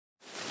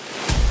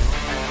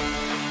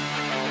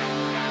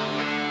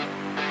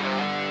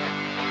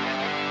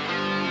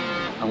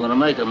going to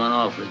make him an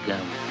offer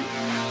again.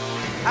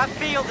 I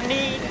feel the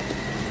need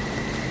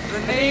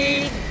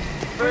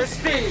for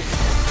speed.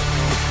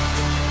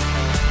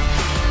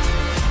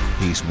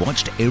 He's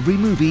watched every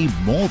movie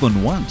more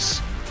than once.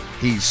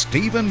 He's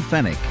Stephen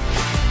Fennick.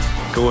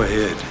 Go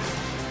ahead.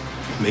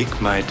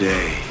 Make my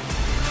day.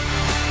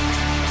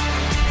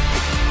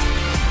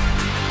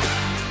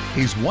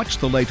 He's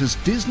watched the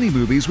latest Disney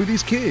movies with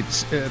his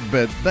kids,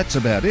 but that's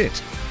about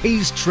it.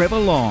 He's Trevor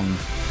Long.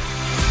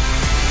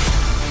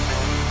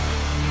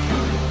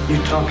 You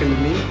talking to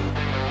me?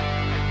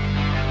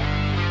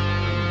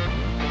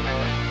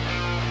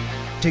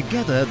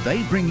 Together,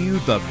 they bring you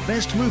the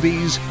best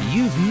movies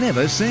you've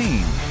never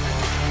seen.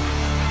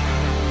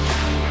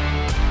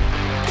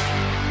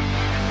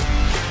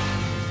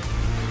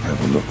 I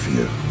will look for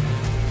you.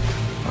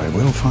 I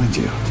will find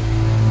you.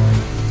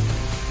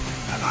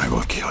 And I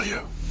will kill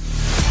you.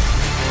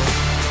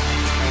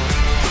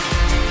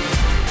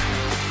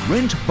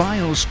 Rent,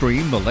 buy or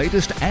stream the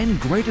latest and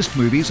greatest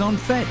movies on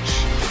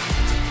Fetch.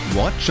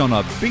 Watch on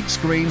a big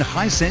screen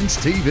Hisense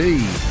TV.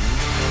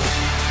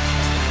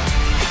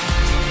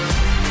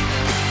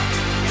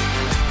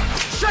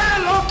 Say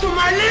hello to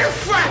my little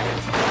friend.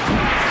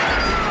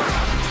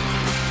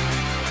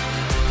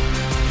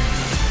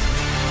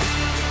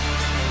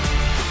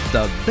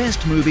 The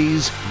best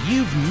movies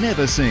you've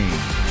never seen.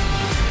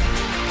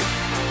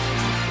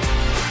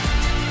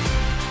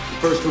 The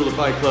first rule of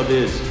Fight Club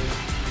is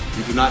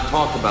you do not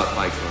talk about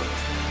Fight Club.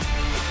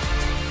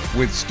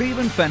 With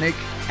Stephen Fennick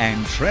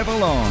and Trevor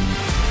Long.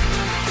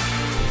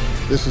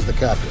 This is the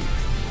captain.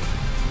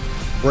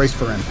 Brace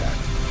for impact.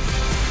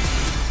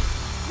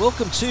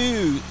 Welcome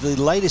to the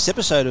latest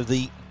episode of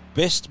the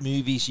Best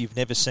Movies You've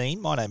Never Seen.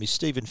 My name is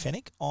Stephen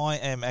Fennick. I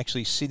am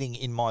actually sitting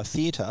in my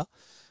theatre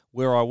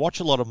where I watch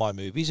a lot of my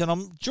movies, and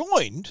I'm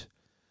joined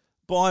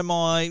by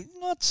my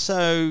not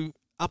so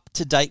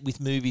up-to-date with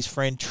movies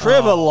friend,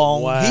 Trevor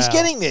Long. Wow. He's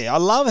getting there. I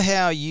love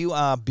how you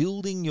are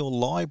building your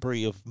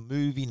library of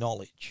movie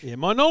knowledge. Yeah,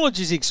 my knowledge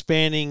is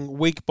expanding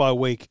week by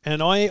week,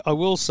 and I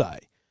will say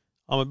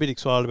I'm a bit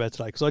excited about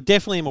today because I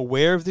definitely am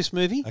aware of this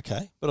movie,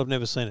 Okay. but I've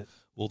never seen it.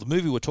 Well, the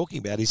movie we're talking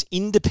about is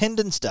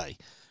Independence Day,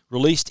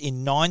 released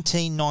in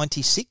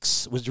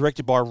 1996, was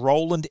directed by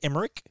Roland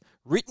Emmerich,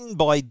 written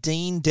by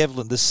Dean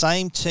Devlin, the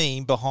same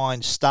team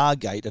behind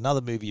Stargate,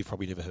 another movie you've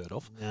probably never heard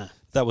of. Nah.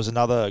 That was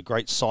another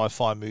great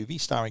sci-fi movie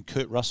starring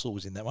Kurt Russell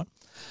was in that one.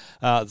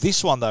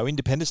 This one, though,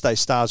 Independence Day,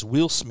 stars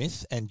Will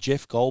Smith and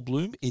Jeff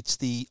Goldblum. It's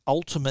the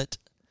ultimate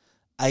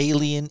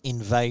alien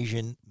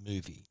invasion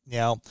movie.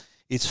 Now,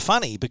 it's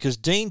funny because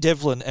Dean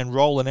Devlin and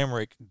Roland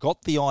Emmerich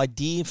got the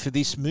idea for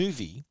this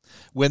movie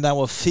when they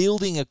were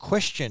fielding a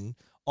question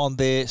on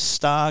their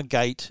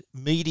Stargate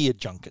media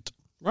junket.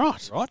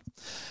 Right.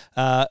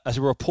 As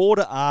a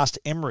reporter asked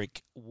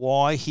Emmerich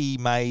why he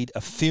made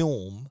a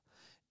film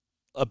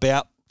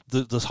about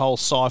this whole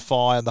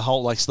sci-fi and the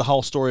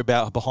whole story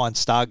about behind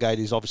Stargate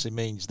is obviously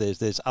means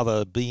there's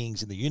other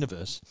beings in the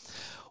universe.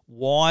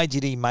 Why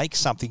did he make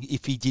something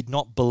if he did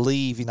not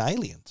believe in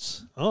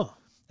aliens? Oh.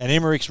 And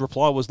Emmerich's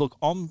reply was, "Look,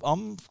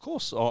 I'm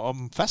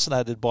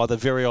fascinated by the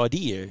very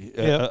idea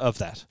of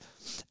that."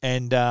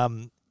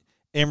 And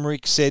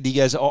Emmerich said, he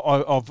goes,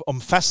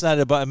 I'm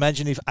fascinated by,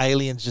 imagine if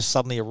aliens just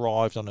suddenly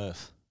arrived on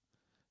Earth,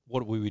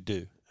 what we would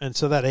do. And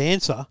so that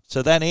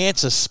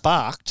answer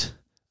sparked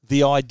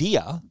the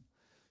idea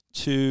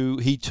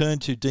he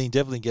turned to Dean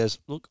Devlin and goes,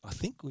 look, I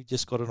think we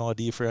just got an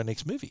idea for our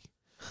next movie.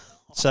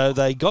 So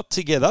they got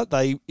together,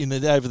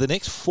 over the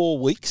next 4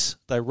 weeks,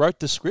 they wrote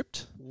the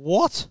script.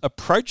 What?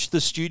 Approached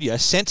the studio,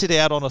 sent it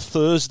out on a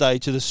Thursday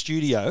to the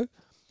studio,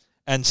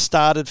 and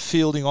started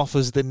fielding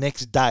offers the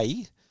next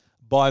day.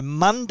 By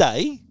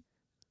Monday,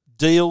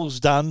 deals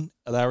done.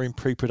 They were in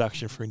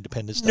pre-production for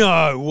Independence Day.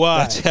 No way.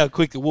 That's how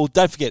quickly. Well,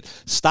 don't forget,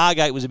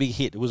 Stargate was a big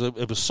hit. It was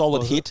a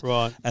solid hit.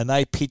 Right. And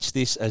they pitched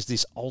this as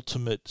this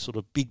ultimate sort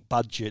of big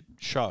budget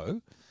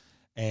show.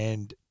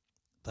 And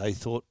they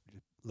thought,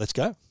 let's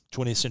go.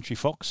 20th Century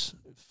Fox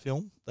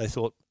film. They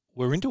thought,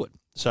 we're into it.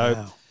 So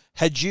Wow.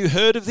 Had you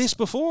heard of this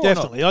before?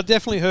 Definitely. I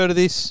definitely heard of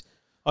this.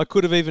 I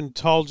could have even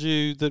told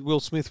you that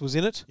Will Smith was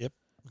in it. Yep.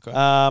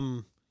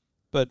 Okay.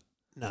 But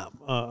no,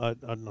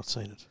 I've not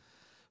seen it.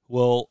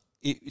 Well,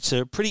 it's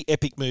a pretty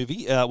epic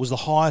movie. It was the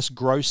highest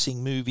grossing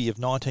movie of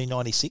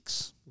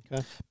 1996.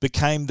 Okay.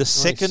 Became the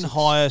second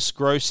highest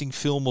grossing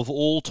film of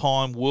all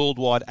time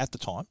worldwide at the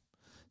time.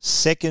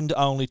 Second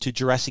only to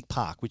Jurassic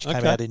Park, which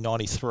came out in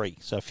 93,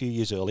 so a few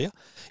years earlier.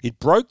 It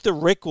broke the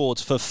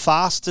records for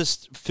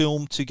fastest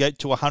film to get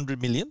to 100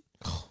 million,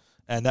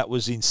 and that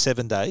was in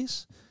 7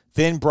 days.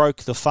 Then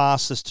broke the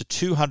fastest to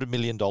 $200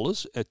 million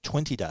at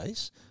 20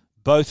 days.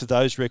 Both of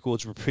those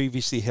records were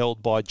previously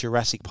held by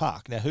Jurassic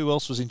Park. Now, who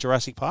else was in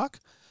Jurassic Park?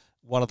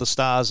 One of the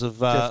stars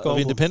of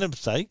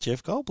Independence Day,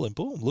 Jeff Goldblum.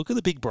 Boom, look at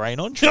the big brain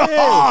on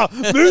Jeff.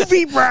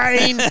 Movie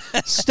brain!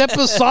 Step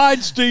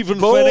aside, Stephen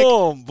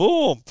Fennick.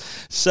 Boom.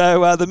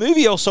 So the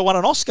movie also won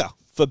an Oscar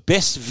for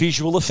Best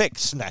Visual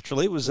Effects,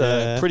 naturally. It was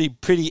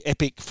pretty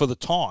epic for the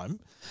time.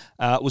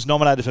 It was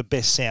nominated for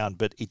Best Sound,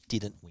 but it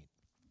didn't win.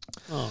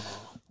 Oh.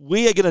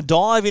 We are going to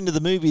dive into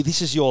the movie.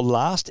 This is your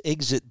last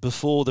exit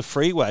before the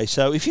freeway.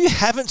 So if you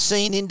haven't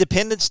seen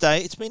Independence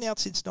Day, it's been out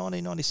since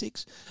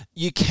 1996,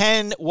 you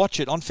can watch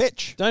it on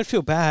Fetch. Don't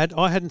feel bad.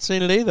 I hadn't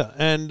seen it either.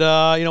 And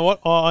you know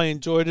what? I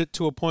enjoyed it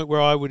to a point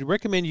where I would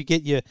recommend you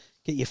get your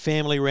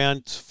family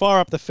around, fire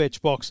up the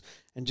Fetch box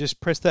and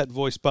just press that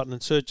voice button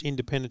and search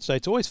Independence Day.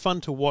 It's always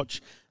fun to watch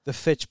the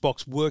Fetch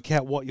box work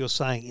out what you're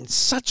saying in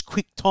such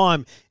quick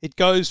time. It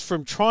goes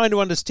from trying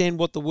to understand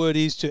what the word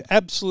is to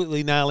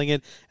absolutely nailing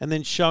it and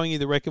then showing you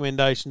the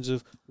recommendations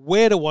of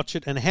where to watch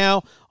it and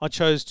how. I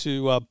chose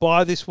to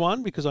buy this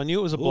one because I knew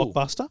it was a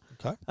blockbuster.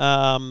 Okay.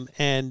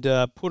 And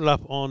put it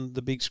up on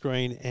the big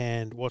screen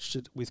and watched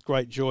it with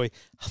great joy.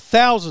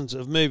 Thousands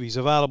of movies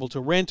available to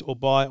rent or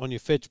buy on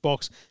your Fetch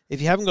box.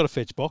 If you haven't got a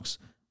Fetch box,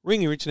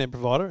 ring your internet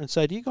provider and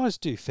say, do you guys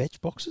do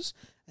Fetch boxes?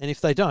 And if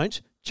they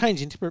don't,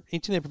 change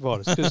internet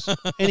providers because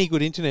any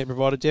good internet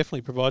provider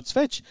definitely provides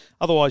Fetch.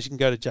 Otherwise, you can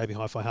go to JB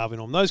Hi-Fi, Harvey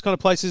Norman, those kind of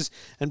places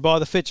and buy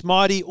the Fetch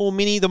Mighty or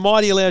Mini. The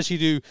Mighty allows you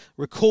to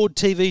record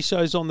TV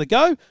shows on the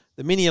go.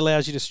 The Mini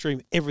allows you to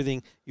stream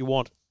everything you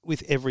want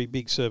with every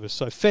big service.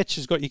 So Fetch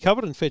has got you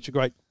covered, and Fetch are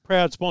great,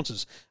 proud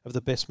sponsors of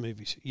the best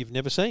movies you've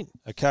never seen.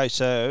 Okay,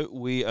 so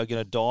we are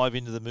going to dive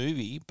into the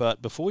movie,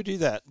 but before we do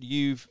that,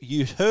 you've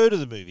heard of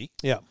the movie.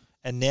 Yeah.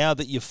 And now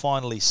that you've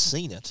finally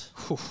seen it,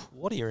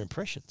 what are your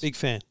impressions? Big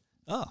fan.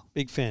 Oh.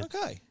 Big fan.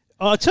 Okay.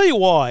 I'll tell you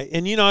why,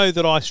 and you know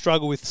that I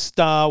struggle with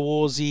Star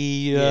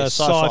Wars-y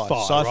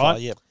sci-fi, right?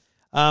 Yep.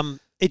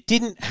 It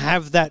didn't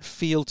have that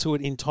feel to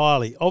it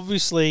entirely.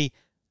 Obviously,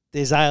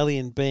 there's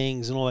alien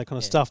beings and all that kind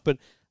of stuff, but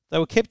they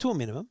were kept to a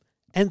minimum,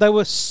 and they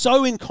were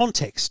so in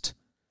context.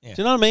 Yeah.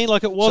 Do you know what I mean?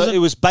 Like it wasn't. So it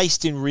was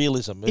based in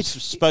realism. It's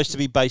supposed to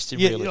be based in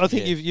realism. I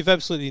think you've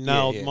absolutely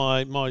nailed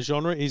my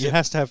genre. It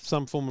has to have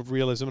some form of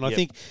realism, and I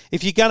think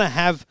if you're going to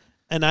have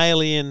an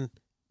alien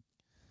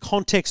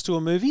context to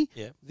a movie,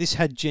 this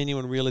had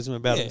genuine realism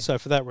about it. So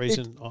for that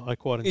reason, I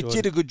quite enjoyed it.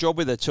 It did a good job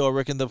with it too. I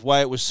reckon the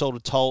way it was sort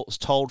of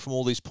told from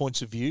all these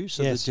points of view,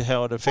 so that's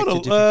how it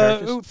affected different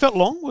characters. It felt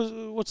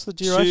long. What's the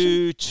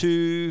duration?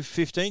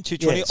 2:15,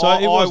 2:20. Yeah, so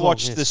I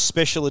watched the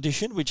special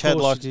edition, which had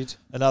like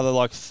another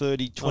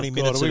 20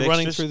 minutes of extras.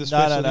 Running through the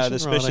special edition? No, the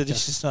special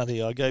edition is not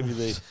here. I gave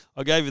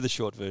you the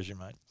short version,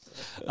 mate.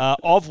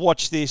 I've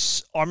watched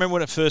this. I remember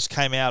when it first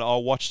came out, I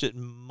watched it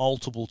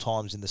multiple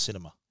times in the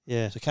cinema.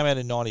 Yeah. So it came out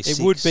in 96.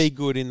 It would be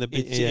good in the...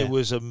 It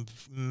was a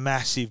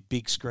massive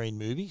big screen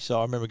movie. So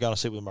I remember going to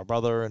see it with my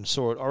brother and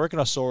saw it. I reckon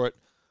I saw it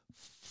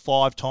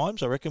 5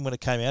 times, when it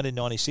came out in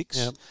 96.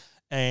 Yep.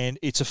 And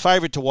it's a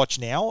favourite to watch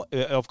now.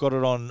 I've got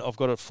it on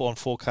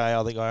 4K.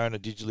 I think I own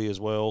it digitally as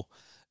well.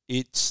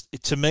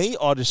 To me,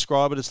 I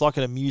describe it as like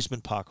an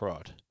amusement park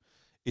ride.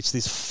 It's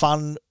this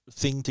fun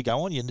thing to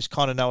go on. You just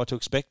kind of know what to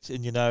expect,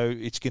 and you know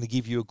it's going to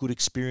give you a good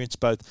experience.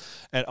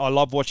 Both, and I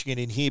love watching it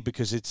in here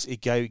because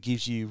it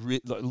gives you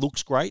it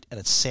looks great and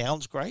it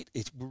sounds great.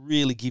 It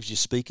really gives your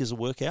speakers a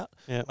workout.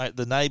 Yeah. Mate,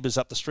 the neighbours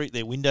up the street,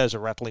 their windows are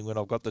rattling when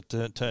I've got the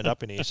turned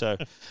up in here. So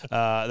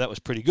that was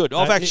pretty good.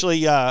 I've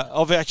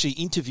actually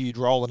interviewed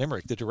Roland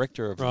Emmerich, the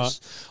director of this.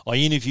 I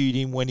interviewed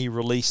him when he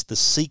released the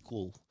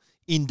sequel,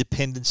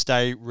 Independence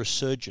Day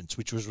Resurgence,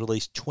 which was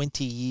released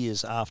 20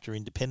 years after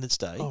Independence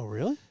Day. Oh,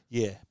 really?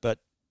 Yeah, but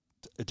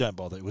don't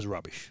bother. It was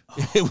rubbish.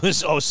 I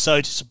was so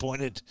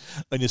disappointed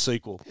in the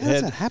sequel. How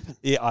does that happen?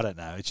 Yeah, I don't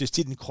know. It just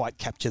didn't quite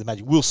capture the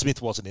magic. Will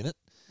Smith wasn't in it.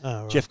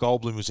 Oh, right. Jeff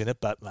Goldblum was in it,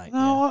 but, mate.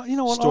 No, you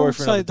know what? Story I would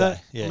for say another that.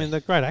 day. Yeah. I mean, they're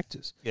great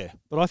actors. Yeah.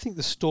 But I think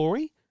the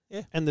story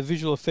and the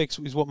visual effects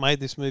is what made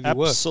this movie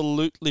work.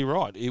 Absolutely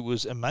right. It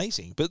was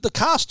amazing. But the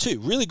cast,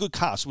 too, really good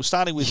cast. We're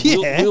starting with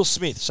Will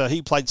Smith. So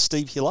he played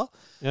Steve Hiller.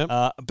 Yep.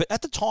 But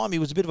at the time, he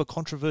was a bit of a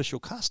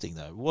controversial casting,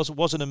 though. It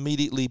wasn't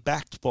immediately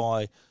backed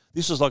by...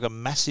 This was like a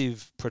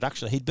massive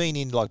production. He'd been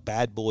in like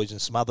Bad Boys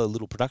and some other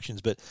little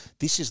productions, but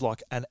this is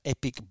like an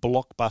epic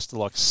blockbuster,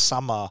 like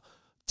summer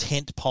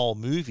tentpole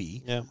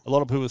movie. Yeah. A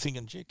lot of people were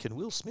thinking, gee, can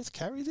Will Smith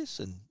carry this?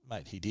 And,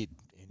 mate, he did.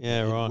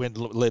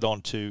 Led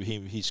on to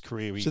his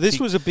career. So this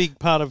was a big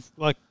part of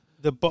like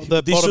the this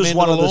bottom was end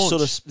one of the the launch.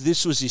 sort of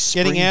this was his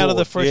springboard. Getting out of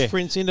the Fresh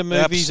Prince into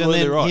movies,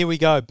 absolutely, and then here we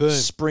go, boom.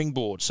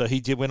 Springboard. So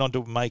he went on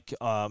to make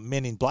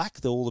Men in Black,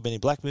 all the Men in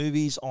Black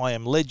movies, I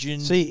Am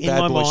Legend, See, in Bad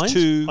my Boys mind,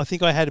 2. I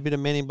think I had a bit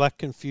of Men in Black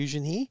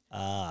confusion here.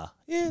 Yeah,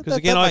 because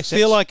again, I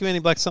feel like Men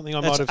in Black's something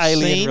I might have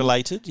alien seen.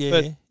 related,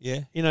 but,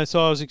 you know,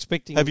 so I was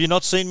expecting. Have you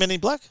not seen Men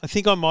in Black? I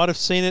think I might have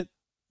seen it.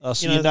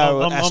 So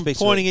I'm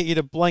pointing at you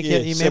to blank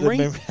out your memory.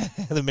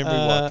 The memory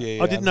block.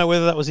 I didn't know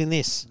whether that was in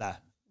this.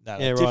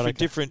 No,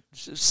 different,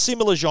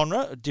 similar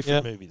genre,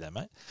 different movie though,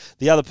 mate.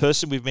 The other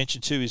person we've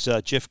mentioned too is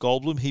Jeff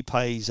Goldblum. He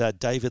plays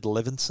David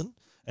Levinson,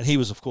 and he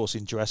was, of course,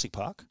 in Jurassic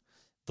Park,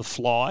 The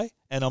Fly,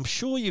 and I'm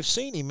sure you've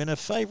seen him in a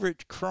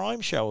favourite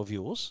crime show of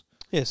yours.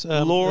 Yes,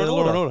 Law and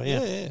Order. Yeah.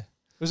 It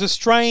was a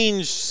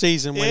strange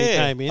season when he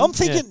came in. I'm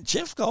thinking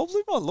Jeff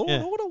Goldblum on Law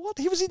and Order. What?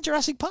 He was in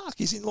Jurassic Park.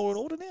 He's in Law and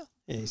Order now.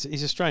 Yeah,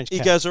 he's a strange cat.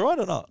 He goes all right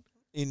or not?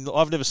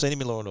 I've never seen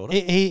him in Law and Order.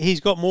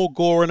 He's got more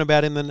gore in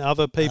about him than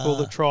other people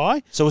that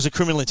try. So was it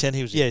Criminal Intent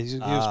he was in? Yeah, he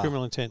was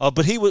Criminal Intent. Oh,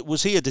 but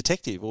was he a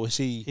detective or was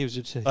he? He was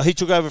a detective. Oh, he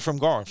took over from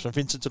Goran, from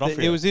Vincent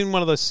D'Onofrio. It was in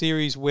one of those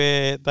series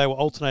where they were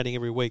alternating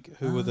every week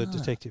who were the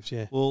detectives,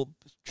 yeah. Well,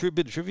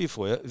 bit of trivia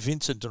for you.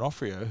 Vincent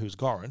D'Onofrio, who's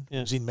Goran,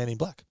 was in Men in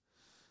Black.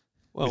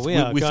 Well, we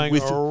are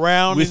going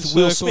around with in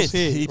Will circles Smith.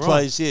 here. He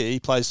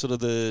Right. plays sort of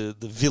the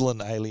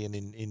villain alien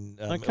in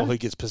or who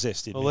gets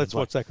possessed in. Well, Men in let's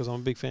Black. watch that because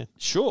I'm a big fan.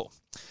 Sure.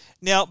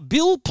 Now,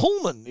 Bill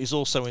Pullman is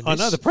also in this. I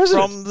know, the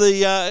president.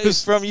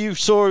 From you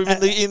saw him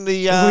in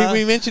the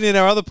we mentioned in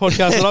our other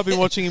podcast that I've been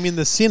watching him in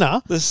The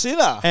Sinner. The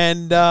Sinner.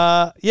 And,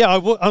 I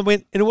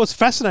went, and it was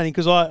fascinating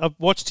because I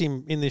watched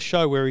him in this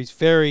show where he's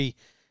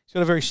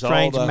got a very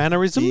strange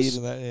mannerisms.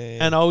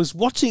 And I was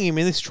watching him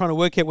in this trying to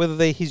work out whether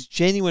they're his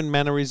genuine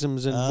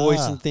mannerisms and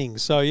voice and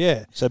things. So,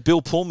 yeah. So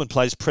Bill Pullman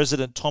plays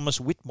President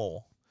Thomas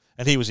Whitmore,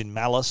 and he was in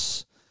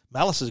Malice.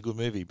 Malice is a good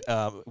movie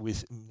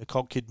with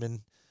Nicole Kidman,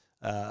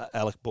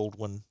 Alec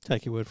Baldwin.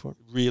 Take your word for it.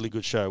 Really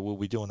good show. We'll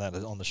be doing that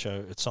on the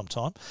show at some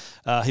time.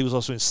 He was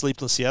also in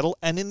Sleepless Seattle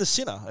and in The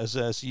Sinner,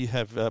 as you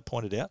have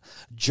pointed out.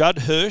 Judd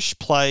Hirsch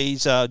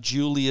plays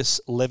Julius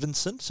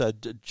Levinson, so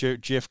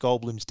Jeff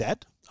Goldblum's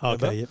dad.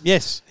 Okay, yep.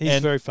 Yes, he's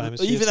very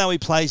famous. Even though he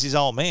plays his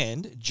old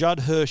man, Judd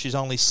Hirsch is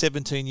only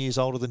 17 years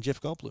older than Jeff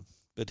Goldblum.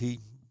 But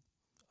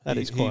that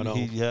is quite old.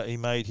 He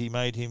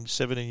made him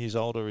 17 years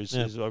older. He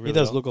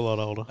does look a lot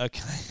older.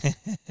 Okay.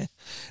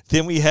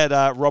 Then we had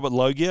Robert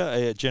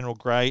Loggia, General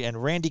Grey,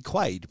 and Randy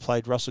Quaid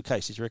played Russell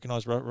Case. Did you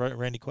recognise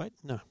Randy Quaid?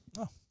 No.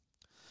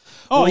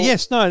 Oh.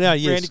 Yes.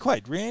 Randy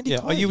Quaid.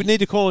 Quaid. You would need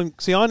to call him.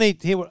 See, What do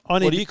you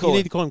call him? You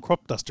need to call him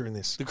Crop Duster in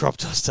this. The Crop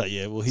Duster,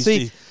 yeah. Well,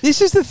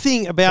 this is the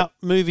thing about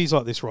movies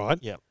like this, right?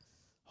 Yeah.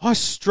 I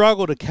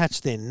struggle to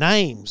catch their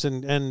names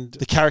and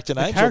the character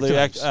names.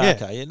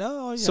 Okay, yeah,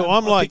 no. Yeah, so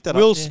I'm like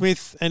Will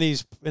Smith and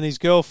his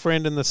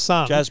girlfriend and the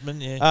son, Jasmine,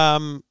 yeah.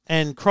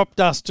 And Crop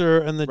Duster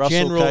and the Russell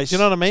General. Case, do you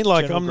know what I mean?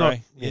 Like General I'm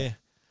Grey, not. Yeah.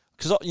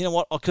 Because you know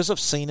what? Because I've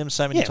seen them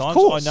so many times,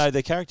 course. I know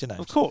their character names.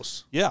 Of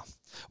course. Yeah.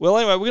 Well,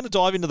 anyway, we're going to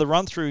dive into the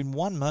run-through in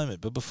one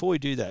moment. But before we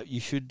do that, you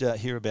should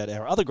hear about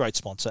our other great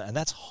sponsor, and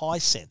that's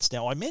Hisense.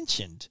 Now, I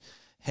mentioned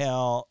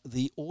how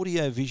the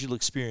audio-visual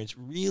experience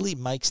really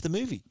makes the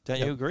movie. Don't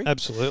you agree?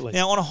 Absolutely.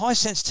 Now, on a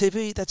Hisense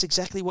TV, that's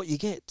exactly what you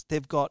get.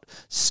 They've got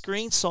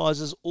screen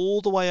sizes all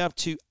the way up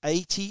to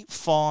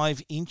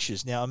 85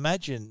 inches. Now,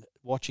 imagine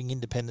watching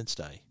Independence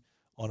Day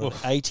on an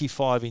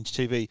 85-inch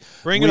TV.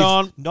 Bring it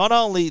on. Not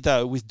only,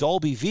 though, with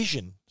Dolby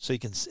Vision, so you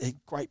can see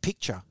great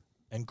picture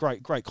and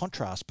great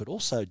contrast, but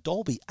also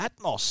Dolby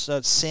Atmos, so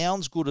it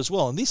sounds good as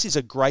well. And this is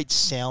a great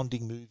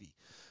sounding movie.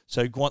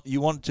 So you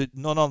want to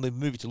not only the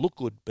movie to look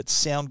good, but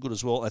sound good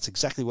as well. That's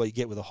exactly what you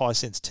get with a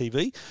Hisense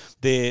TV.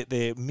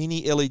 Their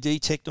mini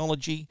LED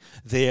technology.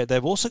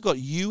 They've also got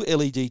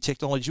ULED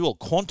technology, or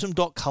quantum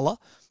dot color.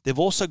 They've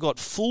also got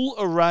full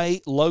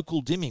array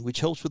local dimming, which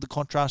helps with the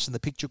contrast and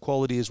the picture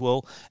quality as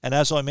well. And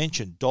as I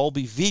mentioned,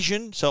 Dolby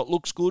Vision, so it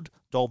looks good.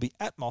 Dolby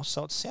Atmos,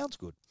 so it sounds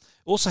good.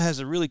 Also has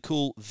a really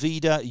cool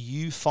Vida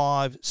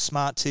U5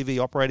 smart TV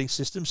operating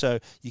system, so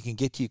you can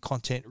get to your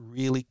content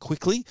really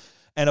quickly.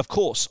 And, of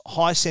course,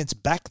 Hisense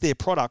back their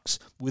products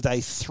with a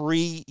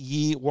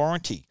 3-year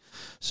warranty.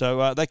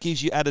 So that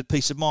gives you added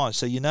peace of mind.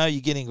 So you know you're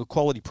getting a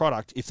quality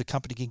product if the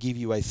company can give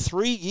you a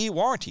 3-year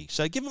warranty.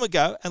 So give them a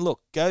go. And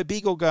look, go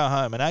big or go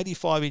home. An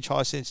 85-inch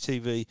Hisense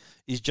TV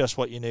is just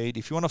what you need.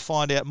 If you want to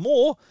find out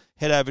more,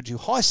 head over to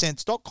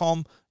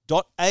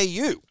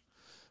hisense.com.au.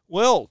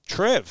 Well,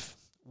 Trev,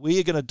 we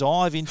are going to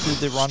dive into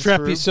the run-through.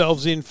 Strap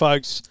yourselves in,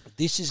 folks.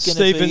 This is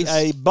going to be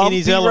a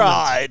bumpy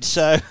ride.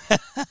 So,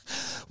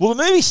 well,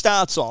 the movie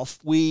starts off.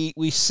 We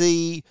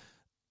see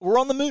we're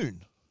on the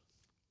moon.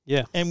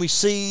 Yeah. And we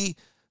see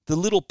the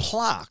little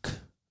plaque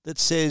that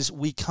says,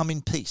 "We come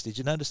in peace." Did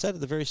you notice that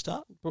at the very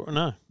start?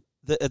 No.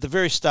 At the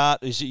very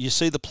start, is you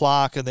see the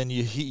plaque, and then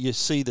you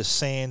see the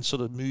sand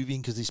sort of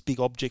moving because these big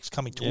objects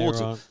coming towards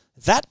it.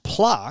 That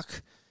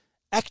plaque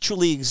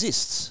actually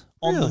exists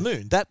on the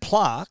moon. That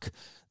plaque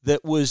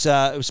that was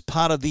it was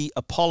part of the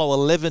Apollo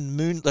 11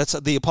 moon. That's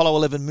the Apollo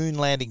 11 moon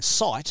landing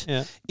site.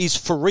 Yeah. Is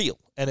for real,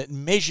 and it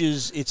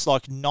measures. It's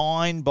like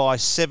 9 by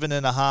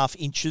 7.5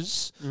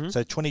 inches,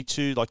 so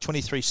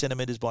 23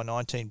 centimeters by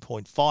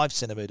 19.5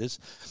 centimeters,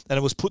 and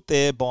it was put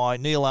there by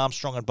Neil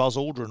Armstrong and Buzz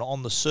Aldrin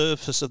on the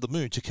surface of the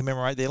moon to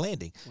commemorate their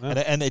landing. Wow.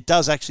 And it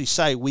does actually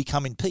say, "We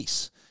come in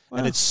peace." Wow.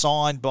 And it's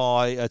signed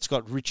by, it's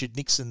got Richard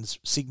Nixon's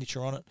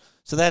signature on it.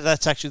 So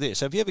that's actually there.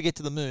 So if you ever get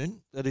to the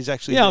moon, that is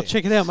actually there. I'll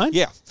check it out, mate.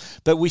 Yeah.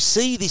 But we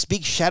see this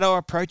big shadow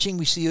approaching.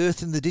 We see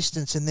Earth in the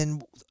distance, and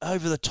then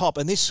over the top.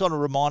 And this sort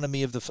of reminded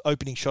me of the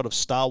opening shot of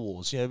Star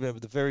Wars. You know,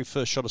 the very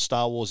first shot of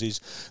Star Wars is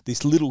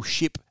this little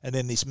ship and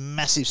then this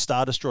massive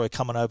Star Destroyer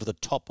coming over the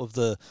top of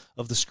the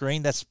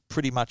screen. That's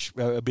pretty much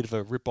a bit of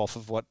a rip-off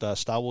of what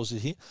Star Wars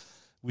is here.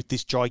 with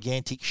this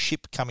gigantic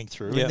ship coming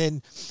through. Yep.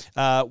 And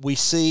then we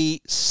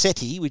see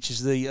SETI, which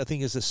is I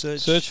think is the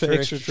search for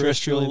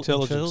extraterrestrial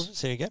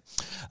intelligence. There you go.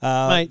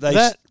 Mate,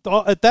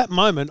 at that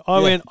moment, I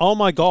went, oh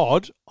my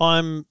God,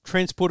 I'm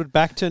transported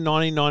back to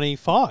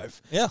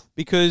 1995. Yeah.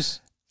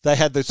 because they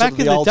had the, back sort of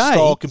the old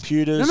style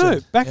computers.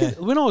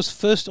 When I was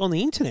first on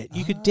the internet,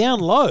 you could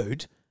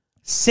download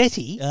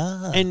SETI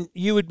and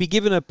you would be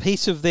given a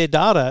piece of their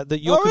data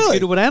that your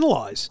computer would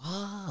analyse.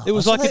 It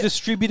was like a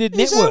distributed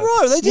network. Is that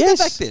right? They did that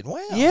back then. Wow.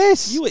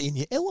 Yes. You were in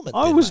your element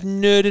I then, was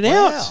mate. nerding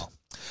out.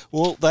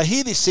 Well, they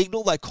hear this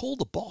signal, they call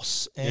the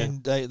boss,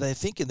 and they're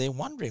thinking, they're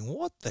wondering,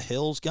 what the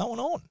hell's going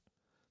on?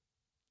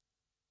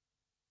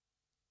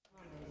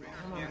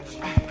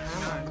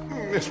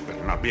 This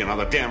better not be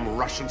another damn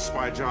Russian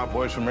spy job.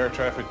 Boys from air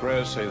traffic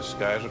res say the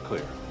skies are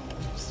clear.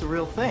 It's the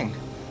real thing.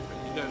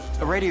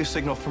 A radio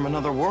signal from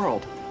another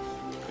world.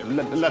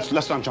 Let's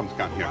not jump the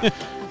gun here.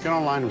 Get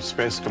online with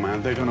Space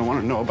Command. They're going to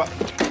want to know about...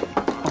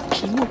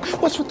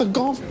 What's with the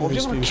golf ball?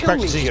 You're going to kill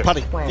me here.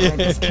 Wait,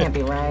 this can't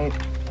be right.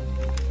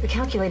 The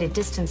calculated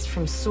distance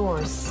from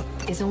source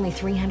is only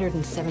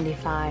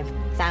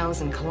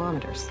 375,000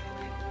 kilometers.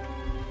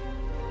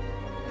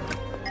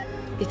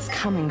 It's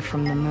coming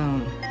from the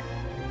moon.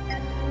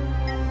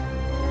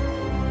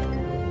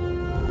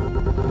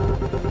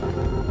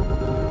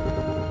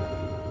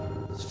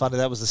 It's funny,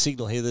 that was the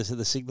signal here. There's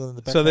the signal in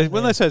the So background.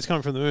 when they say it's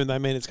coming from the moon, they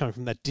mean it's coming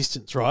from that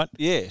distance, right?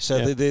 Yeah,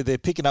 so they're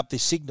picking up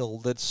this signal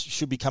that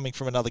should be coming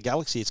from another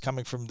galaxy. It's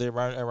coming from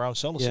our own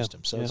solar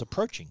system, so it's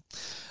approaching.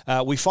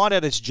 We find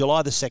out it's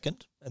July the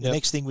 2nd, and the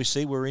next thing we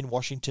see, we're in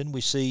Washington.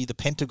 We see the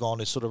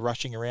Pentagon is sort of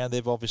rushing around.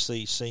 They've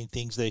obviously seen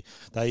things. They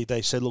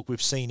said, look,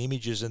 we've seen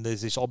images, and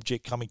there's this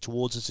object coming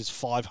towards us. It's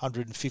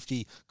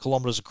 550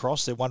 kilometres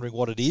across. They're wondering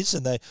what it is,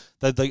 and they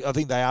I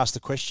think they asked the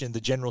question.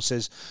 The general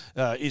says,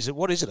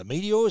 what is it, a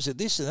meteor? Is it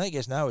this? And he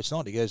goes, no, it's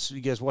not. He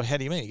goes, what? How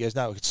do you mean? He goes,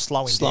 no, it's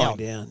slowing down.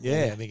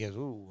 Yeah, and he goes,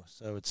 ooh,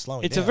 so it's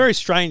slowing down. It's a very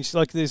strange,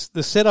 like the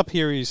setup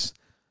here is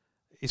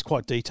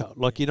quite detailed.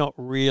 Like you're not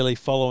really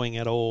following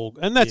at all,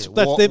 and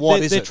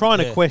they're trying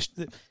to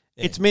question.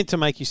 It's meant to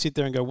make you sit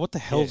there and go, what the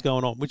hell's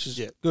going on? Which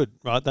is good,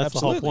 right? That's the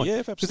whole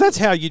point. Because that's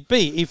how you'd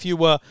be if you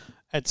were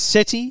at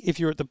SETI, if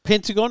you're at the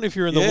Pentagon, if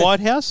you're in the White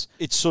House.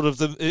 It's sort of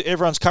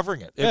everyone's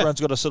covering it. Everyone's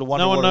got to sort of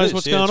wonder what it is. No one knows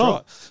what's going on.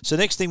 Right. So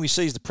next thing we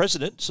see is the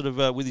president sort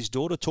of with his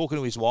daughter talking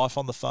to his wife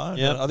on the phone.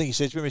 Yeah. I think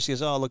he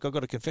says, oh, look, I've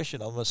got a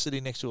confession. I'm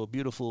sleeping next to a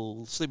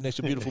beautiful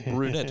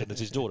brunette, and it's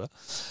his daughter.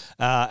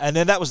 And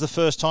then that was the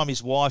first time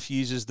his wife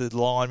uses the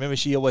line. Remember,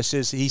 she always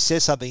says, he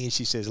says something and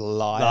she says,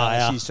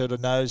 liar. She sort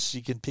of knows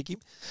she can pick him.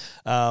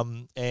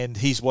 And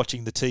he's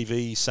watching the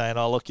TV saying,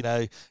 oh, look,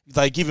 they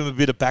give him a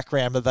bit of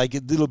background, but they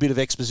get a little bit of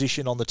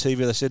exposition on the TV.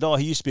 They said,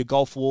 he used to be a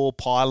Gulf War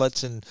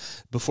pilot, and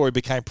before he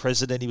became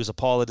president, he was a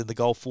pilot in the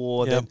Gulf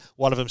War. And then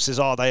one of them says,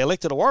 they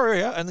elected a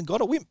warrior and then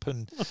got a wimp.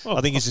 And I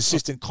think his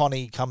assistant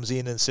Connie comes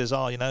in and says,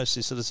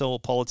 it's all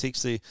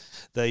politics. They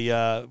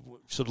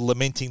sort of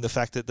lamenting the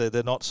fact that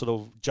they're not sort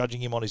of judging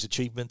him on his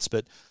achievements.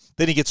 But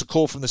then he gets a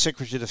call from the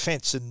Secretary of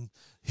Defense, and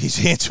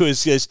his answer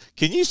is,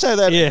 can you say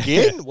that again?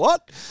 Yeah.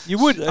 What? You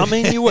would.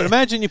 You would.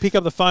 Imagine you pick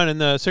up the phone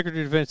and the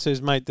Secretary of Defense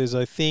says, mate, there's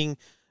a thing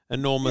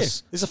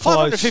enormous. There's a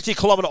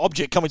 550-kilometre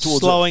object coming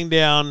towards slowing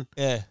down,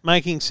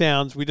 making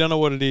sounds. We don't know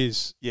what it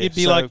is. Yeah, you'd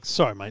be like,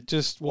 sorry, mate,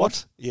 just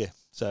what? Yeah.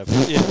 So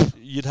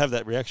you'd have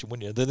that reaction,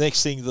 wouldn't you? The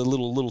next thing, the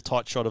little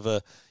tight shot of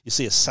you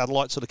see a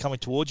satellite sort of coming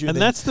towards you, and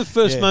that's the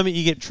first moment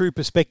you get true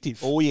perspective.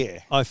 Oh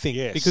yeah, I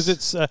think because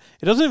it's it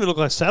doesn't even look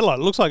like a satellite.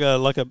 It looks like a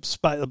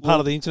part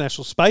of the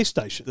International Space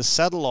Station. The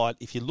satellite,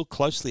 if you look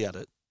closely at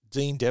it,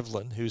 Dean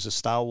Devlin, who's a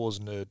Star Wars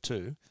nerd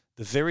too,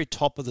 the very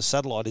top of the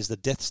satellite is the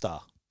Death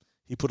Star.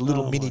 He put a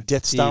little mini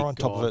Death Star on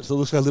top of it. So it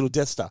looks like a little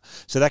Death Star.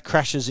 So that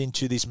crashes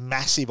into this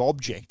massive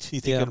object.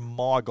 You're thinking,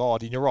 my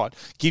God, and you're right.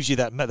 Gives you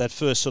that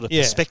first sort of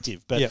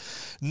perspective. But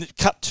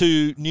cut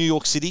to New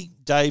York City.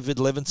 David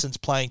Levinson's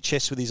playing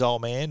chess with his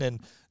old man,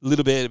 and a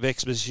little bit of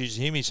exposition to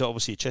him. He's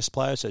obviously a chess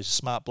player, so he's a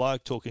smart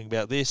bloke talking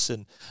about this.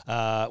 And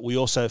we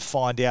also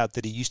find out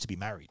that he used to be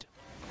married.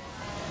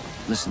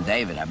 Listen,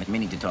 David, I've been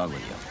meaning to talk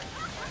with you.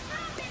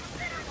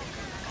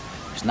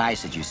 It's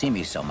nice that you see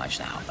me so much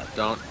now, but...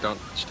 Don't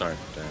start,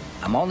 Dan.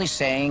 I'm only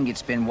saying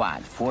it's been,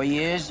 4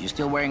 years? You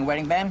still wearing a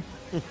wedding band?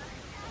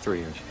 3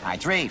 years. All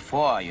right, 3,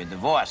 4, you're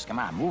divorced. Come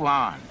on, move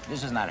on.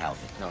 This is not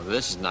healthy. No,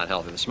 this is not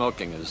healthy. The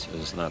smoking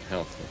is not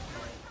healthy.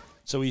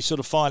 So we sort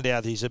of find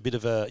out he's a bit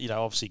of a,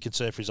 obviously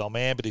concerned for his old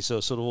man, but he's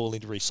sort of all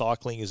into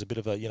recycling. Is a bit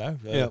of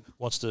a,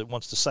 wants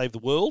to save the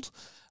world.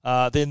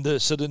 Then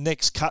the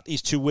next cut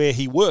is to where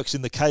he works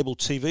in the cable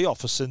TV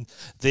office, and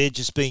they're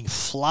just being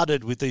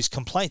flooded with these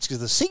complaints because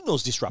the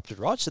signal's disrupted,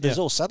 right? So there's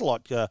all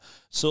satellite,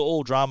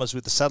 all dramas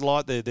with the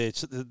satellite. I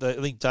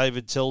think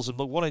David tells them,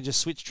 look, why don't you just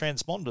switch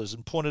transponders,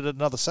 and pointed at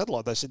another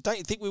satellite. They said, don't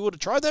you think we would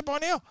have tried that by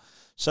now?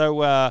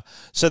 So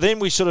then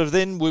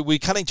we're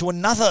cutting to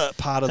another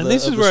part of the story. And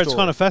this is where it's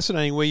kind of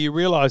fascinating, where you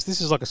realise this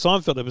is like a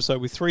Seinfeld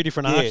episode with 3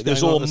 different arcs.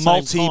 There's all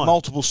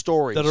multiple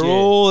stories that are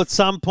all at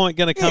some point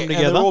going to come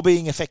together. And they're all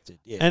being affected.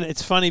 Yeah. And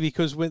it's funny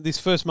because when this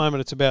first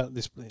moment, it's about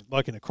this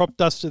bloke in a crop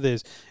duster.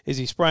 Is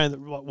he spraying?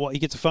 He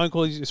gets a phone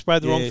call. He's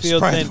sprayed the wrong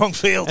field. The wrong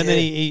field. And then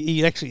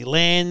he actually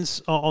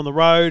lands on the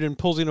road and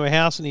pulls into a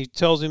house, and he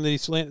tells him that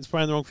he's spraying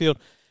the wrong field.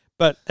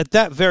 But at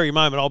that very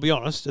moment, I'll be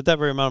honest,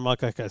 I'm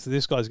like, okay, so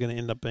this guy's going to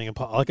end up being a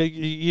part. Like,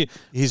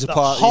 he's a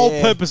part. The whole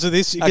purpose of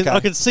this, I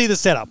can see the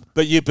setup.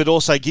 But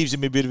also gives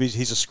him a bit of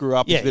he's a screw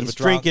up. Yeah, he's a bit of a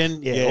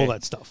drinking. Yeah, all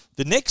that stuff.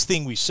 The next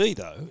thing we see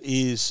though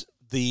is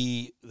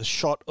the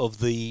shot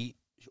of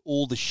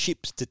all the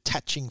ships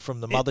detaching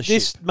from the mothership.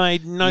 This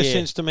made no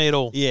sense to me at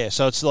all. Yeah,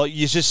 so it's like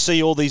you just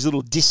see all these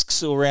little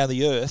discs around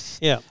the Earth.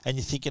 Yeah, and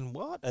you're thinking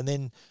what, and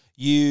then.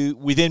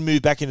 We then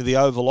move back into the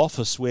Oval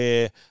Office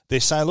where they're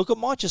saying, look, it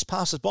might just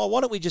pass us by. Why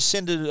don't we just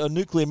send a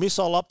nuclear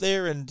missile up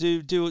there and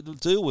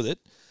deal with it?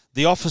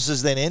 The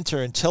officers then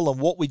enter and tell them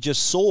what we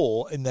just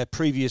saw in that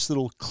previous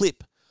little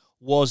clip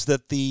was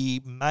that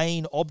the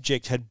main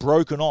object had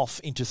broken off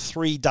into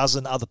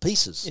 36 other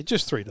pieces. Yeah,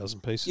 just 36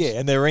 pieces. Yeah,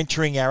 and they're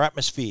entering our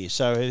atmosphere.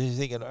 So you're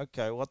thinking,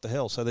 okay, what the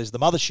hell? So there's the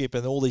mothership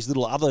and all these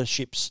little other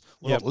ships.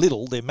 Well, not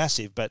little, they're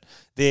massive, but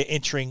they're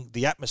entering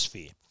the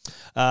atmosphere.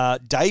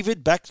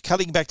 David,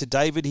 cutting back to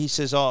David, he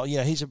says,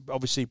 he's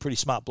obviously a pretty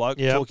smart bloke,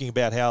 talking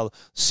about how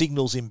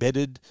signals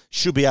embedded,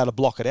 should be able to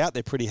block it out.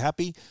 They're pretty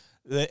happy.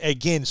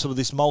 Again, sort of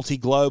this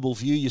multi-global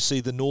view. You see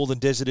the northern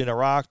desert in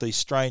Iraq, these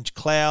strange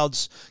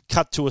clouds,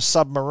 cut to a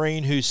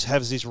submarine who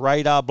has this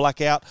radar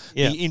blackout,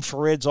 the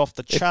infrared's off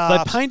the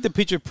chart. They paint the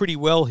picture pretty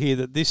well here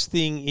that this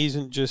thing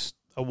isn't just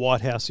a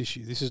White House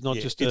issue. This is not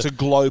just a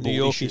global New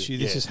York issue.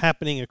 This is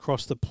happening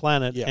across the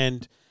planet,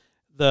 and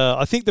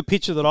I think the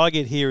picture that I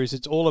get here is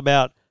it's all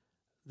about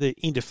the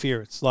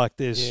interference. Like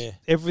there's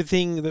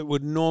everything that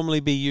would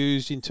normally be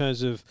used in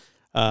terms of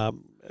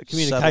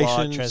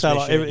communication,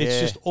 satellite. It's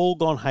just all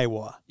gone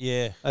haywire.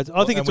 Yeah, I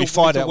think it's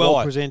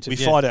well presented. We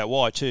find out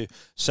why too.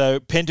 So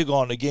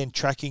Pentagon again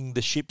tracking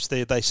the ships.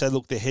 They say,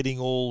 look, they're heading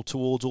all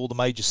towards all the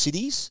major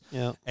cities.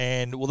 Yeah,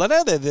 and they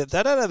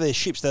don't know their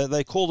ships.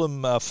 They call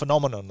them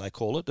phenomenon. They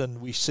call it, and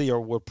we see a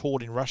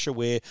report in Russia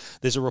where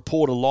there's a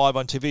reporter live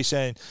on TV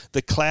saying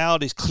the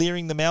cloud is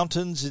clearing the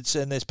mountains.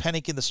 And there's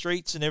panic in the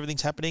streets and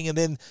everything's happening. And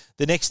then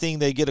the next thing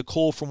they get a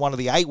call from one of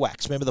the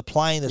AWACS. Remember the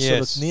plane that's sort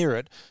of near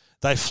it.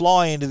 They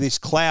fly into this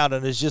cloud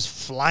and there's just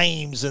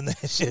flames and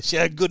there's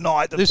just good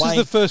night. This is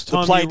the first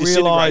time you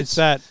realise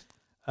that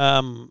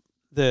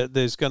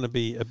there's going to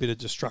be a bit of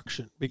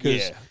destruction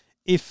because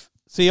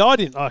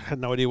I had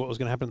no idea what was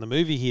going to happen in the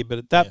movie here, but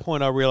at that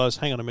point I realised,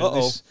 hang on a minute,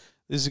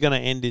 this is going to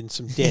end in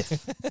some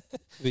death.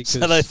 So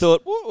they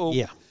thought,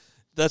 whoa,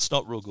 that's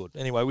not real good.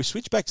 Anyway, we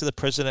switch back to the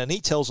president and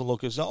he tells them,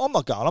 look, I'm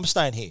not going, I'm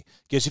staying here.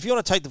 He goes, if you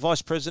want to take the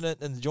vice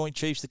president and the joint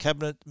chiefs, the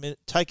cabinet,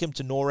 take him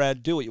to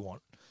NORAD, do what you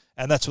want.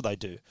 And that's what they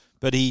do.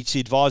 But he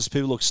advises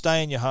people, look,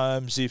 stay in your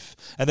homes.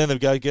 And then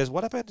he goes,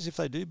 what happens if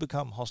they do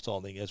become hostile?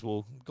 And he goes,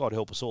 well, God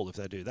help us all if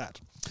they do that.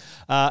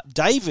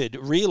 David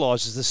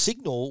realises the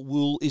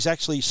signal is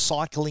actually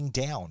cycling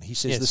down. He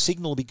says the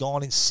signal will be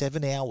gone in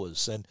 7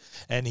 hours.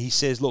 And he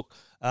says, look,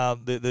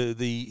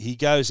 he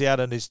goes out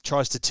and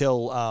tries to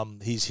tell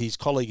his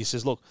colleague, he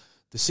says, look,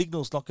 the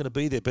signal's not going to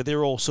be there, but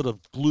they're all sort of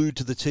glued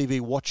to the TV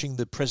watching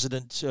the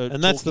president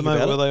and that's the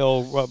moment where they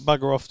all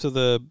bugger off to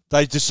the...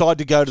 They decide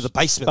to go to the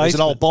basement. There's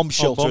an old bomb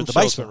shelter at the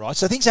basement, right?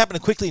 So things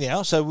happening quickly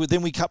now. So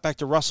then we cut back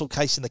to Russell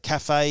Case in the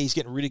cafe. He's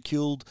getting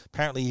ridiculed.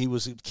 Apparently he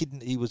was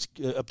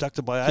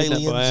abducted by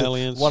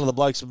aliens. One of the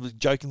blokes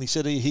jokingly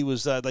said he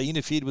was they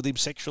interfered with him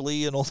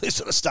sexually and all this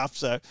sort of stuff.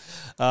 So,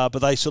 but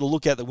they sort of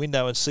look out the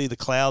window and see the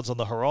clouds on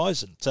the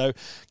horizon. So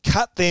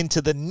cut then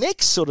to the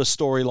next sort of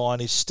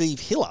storyline is Steve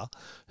Hiller,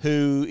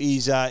 who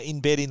is in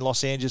bed in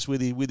Los Angeles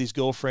with his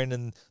girlfriend,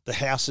 and the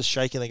house is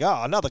shaking. They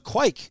go, another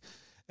quake.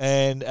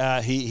 And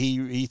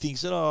he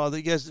thinks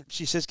that,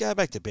 she says, go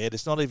back to bed.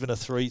 It's not even a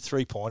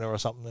three-pointer or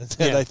something.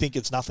 Yeah. They think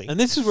it's nothing. And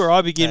this is where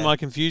I begin my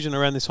confusion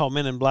around this whole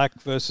Men in Black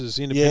versus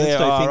Independence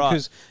Day thing,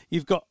 because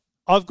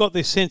I've got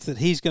this sense that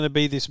he's going to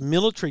be this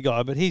military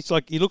guy, but he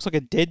looks like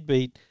a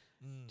deadbeat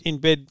in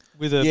bed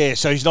with a...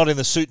 so he's not in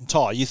the suit and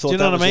tie. You thought do you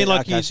know what I mean?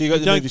 Like so you got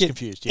the movies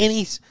confused.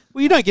 Yes.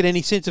 You don't get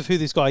any sense of who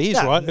this guy is,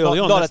 right? Early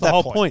on, that's the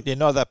whole point. Yeah,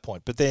 not at that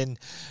point. But then...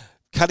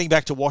 Cutting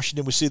back to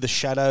Washington, we see the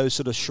shadows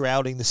sort of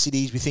shrouding the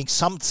cities. We think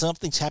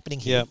something's happening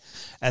here. Yep.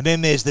 And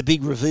then there's the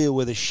big reveal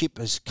where the ship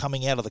is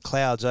coming out of the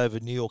clouds over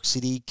New York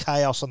City.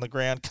 Chaos on the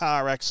ground,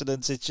 car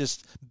accidents. It's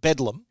just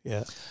bedlam.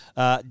 Yeah.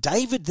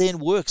 David then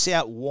works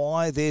out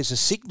why there's a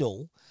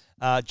signal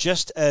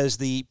just as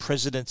the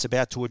president's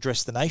about to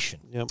address the nation.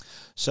 Yep.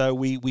 So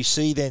we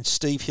see then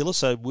Steve Hiller,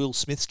 so Will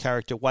Smith's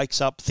character, wakes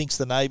up, thinks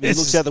the neighbour,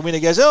 looks out the window,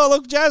 goes, oh,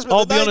 look, Jasmine,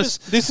 I'll be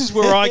honest, this is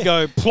where I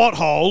go plot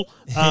hole,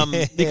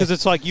 because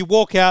it's like you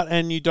walk out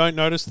and you don't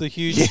notice the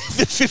huge...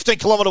 the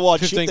 15-kilometre wide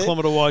ship.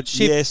 15-kilometre wide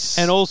ship. Yes.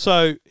 And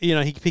also,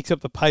 he picks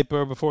up the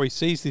paper before he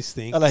sees this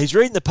thing. I know, he's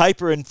reading the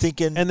paper and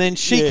thinking... And then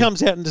she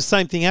comes out and the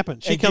same thing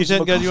happens. She comes out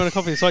and goes, you want a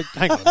coffee? It's like,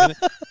 hang on a minute.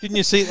 Didn't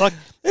you see? Like,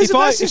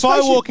 If I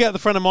walk out the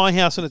front of my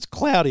house and it's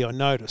cloudy, I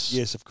notice.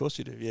 Yes, of course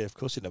you do. Yeah, of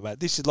course you do, mate.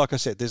 This is, like I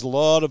said, there's a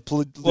lot of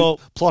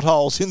plot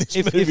holes in this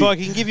movie. If I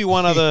can give you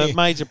one other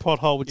major plot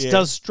hole, which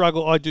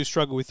I do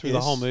struggle with through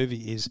the whole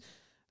movie, is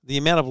the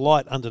amount of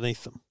light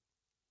underneath them.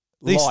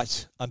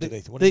 Light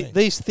underneath them. What do you mean?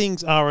 These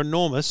things are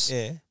enormous.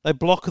 Yeah. They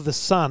block the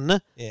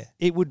sun. Yeah.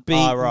 It would be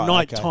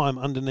nighttime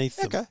underneath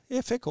them. Okay.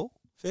 Yeah, fair call.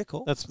 Fair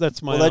call.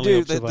 That's my only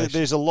observation.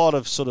 There's a lot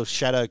of sort of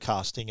shadow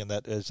casting in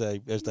that as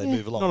they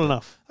move along. Not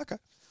enough. Okay.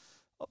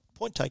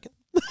 Point taken.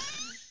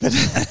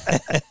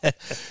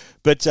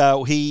 But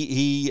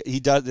he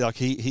does, like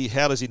he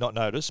how does he not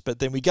notice? But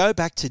then we go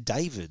back to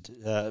David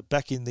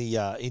back in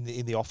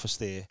the office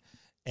there,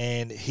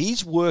 and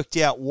he's worked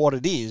out what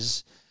it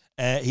is.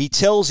 He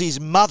tells his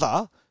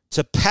mother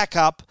to pack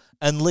up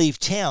and leave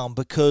town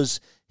because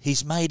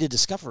he's made a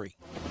discovery.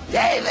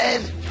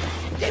 David,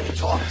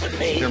 talk to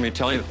me. Hear me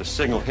tell you that the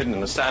signal hidden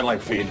in the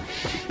satellite feed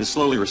is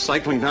slowly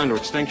recycling down to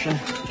extinction?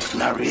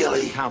 Not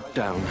really.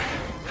 Countdown.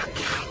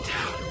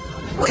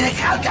 We're gonna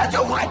count down to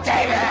what,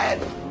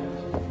 David?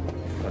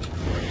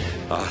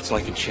 It's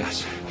like in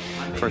chess.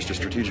 First, you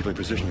strategically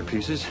position your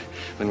pieces.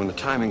 Then when the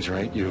timing's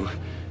right, you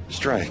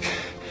strike.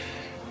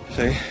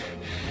 See?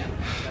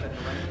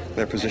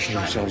 They're positioning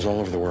themselves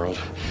all over the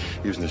world,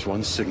 using this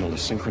one signal to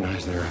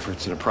synchronize their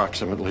efforts. In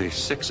approximately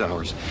 6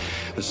 hours,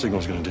 the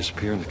signal's going to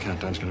disappear and the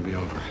countdown's going to be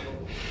over.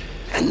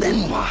 And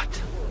then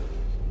what?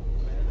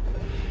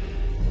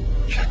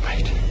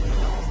 Checkmate.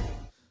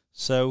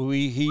 So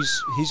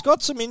he's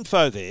got some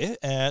info there.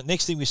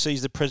 Next thing we see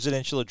is the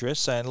presidential address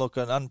saying, look,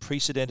 an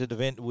unprecedented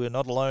event. We're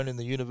not alone in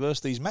the universe.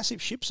 These massive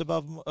ships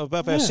above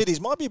our cities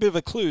might be a bit of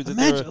a clue.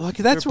 That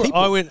that's where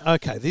I went,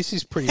 okay, this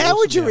is pretty How awesome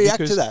would you now,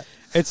 react to that?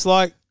 It's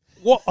like,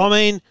 what? I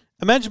mean,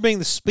 imagine being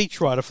the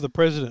speechwriter for the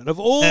president. Of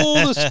all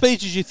the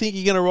speeches you think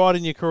you're going to write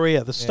in your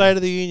career, the State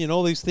of the Union,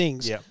 all these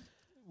things,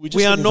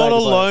 we are not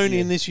alone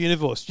in this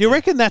universe. Do you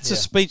reckon that's a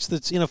speech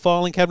that's in a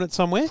filing cabinet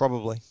somewhere?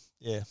 Probably,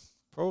 yeah.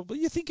 Probably.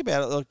 You think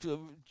about it, like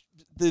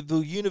the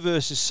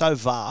universe is so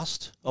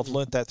vast. I've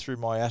learnt that through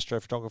my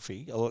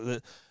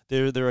astrophotography.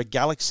 There are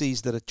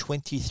galaxies that are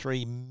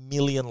 23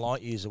 million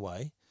light years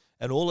away,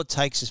 and all it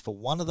takes is for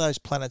one of those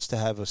planets to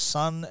have a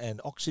sun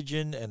and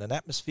oxygen and an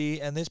atmosphere,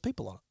 and there's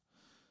people on it.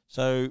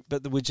 So,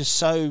 but we're just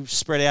so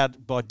spread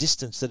out by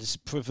distance that it's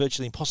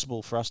virtually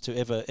impossible for us to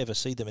ever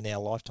see them in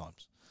our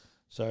lifetimes.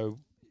 So,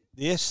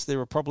 yes, there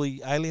are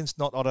probably aliens.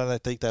 I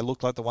don't think they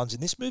look like the ones in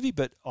this movie,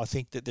 but I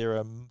think that there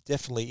are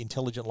definitely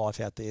intelligent life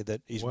out there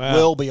that is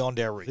well beyond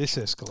our reach. This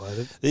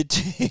escalated. It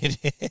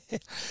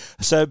did.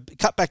 So,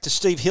 cut back to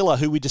Steve Hiller,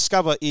 who we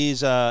discover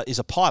is a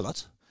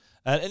pilot.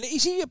 And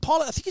is he a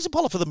pilot? I think he's a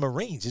pilot for the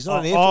Marines. He's not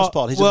an Air Force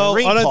pilot. He's a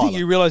Marine pilot. I don't think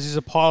you realise he's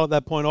a pilot at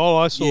that point. All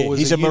I saw was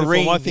he's a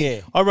Marine.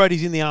 I wrote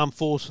he's in the armed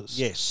forces.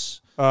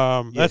 Yes.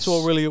 That's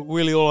all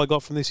really all I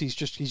got from this. He's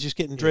just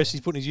getting dressed. He's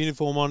putting his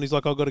uniform on. He's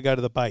like, I've got to go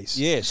to the base.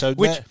 Yeah. So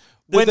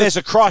when there's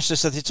a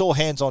crisis, it's all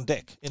hands on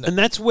deck. Isn't it? And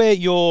that's where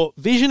your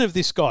vision of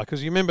this guy,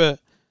 because you remember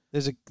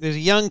there's a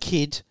young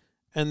kid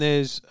and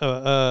there's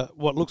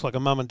what looks like a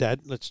mum and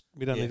dad.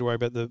 We don't need to worry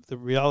about the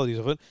realities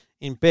of it.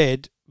 In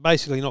bed,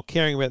 basically not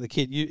caring about the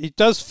kid. It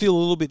does feel a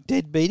little bit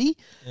deadbeaty.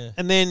 Yeah.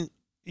 And then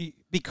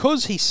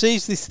because he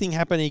sees this thing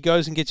happen, he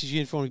goes and gets his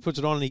uniform, he puts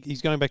it on, and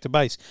he's going back to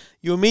base.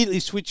 You immediately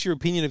switch your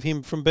opinion of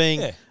him from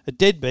being a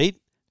deadbeat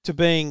to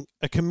being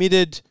a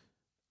committed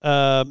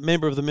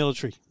member of the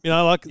military. You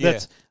know,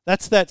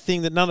 that's that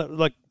thing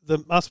that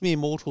us mere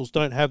mortals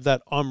don't have.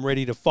 That I'm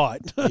ready to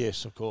fight.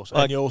 Yes, of course.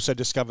 And you also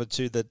discovered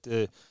too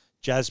that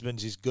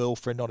Jasmine's his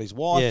girlfriend, not his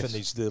wife, and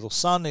his little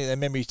son. And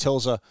remember, he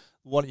tells her,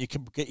 "Why don't you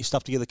get your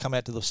stuff together? Come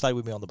out to stay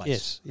with me on the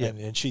base." Yes,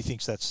 and she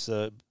thinks that's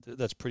a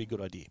pretty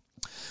good idea.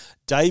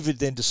 David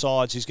then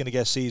decides he's going to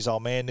go see his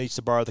old man, needs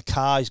to borrow the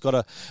car. He's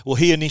got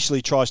he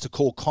initially tries to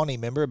call Connie,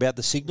 remember, about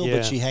the signal,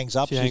 but she hangs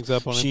up. She hangs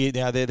up on him.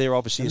 Now they're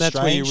obviously and estranged.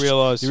 That's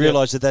when you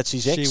realise that that's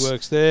his ex. She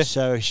works there.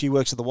 So she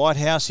works at the White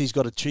House.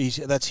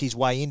 That's his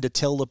way in to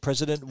tell the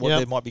president what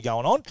there might be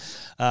going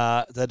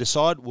on. They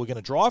decide, we're going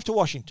to drive to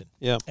Washington.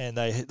 Yeah. And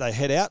they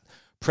head out.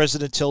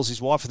 President tells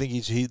his wife, I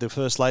think the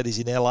first lady's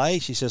in LA.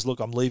 She says, look,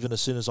 I'm leaving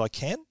as soon as I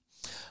can.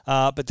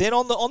 But then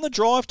on the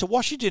drive to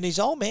Washington, his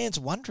old man's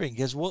wondering, he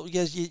goes,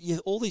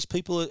 all these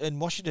people in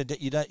Washington,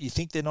 you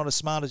think they're not as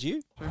smart as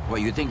you? Well,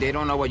 you think they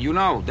don't know what you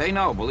know? They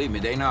know, believe me,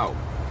 they know.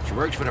 She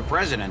works for the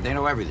president, they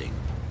know everything.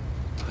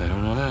 They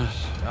don't know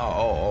this.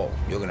 Oh,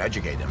 you're going to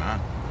educate them, huh?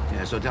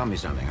 Yeah, so tell me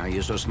something, huh?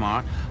 You're so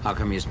smart, how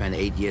come you spend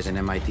 8 years in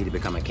MIT to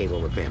become a cable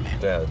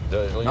repairman?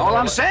 All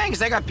I'm saying is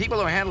they got people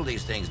who handle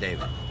these things,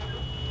 David.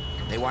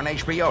 They want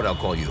HBO, they'll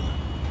call you.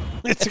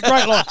 It's a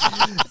great line.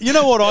 You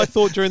know what I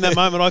thought during that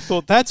moment? I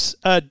thought that's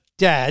a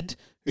dad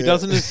who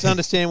doesn't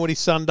understand what his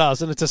son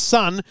does, and it's a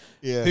son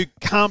who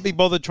can't be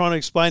bothered trying to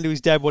explain to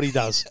his dad what he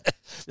does.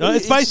 You know,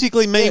 it's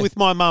basically me with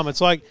my mum. It's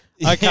like,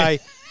 okay,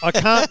 I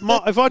can't.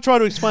 If I try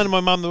to explain to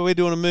my mum that we're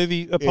doing a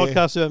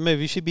podcast about a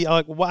movie, she'd be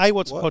like, well, A,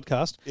 what's a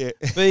podcast? Yeah.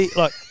 B,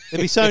 like,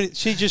 it'd be so.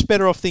 She's just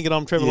better off thinking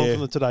I'm Trevor Long from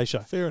the Today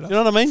Show. Fair enough. You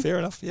know what I mean? Fair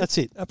enough. Yeah. That's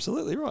it.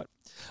 Absolutely right.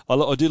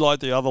 I do like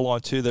the other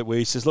line too, that where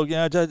he says, "Look,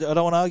 I don't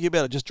want to argue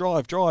about it. Just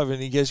drive."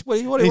 And he goes, "What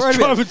are you worried about?" He's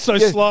driving so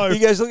slow. He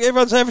goes, "Look,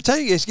 everyone's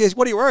overtaking us." He goes,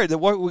 "What are you worried that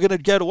we're going to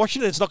go to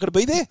Washington? It's not going to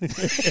be there,"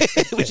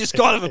 which is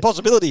kind of a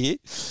possibility here.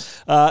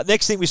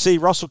 Next thing we see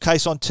Russell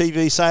Case on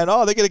TV saying,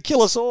 "Oh, they're going to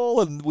kill us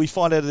all," and we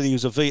find out that he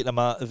was a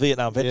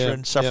Vietnam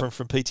veteran suffering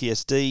from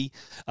PTSD,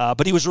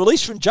 but he was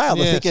released from jail.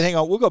 They're thinking, "Hang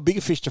on, we've got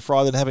bigger fish to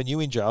fry than having you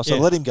in jail," so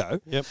let him go.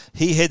 Yep.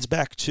 He heads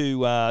back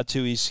to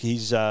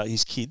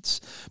his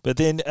kids, but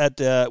then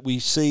we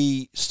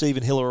see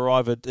Stephen Hill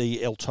arrive at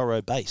the El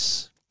Toro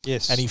base.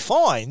 Yes. And he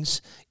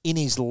finds in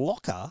his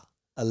locker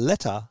a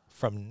letter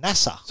from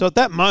NASA. So at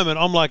that moment,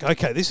 I'm like,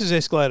 okay, this has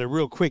escalated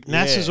real quick.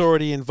 NASA's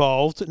already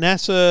involved.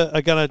 NASA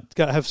are going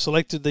to have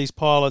selected these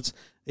pilots.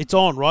 It's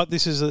on, right?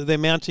 This is they're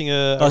mounting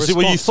a response. See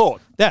what you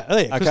thought.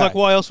 Because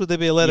why else would there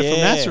be a letter from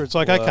NASA? It's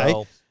like,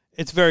 okay,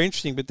 it's very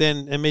interesting, but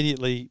then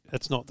immediately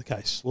it's not the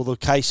case. Well, the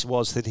case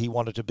was that he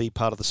wanted to be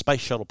part of the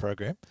space shuttle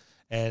program.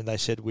 And they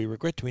said, "We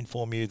regret to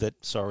inform you that,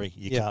 sorry,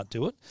 you can't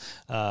do it."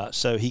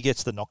 So he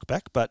gets the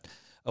knockback. But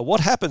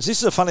what happens, this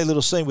is a funny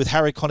little scene with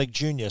Harry Connick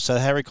Jr. So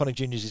Harry Connick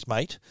Jr. is his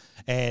mate,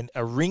 and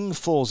a ring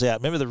falls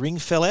out. Remember the ring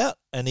fell out?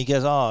 And he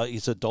goes,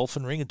 it's a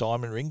dolphin ring, a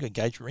diamond ring, a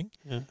engagement ring.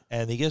 Yeah.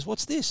 And he goes,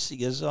 "What's this?" He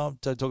goes, "Don't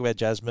talk about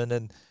Jasmine."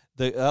 And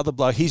the other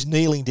bloke, he's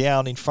kneeling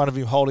down in front of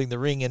him holding the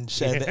ring, and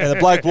the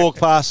bloke walks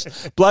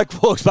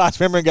past,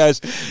 remember, and goes,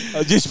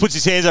 just puts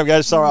his hands up and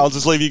goes, "Sorry, I'll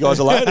just leave you guys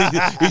alone."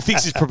 He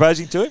thinks he's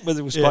proposing to him, but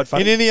it was quite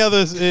funny. In any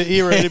other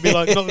era, it'd be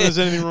like, not that there's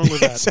anything wrong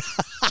with that.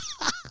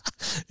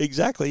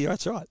 Exactly,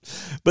 that's right.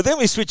 But then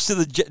we switch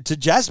to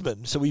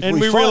Jasmine, so we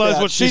realise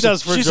what she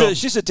does for a job.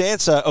 She's a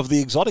dancer of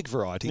the exotic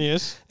variety.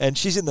 Yes, and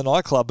she's in the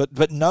nightclub,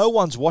 but no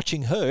one's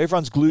watching her.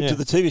 Everyone's glued to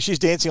the TV. She's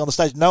dancing on the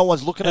stage. No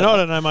one's looking at her. And I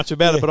don't know much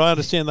about it, but I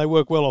understand they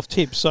work well off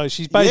tips. So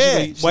she's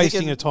basically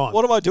wasting her time.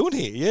 What am I doing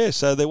here? Yeah,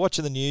 so they're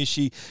watching the news.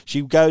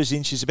 She goes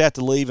in. She's about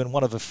to leave, and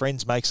one of her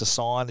friends makes a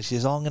sign, and she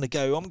says, "I'm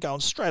going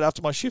straight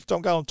after my shift.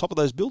 I'm going on top of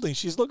those buildings."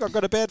 She's, "Look, I've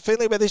got a bad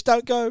feeling about this.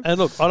 Don't go." And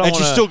look,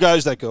 she still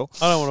goes. That girl.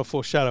 I don't want to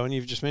foreshadow, and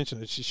you've just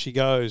mentioned it. She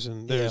goes,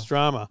 and there's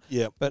drama.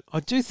 Yeah, but I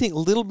do think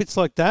little bits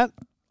like that,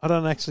 I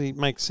don't actually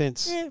make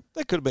sense. Yeah,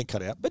 that could have been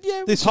cut out. But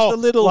yeah, this whole a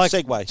little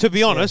segue. To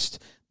be honest,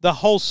 the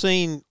whole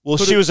scene. Well,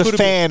 she was a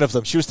fan of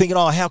them. She was thinking,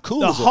 "Oh, how cool!"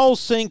 The whole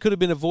scene could have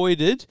been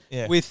avoided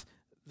with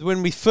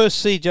when we first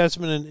see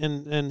Jasmine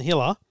and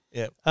Hiller.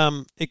 Yeah.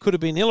 It could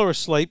have been Hiller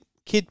asleep,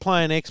 kid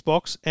playing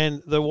Xbox,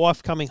 and the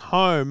wife coming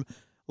home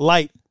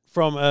late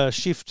from a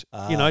shift. Do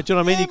you know what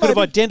I mean? You could have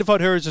identified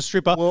her as a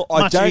stripper. Well,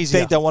 I don't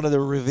think they wanted to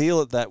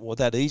reveal it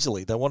that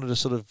easily. They wanted to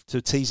sort of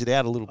to tease it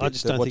out a little bit. I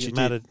just don't think it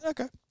mattered.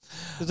 Okay.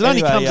 Because it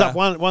only comes up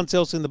once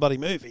else in the bloody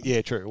movie.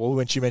 Yeah, true. Well,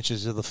 when she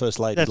mentions the first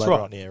lady That's later right.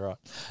 on. Yeah, right.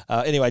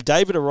 Anyway,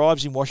 David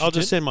arrives in Washington. I'll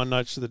just send my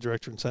notes to the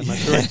director and say,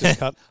 "Mate, director's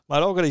cut." Mate,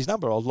 I've got his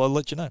number. I'll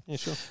let you know. Yeah,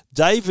 sure.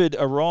 David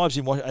arrives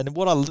in Washington, and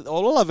what I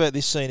love about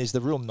this scene is the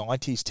real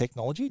 90s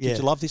technology. Did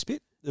you love this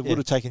bit? It would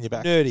have taken you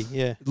back. Nerdy,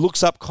 yeah.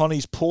 Looks up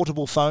Connie's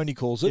portable phone, he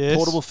calls it. Yes.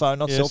 Portable phone,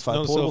 not cell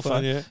phone. Portable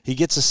phone. Yeah. He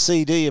gets a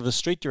CD of a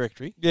street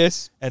directory.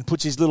 Yes. And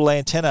puts his little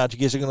antenna to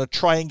guess they're going to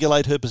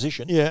triangulate her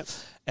position. Yeah.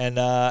 And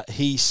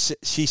she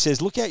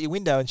says, "Look out your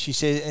window." And he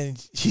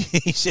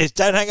says,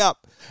 "Don't hang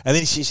up." And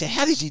then she says,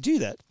 "How does he do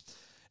that?"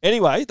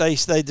 Anyway, they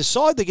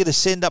decide they're going to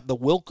send up the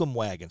welcome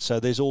wagon. So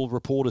there's all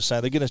reporters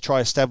saying they're going to try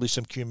to establish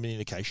some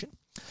communication.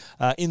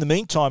 In the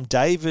meantime,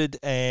 David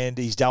and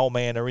his dowel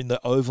man are in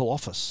the Oval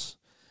Office.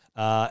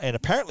 And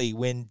apparently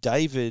when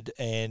David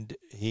and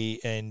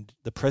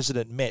the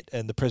president met,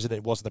 and the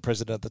president wasn't the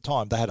president at the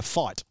time, they had a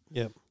fight.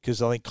 Yeah.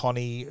 Because I think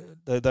Connie,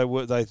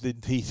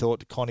 he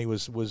thought Connie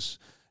was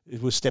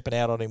stepping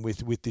out on him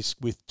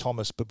with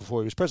Thomas, but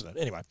before he was president.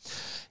 Anyway,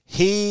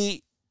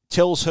 he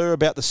tells her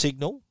about the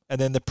signal,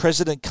 and then the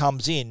president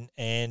comes in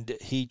and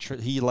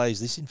he lays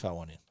this info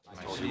on him.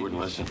 You wouldn't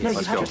listen. No, you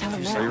have to tell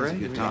him now. Are you ready?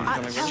 David,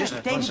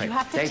 you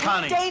have to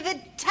tell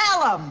David,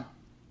 tell him.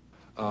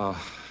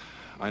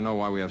 I know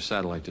why we have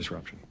satellite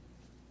disruption.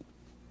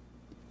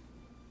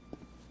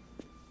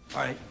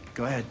 All right,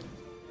 go ahead.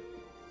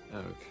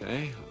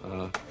 Okay.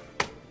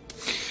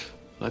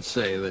 Let's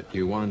say that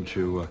you wanted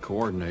to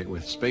coordinate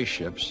with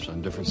spaceships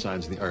on different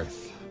sides of the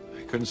Earth.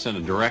 I couldn't send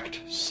a direct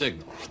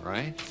signal,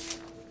 right?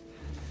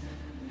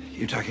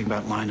 You're talking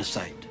about line of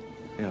sight.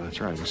 Yeah,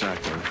 that's right,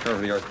 exactly. The curve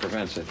of the Earth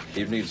prevents it.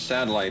 You'd need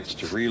satellites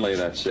to relay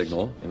that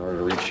signal in order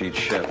to reach each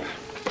ship.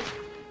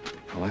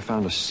 Well, I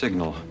found a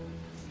signal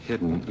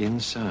hidden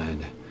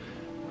inside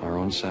our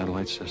own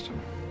satellite system.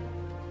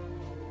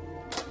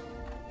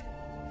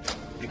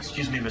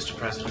 Excuse me, Mr.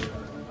 President.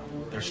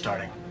 They're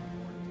starting.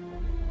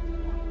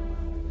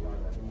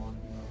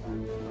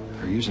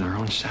 They're using our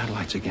own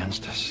satellites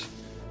against us.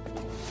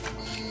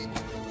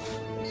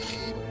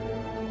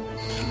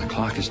 And the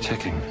clock is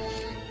ticking.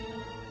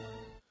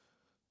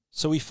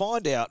 So we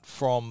find out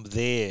from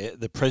there,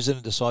 the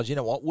president decides, you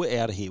know what, we're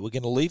out of here. We're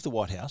going to leave the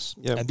White House.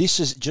 Yep. And this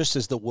is just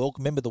as the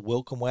welcome. Remember, the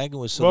welcome wagon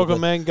was sort welcome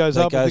of wagon goes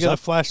up. They're going to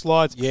flash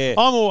lights. Yeah.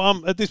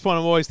 I'm at this point.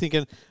 I'm always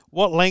thinking,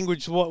 what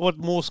language, what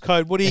Morse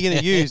code, what are you going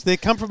to use? They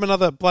come from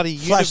another bloody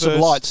Flash universe. some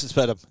lights, it's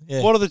better.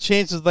 Yeah. What are the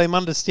chances of them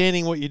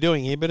understanding what you're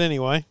doing here? But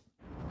anyway.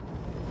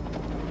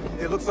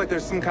 It looks like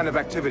there's some kind of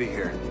activity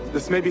here.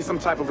 This may be some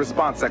type of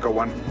response, Echo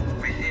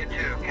 1. We see it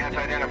too. Can't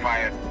identify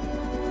it.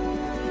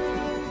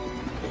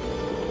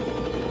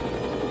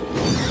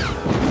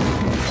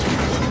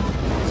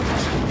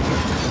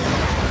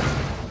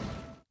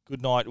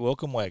 Good night,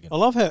 welcome wagon. I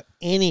love how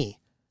any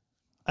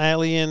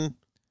alien,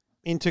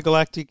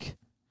 intergalactic,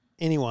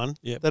 anyone,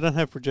 they don't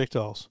have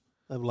projectiles.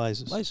 They have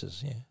lasers.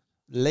 Lasers, yeah.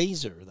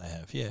 Laser they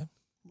have, yeah.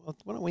 Why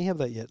don't we have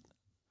that yet?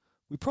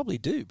 We probably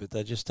do, but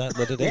they just don't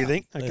let it You out.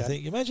 think? They Okay.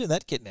 think, imagine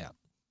that getting out.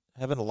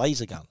 Having a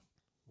laser gun.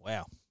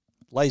 Wow.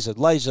 Laser,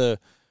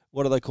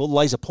 what are they called?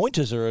 Laser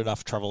pointers are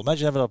enough trouble.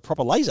 Imagine having a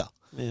proper laser.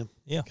 Yeah.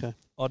 Yeah. Okay.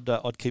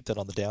 I'd keep that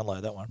on the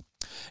download, that one.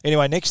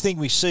 Anyway, next thing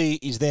we see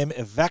is them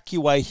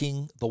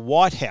evacuating the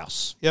White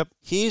House. Yep.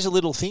 Here's a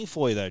little thing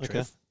for you, though, Trev.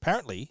 Okay.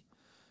 Apparently,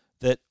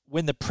 that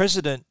when the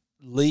president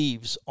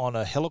leaves on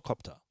a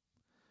helicopter,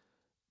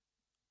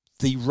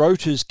 the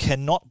rotors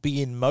cannot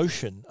be in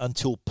motion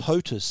until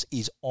POTUS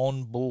is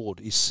on board,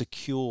 is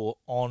secure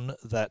on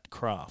that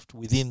craft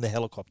within the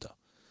helicopter.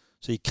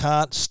 So you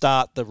can't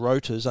start the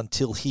rotors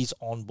until he's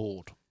on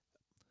board.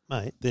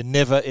 Mate. They're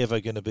never,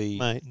 ever going to be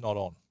not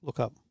on. Look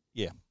up.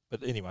 Yeah.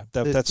 But anyway,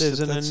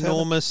 There's an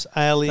enormous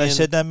alien. They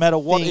said no matter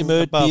what thing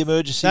the above.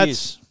 emergency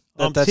is.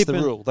 I'm That's tipping,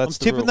 the rule. That's I'm the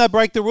tipping rule. they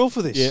break the rule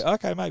for this. Yeah,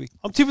 okay, maybe.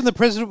 I'm tipping the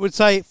president would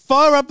say,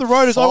 fire up the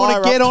rotors, I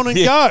want to get on and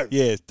go.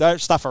 Yeah, don't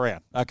stuff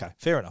around. Okay,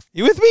 fair enough.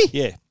 You with me?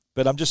 Yeah,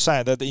 but I'm just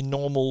saying that in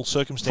normal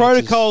circumstances...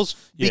 Protocols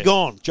be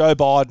gone. Joe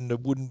Biden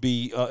wouldn't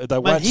be... they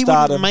won't he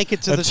start wouldn't him make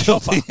it to the until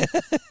chopper.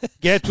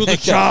 Get to the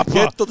chopper.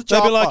 Get to the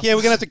They'd be like, chopper. yeah,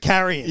 we're going to have to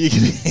carry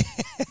him.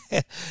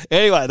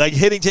 Anyway, they're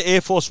heading to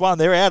Air Force One.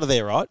 They're out of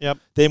there, right? Yep.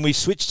 Then we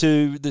switch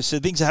to... So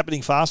things are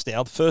happening fast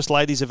now. The First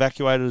Lady's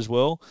evacuated as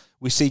well.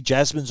 We see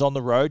Jasmine's on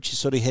the road. She's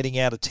sort of heading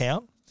out of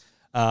town.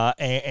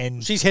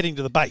 And she's heading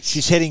to the base.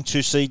 She's heading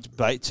to see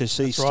right.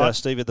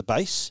 Steve at the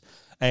base.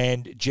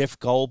 And Jeff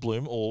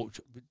Goldblum, or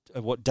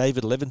what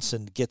David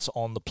Levinson, gets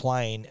on the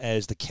plane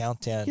as the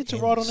countdown Gets a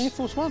ends. ride on Air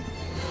Force One.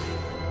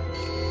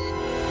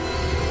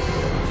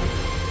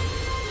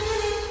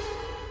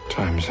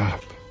 Time's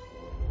up.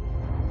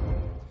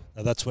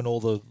 Now that's when all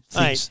the Mate,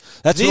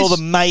 things. That's when all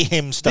the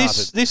mayhem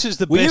started. This is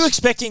the Were best. you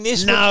expecting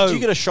this? No. Did you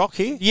get a shock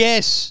here?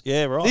 Yes.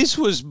 Yeah, right. This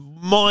was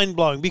mind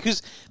blowing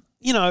because,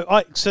 you know,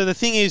 so the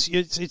thing is,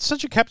 it's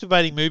such a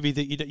captivating movie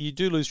that you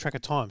do lose track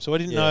of time. So I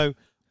didn't know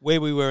where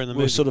we were in the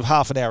movie. We're sort of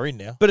half an hour in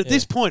now. But at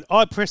this point,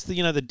 I pressed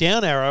the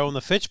down arrow on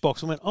the fetch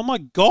box and went, oh my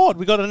God,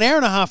 we got an hour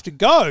and a half to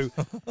go.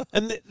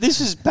 And this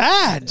is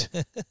bad.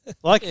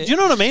 Like, do you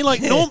know what I mean? Like,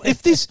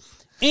 if this,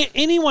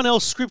 anyone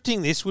else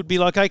scripting this would be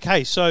like,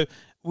 okay, so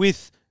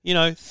with,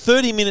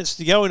 30 minutes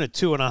to go in a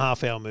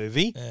 2.5 hour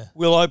movie,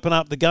 we'll open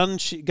up the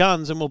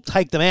guns and we'll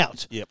take them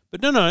out. Yep.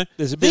 But no.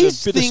 There's a bit of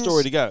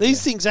story to go.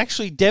 These things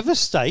actually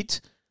devastate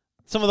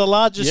some of the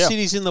largest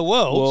cities in the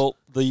world. Well,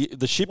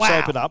 the ships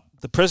open up.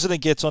 The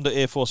president gets onto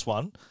Air Force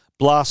One,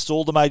 blasts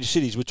all the major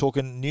cities. We're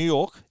talking New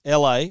York,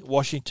 LA,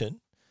 Washington.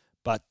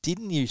 But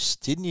didn't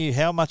you?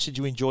 How much did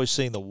you enjoy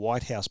seeing the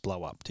White House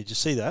blow up? Did you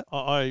see that?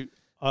 I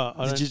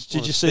Did you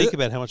speak see it?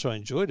 about how much I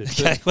enjoyed it.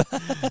 Okay. But,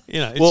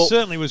 it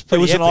certainly was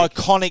pretty It was epic. an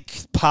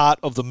iconic part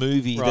of the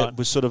movie Right. that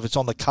was sort of, it's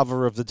on the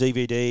cover of the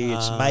DVD.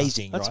 It's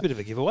amazing. That's right? a bit of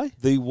a giveaway.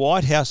 The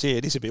White House,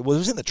 it is a bit. Well, it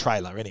was in the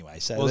trailer anyway.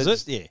 So Was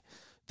that's- it? Yeah.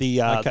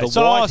 The Okay, the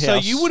White House. so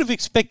you would have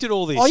expected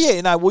all this. Oh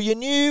yeah, no. Well, you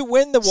knew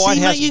when the White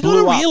See, House mate, you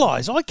blew got to up.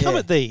 realise, I come Yeah.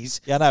 at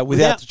these. Yeah, no,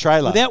 without the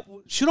trailer.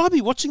 Should I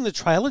be watching the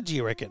trailer? Do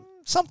you reckon?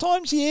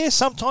 Sometimes yes,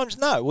 sometimes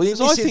no. Well, in Because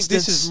this I think this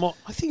instance- is more.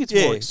 I think it's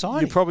yeah, more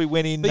exciting. You probably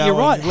went in. But you're knowing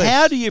right. less.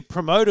 How do you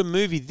promote a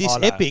movie this I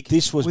know. epic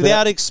This was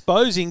without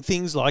exposing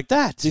things like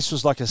that? This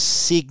was like a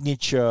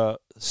signature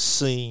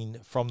scene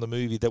from the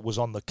movie that was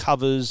on the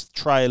covers,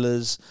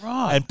 trailers,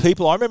 Right. and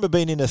people. I remember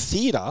being in a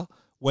theater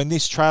when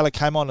this trailer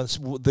came on, and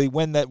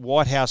when that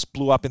White House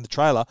blew up in the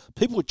trailer,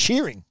 people were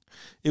cheering.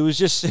 It was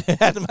just it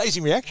had an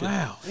amazing reaction.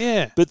 Wow,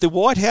 yeah. But the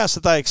White House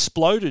that they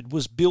exploded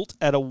was built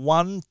at a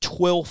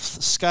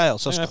 1/12th scale,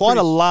 so it's Yeah, quite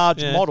a pretty-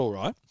 large yeah. model,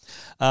 right?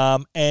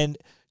 And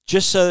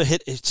just so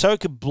it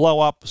could blow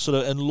up sort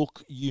of and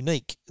look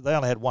unique, they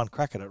only had one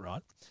crack at it,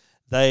 right?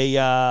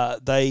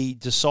 They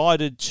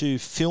decided to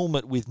film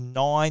it with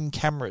 9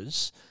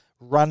 cameras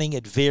running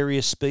at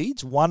various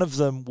speeds. One of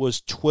them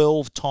was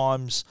 12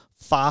 times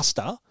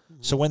faster,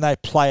 so when they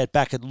play it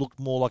back, it looked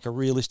more like a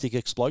realistic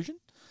explosion.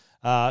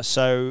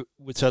 So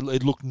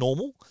it looked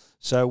normal.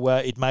 So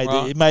it made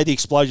the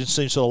explosion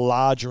seem sort of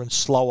larger and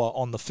slower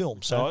on the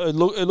film. So it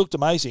looked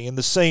amazing. And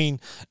the scene,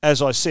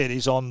 as I said,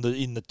 is in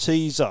the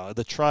teaser,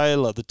 the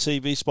trailer, the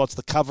TV spots,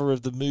 the cover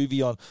of the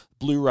movie on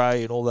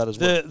Blu-ray, and all that as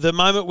well. The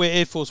moment where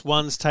Air Force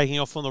One's taking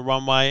off on the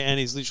runway and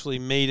is literally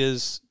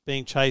meters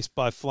being chased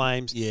by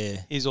flames,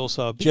 is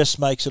also a bit, just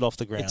makes it off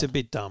the ground. It's a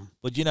bit dumb.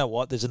 But you know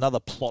what? There's another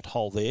plot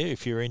hole there.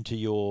 If you're into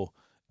your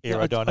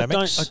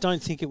aerodynamics. I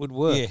don't think it would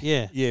work.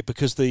 Yeah,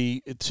 because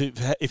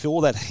if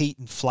all that heat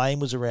and flame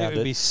was around it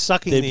would be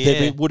sucking the air.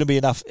 There wouldn't be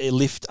enough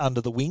lift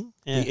under the wing.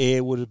 Yeah. The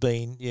air would have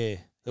been, it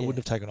wouldn't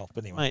have taken off.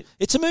 But anyway, Mate.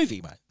 it's a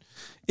movie, mate.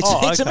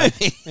 It's a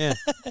movie. Yeah.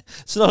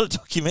 It's not a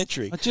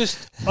documentary. I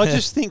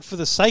just think for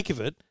the sake of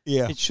it,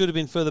 Yeah. it should have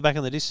been further back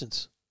in the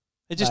distance.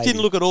 It just Maybe.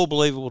 didn't look at all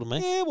believable to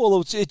me. Yeah,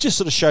 well, it just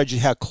sort of showed you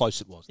how close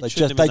it was. They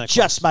shouldn't have been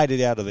just that made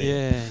it out of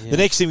there. Yeah. The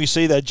next thing we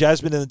see, though,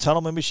 Jasmine in the tunnel.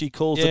 Remember, she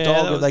calls the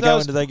dog, and they go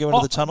into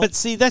the tunnel. But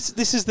see,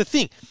 this is the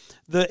thing.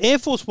 The Air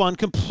Force One,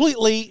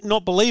 completely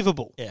not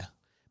believable. Yeah.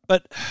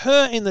 But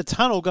her in the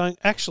tunnel going,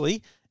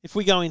 actually, if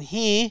we go in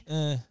here,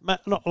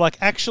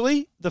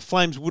 actually, the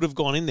flames would have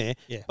gone in there.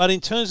 Yeah. But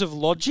in terms of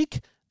logic,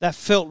 that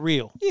felt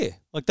real. Yeah.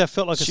 Like that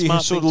felt like She a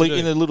smart sort thing of to do.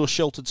 in a little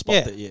sheltered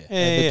spot there,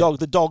 and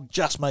the dog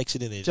just makes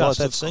it in there. Just,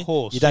 like of that scene.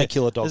 course, You don't yeah.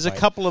 kill a dog, There's mate. a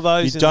couple of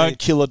those You in don't there.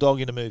 kill a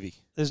dog in a movie.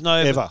 There's no...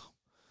 Ever.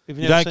 Have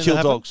You never don't seen kill that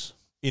happen? dogs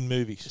in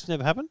movies. It's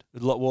never happened?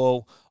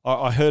 Well,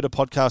 I heard a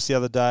podcast the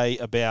other day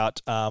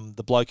about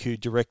the bloke who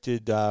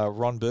directed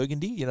Ron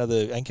Burgundy, you know,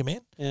 the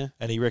Anchorman? Yeah.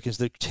 And he reckons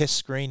the test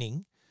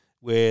screening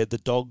where the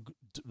dog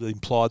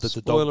implied that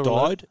Spoiler the dog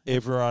alert. died,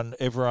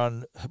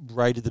 everyone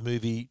rated the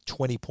movie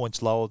 20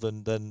 points lower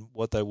than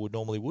what they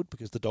normally would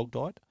because the dog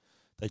died.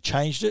 They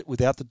changed it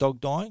without the dog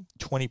dying,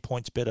 20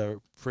 points better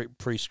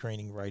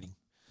pre-screening rating.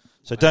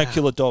 So don't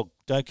kill a dog.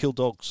 Don't kill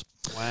dogs.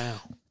 Wow.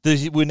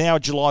 We're now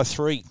July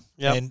 3.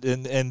 Yep.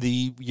 And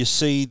you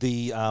see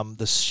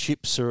the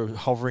ships are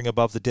hovering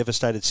above the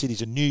devastated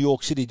cities in New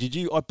York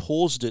City. I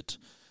paused it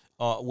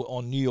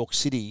on New York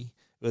City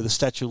where the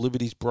Statue of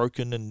Liberty is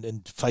broken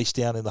and face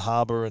down in the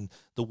harbour, and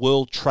the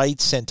World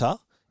Trade Center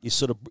is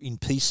sort of in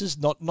pieces.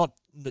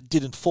 It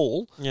didn't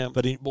fall,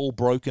 but all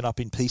broken up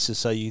in pieces.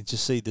 So you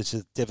just see there's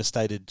a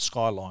devastated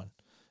skyline.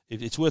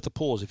 It's worth a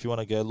pause if you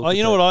want to go look. Do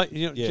you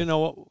know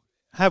what?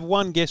 Have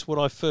one guess what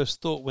I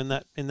first thought when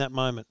in that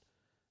moment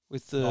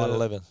with the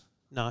 9/11.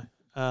 No,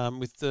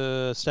 with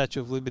the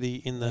Statue of Liberty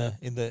in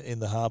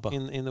the harbour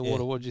in the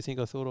water. What do you think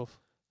I thought of?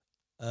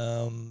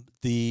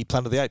 The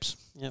Planet of the Apes.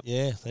 Yep.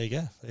 Yeah, there you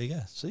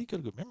go. See, you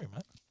got a good memory,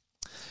 mate.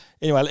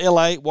 Anyway,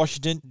 LA,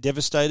 Washington,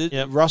 devastated.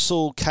 Yep.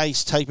 Russell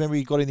Case, remember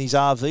he got in his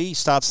RV,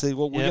 starts there.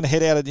 Well, we're going to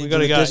head out into the go.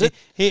 desert.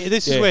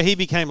 This is where he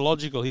became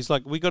logical. He's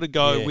like, we got to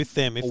go with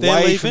them. If away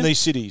they're leaving from these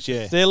cities,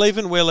 if they're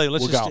leaving, we're leaving. We're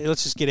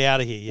Let's just get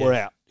out of here. Yeah. We're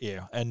out.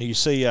 Yeah, and you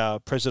see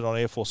President on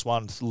Air Force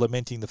One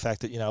lamenting the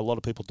fact that a lot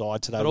of people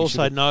died today. But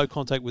also no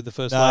contact with the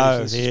First Lady.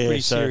 So this is a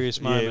pretty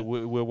serious moment. Yeah,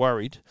 we're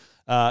worried.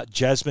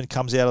 Jasmine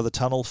comes out of the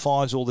tunnel,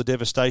 finds all the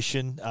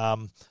devastation.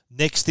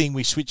 Next thing,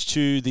 we switch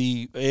to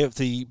the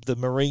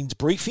Marines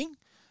briefing,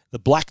 the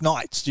Black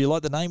Knights. Do you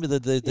like the name of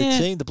the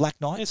team, the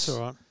Black Knights? It's all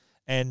right.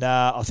 And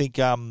I think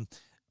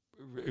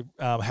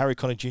Harry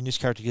Connick Jr.'s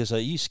character goes, "Are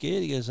you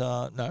scared?" He goes,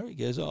 "No." He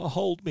goes, "Oh,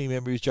 hold me."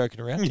 Remember, he was joking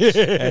around. Yeah.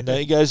 And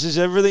he goes, "Is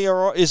everything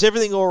all right? Is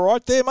everything all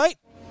right there, mate?"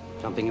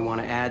 Something you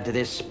want to add to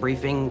this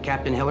briefing,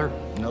 Captain Hiller?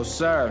 No,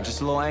 sir.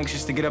 Just a little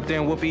anxious to get up there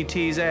and whoop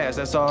E.T.'s ass,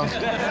 that's all.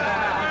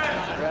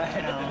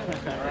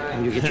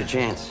 When you get your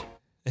chance.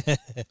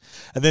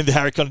 And then the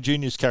Harry Connick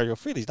Jr.'s character, I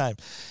forget his name,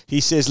 he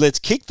says, "Let's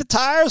kick the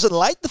tires and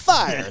light the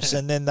fires."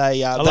 And then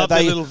they... I love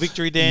that little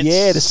victory dance.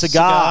 Yeah, the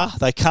cigar.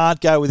 They can't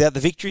go without the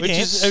victory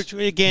dance.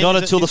 Not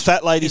until the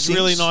fat lady it's sings.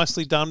 really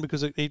nicely done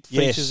because it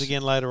features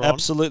again later on.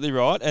 Absolutely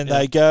right. And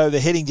they're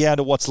heading down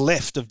to what's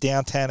left of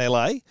downtown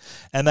LA,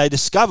 and they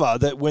discover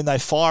that when they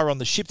fire on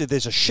the ship that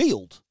there's a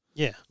shield.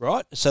 Yeah.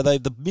 Right? So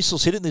the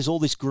missiles hit it, and there's all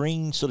this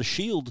green sort of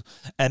shield.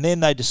 And then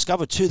they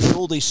discover, too, that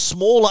all these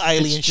smaller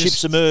alien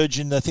ships emerge,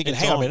 and they're thinking,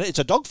 hang on a minute, it's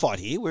a dogfight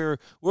here. We're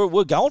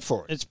going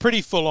for it. It's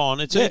pretty full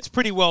on. It's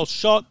pretty well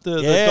shot.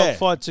 The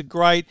dogfights are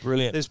great.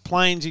 Brilliant. There's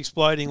planes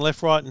exploding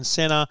left, right, and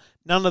centre.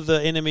 None of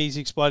the enemies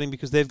exploding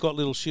because they've got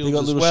little shields They've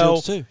got little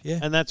well. shields too, yeah.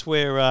 And that's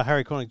where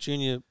Harry Connick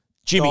Jr.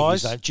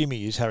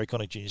 Jimmy is Harry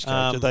Connick Jr.'s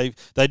character.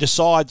 They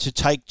decide to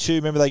take two.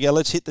 Remember, they go,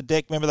 let's hit the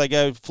deck. Remember, they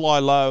go fly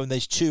low, and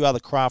there's two other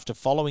craft are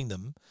following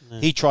them. Yeah.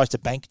 He tries to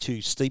bank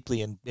too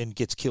steeply and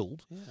gets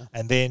killed. Yeah.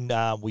 And then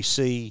we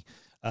see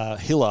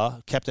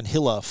Captain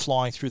Hiller,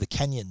 flying through the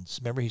canyons.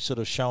 Remember, he's sort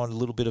of showing a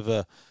little bit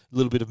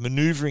of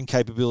manoeuvring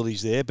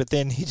capabilities there. But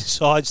then he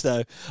decides,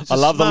 though, I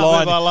love the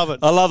line. I love it.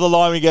 I love the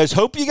line where he goes,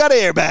 "Hope you got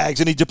airbags,"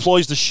 and he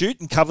deploys the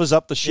chute and covers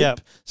up the ship,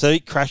 so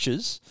it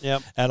crashes.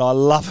 Yep. And I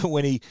love it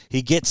when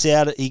he gets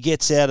out of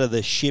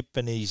the ship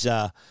and he's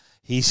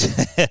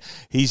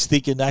he's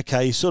thinking,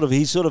 okay, he's sort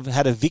of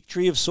had a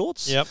victory of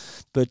sorts. Yep.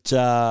 But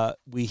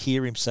we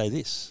hear him say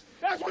this.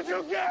 That's what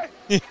you get!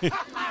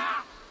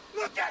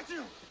 Look at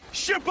you!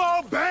 Ship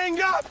all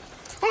banged up!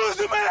 Who's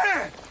the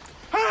man?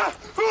 Huh?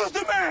 Who's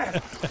the man?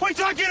 Wait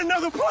till I get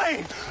another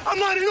plane! I'm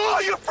lining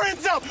all your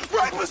friends up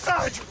right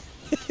beside you!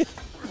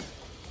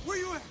 Where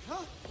you at,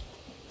 huh?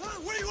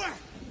 Where you at?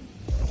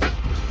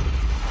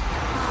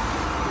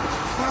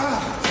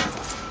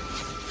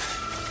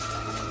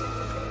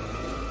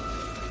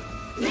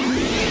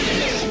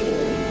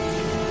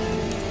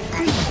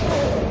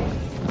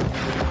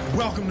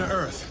 Welcome to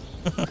Earth.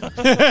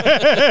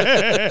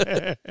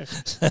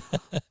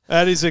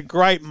 That is a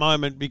great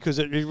moment because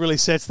it really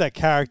sets that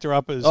character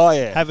up as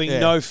having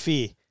no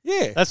fear.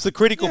 Yeah. That's the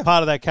critical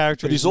part of that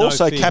character. But he's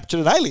also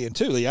captured an alien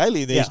too. The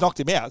alien there, he's knocked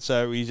him out,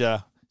 so he's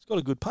got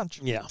a good punch.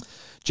 Yeah.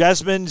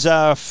 Jasmine's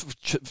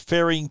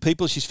ferrying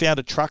people. She's found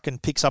a truck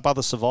and picks up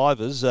other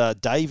survivors.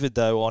 David,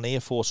 though, on Air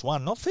Force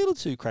One, not feeling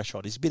too crash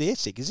hot. He's a bit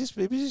airsick. Is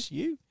this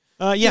you?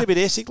 Yeah. A bit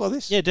airsick like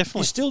this? Yeah, definitely.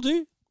 You still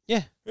do?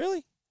 Yeah.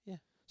 Really? Yeah.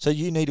 So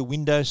you need a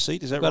window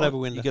seat, is that right? Got to have a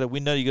window. You got a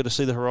window, you got to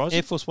see the horizon?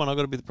 Air Force One, I've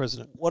got to be the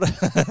president. What?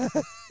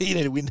 You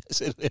need a window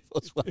seat at Air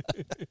Force One.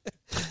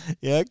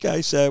 Yeah,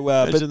 okay. So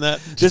Imagine that.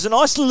 There's a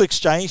nice little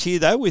exchange here,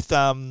 though, with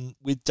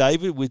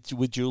David,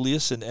 with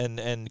Julius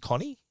and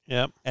Connie.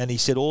 Yeah. And he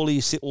said all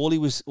he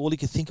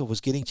could think of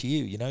was getting to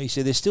you. You know, he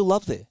said there's still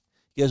love there.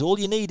 He goes, all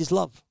you need is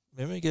love.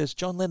 Remember, he goes,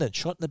 John Lennon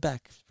shot in the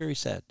back. Very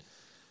sad.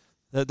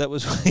 That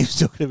was what he was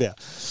talking about.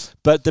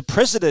 But the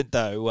president,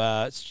 though,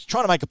 is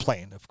trying to make a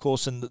plan, of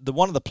course, and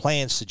one of the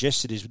plans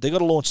suggested is they've got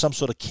to launch some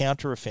sort of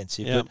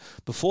counter-offensive. Yeah. But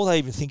before they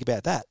even think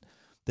about that,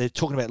 they're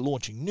talking about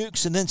launching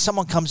nukes, and then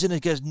someone comes in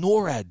and goes,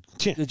 NORAD.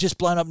 Yeah. They've just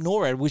blown up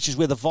NORAD, which is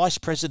where the vice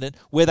president,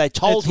 where they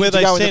told It's him where to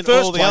they go in the sent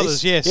first all the place.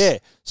 others, yes. Yeah.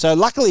 So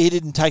luckily he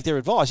didn't take their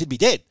advice. He'd be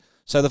dead.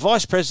 So the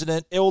vice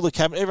president, all the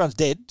cabinet, everyone's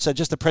dead. So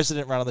just the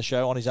president running the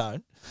show on his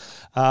own.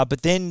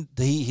 But then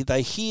they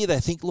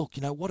think, look,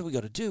 you know, what do we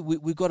got to do?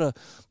 We've got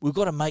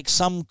to make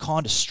some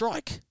kind of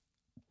strike.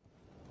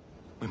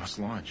 We must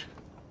launch.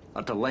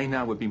 A delay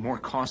now would be more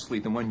costly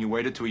than when you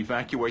waited to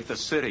evacuate the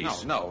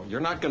cities. No, you're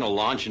not going to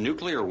launch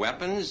nuclear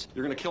weapons.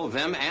 You're going to kill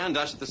them and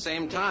us at the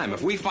same time.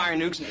 If we fire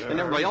nukes, and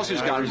everybody else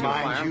who's got them is going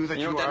to fire,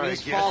 you know what that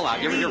means?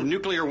 Fallout. You ever hear of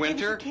nuclear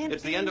winter?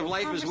 It's the end of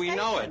life as we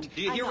know it.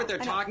 Do you hear what they're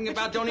talking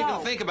about? Don't even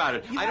think about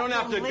it. I don't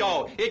have to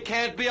go. It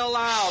can't be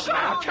allowed. Shut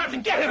up,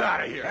 Captain! Get him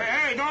out of here!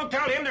 Hey, don't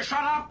tell him to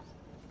shut up.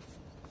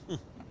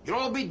 You'd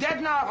all be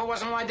dead now if it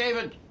wasn't my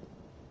David.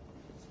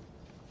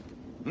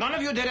 None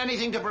of you did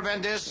anything to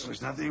prevent this.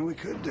 There's nothing we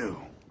could do.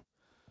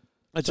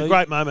 It's a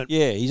great moment.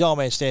 Yeah, his old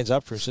man stands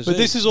up for us. But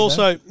this is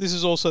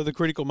also the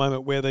critical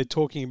moment where they're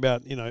talking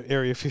about, you know,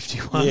 Area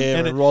 51. Yeah,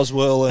 and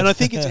Roswell. And I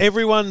think it's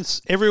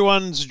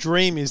everyone's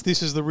dream is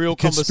this is the real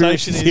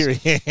conversation. Theory.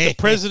 The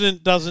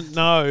president doesn't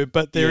know,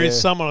 but there is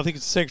someone, I think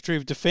it's the Secretary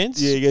of Defense.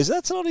 Yeah, he goes,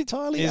 that's not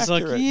entirely He's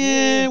accurate. like,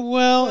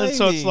 and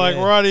so it's like,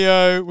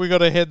 rightio, we got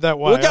to head that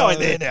way. We're going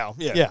there now.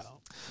 Yeah. Yeah.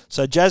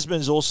 So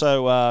Jasmine's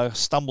also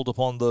stumbled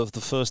upon the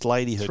first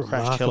lady, her crashed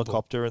remarkable.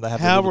 helicopter, and they have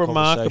How a little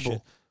remarkable.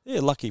 conversation. Yeah,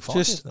 lucky find.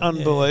 Just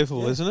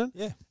unbelievable, isn't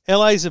it? Yeah.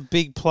 LA's a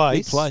big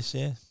place. Big place,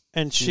 yeah.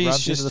 And She she runs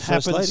into just the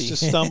first happens lady. to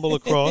stumble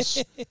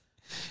across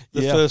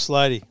the Yeah. first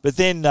lady. But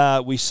then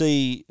we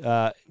see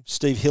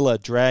Steve Hiller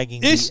dragging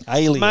This the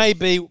alien. may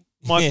be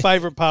my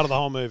favourite part of the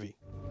whole movie.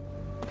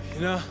 You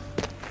know,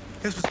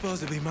 this was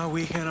supposed to be my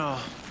weekend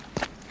off.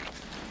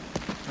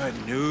 But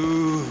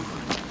no.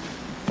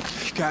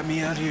 You got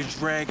me out here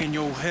dragging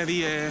your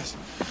heavy ass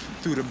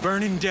through the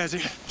burning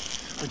desert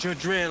with your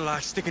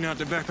dreadlocks sticking out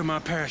the back of my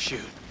parachute.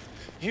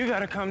 You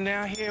gotta come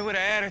down here with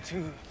an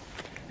attitude,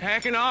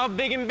 acting all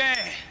big and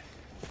bad.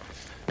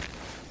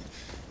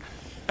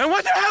 And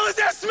what the hell is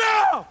that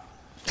smell?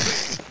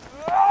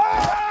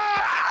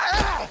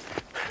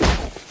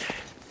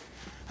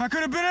 I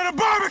could have been at a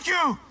barbecue!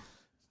 A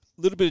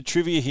little bit of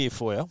trivia here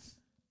for you.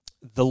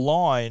 The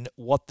line,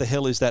 what the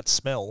hell is that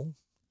smell?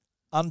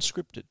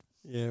 Unscripted.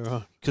 Yeah,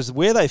 right. Because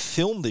where they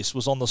filmed this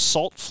was on the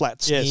salt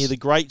flats near the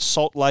Great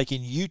Salt Lake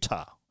in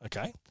Utah.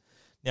 Okay.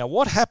 Now,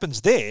 what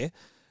happens there,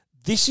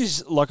 this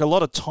is like a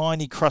lot of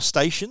tiny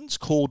crustaceans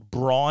called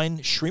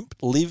brine shrimp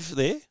live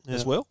there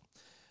as well.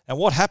 And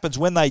what happens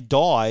when they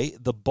die,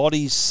 the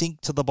bodies sink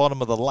to the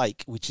bottom of the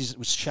lake, which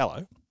was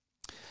shallow,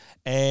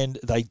 and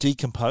they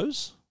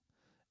decompose.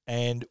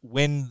 And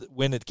when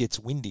it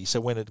gets windy,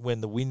 so when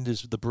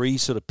the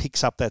breeze sort of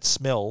picks up that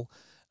smell,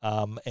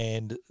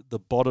 and the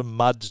bottom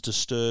mud's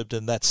disturbed,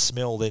 and that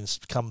smell then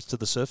comes to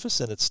the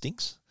surface and it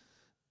stinks.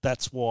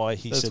 That's why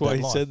he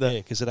said that. Yeah,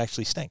 because it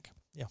actually stank.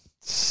 Yeah.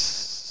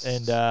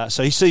 And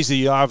so he sees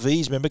the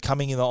RVs, remember,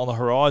 coming in on the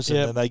horizon,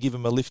 and they give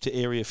him a lift to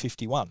Area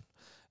 51,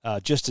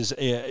 just as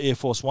Air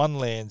Force One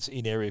lands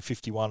in Area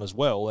 51 as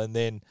well. And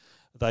then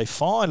they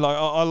find, like,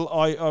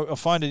 I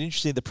find it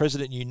interesting, the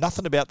president knew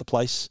nothing about the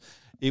place.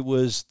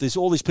 There's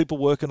all these people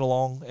working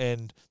along,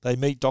 and they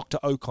meet Dr.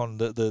 Ocon,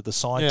 the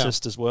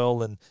scientist as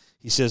well, and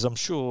he says, I'm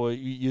sure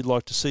you'd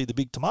like to see the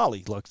big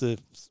tamale, like the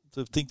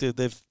thing that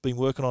they've been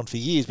working on for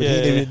years, but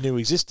he never knew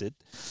existed.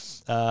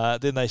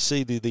 Then they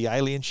see the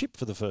alien ship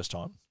for the first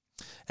time.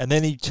 And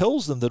then he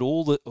tells them that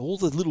all the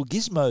little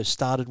gizmos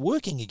started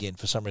working again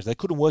for some reason. They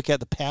couldn't work out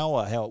the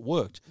power, how it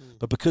worked.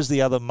 But because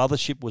the other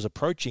mothership was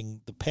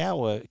approaching, the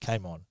power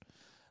came on.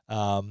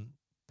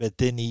 But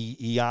then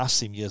he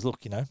asked him, he goes,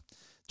 look,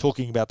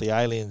 talking about the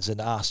aliens,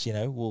 and asked,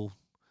 well,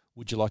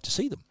 would you like to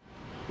see them?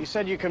 You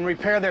said you can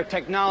repair their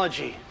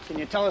technology. Can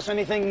you tell us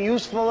anything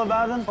useful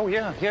about them? Oh,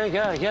 yeah.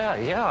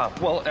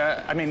 Well,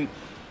 I mean,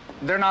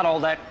 they're not all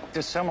that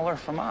dissimilar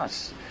from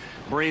us.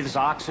 Breathes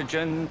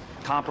oxygen,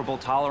 comparable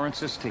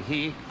tolerances to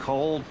heat,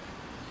 cold.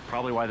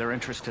 Probably why they're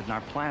interested in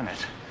our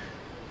planet.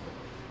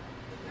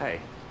 Hey,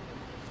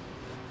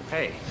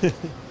 Hey.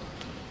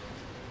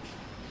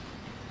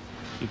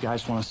 You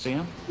guys want to see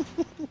him?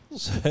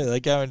 So they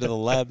go into the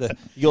lab.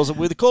 He goes,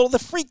 we call it the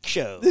freak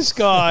show. This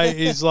guy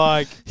is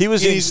like... He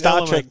was in his Star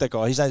element. Trek, that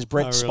guy. His name's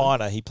Brent really?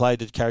 Spiner. He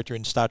played a character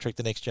in Star Trek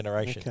The Next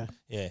Generation. Okay.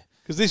 Yeah.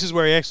 Because this is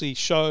where he actually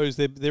shows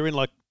they're in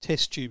like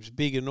test tubes,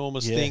 big,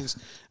 enormous things,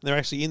 and they're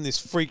actually in this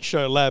freak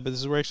show lab, but this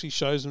is where he actually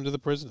shows them to the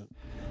president.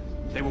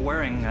 They were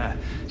wearing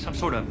some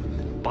sort of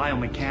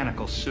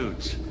biomechanical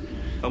suits.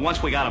 But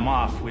once we got them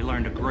off, we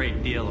learned a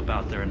great deal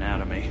about their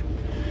anatomy.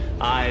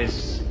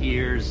 Eyes,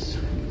 ears,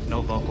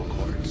 no vocal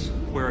cords.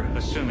 We're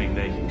assuming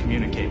they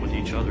communicate with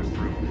each other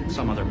through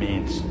some other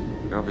means.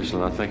 You're obviously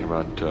not thinking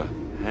about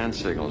hand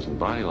signals and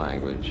body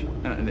language.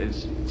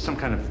 It's some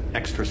kind of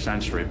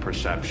extrasensory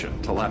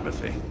perception,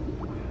 telepathy.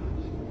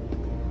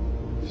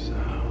 So,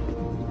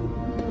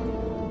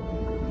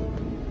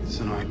 it's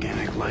an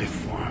organic life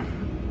form.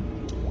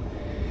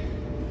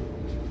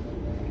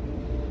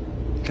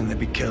 Can they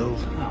be killed?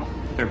 No.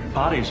 Their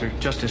bodies are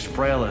just as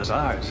frail as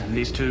ours. And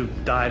these two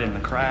died in the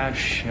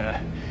crash.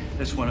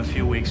 This one a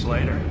few weeks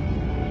later.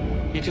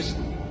 You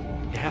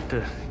have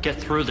to get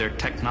through their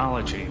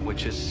technology,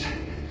 which is,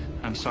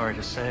 I'm sorry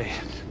to say,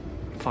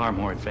 far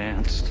more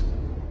advanced.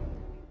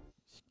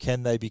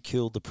 Can they be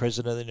killed? The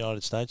President of the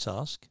United States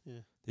asked. Yeah.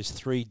 There's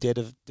 3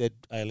 dead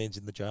aliens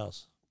in the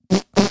jars.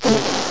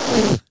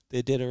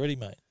 They're dead already,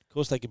 mate. Of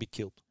course they can be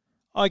killed.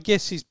 I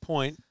guess his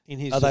point in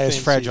his Are they as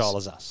defense fragile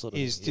as us? Sort of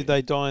is thing, did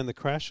they die in the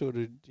crash, or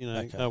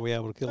are we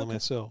able to kill them Okay.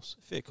 ourselves?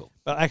 Fair call.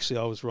 But actually,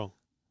 I was wrong.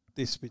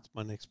 This bit's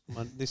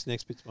this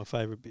next bit's my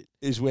favourite bit.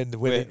 Is when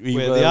where we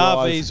the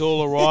arrive. RVs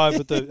all arrive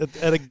at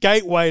a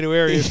gateway to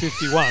Area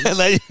 51.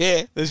 And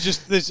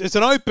it's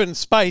an open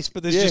space,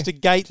 but there's just a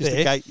gate just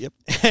there. a gate, yep.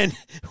 And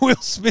Will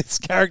Smith's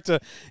character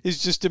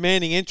is just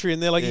demanding entry,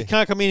 and they're like, "You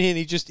can't come in here."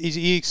 And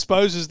he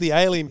exposes the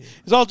alien. He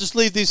goes, "I'll just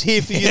leave this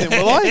here for you, then,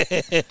 will I?"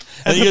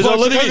 And he goes, bloke's "I'll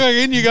let like, him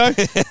 "Okay, in you go."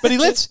 But he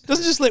doesn't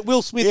just let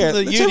Will Smith in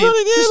the let's union.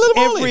 everybody- yeah, Just let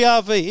 'em all every in.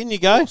 RV, in you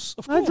go.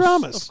 No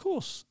dramas. Of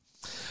course.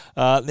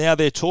 Now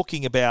they're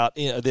talking about,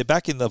 they're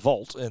back in the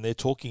vault, and they're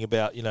talking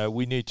about,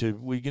 we need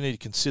to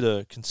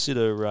consider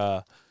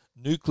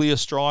nuclear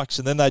strikes,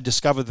 and then they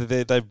discover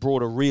that they've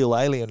brought a real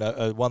alien,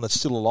 one that's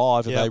still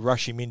alive, and they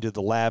rush him into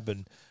the lab,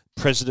 and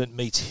President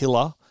meets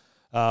Hiller.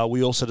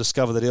 We also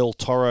discover that El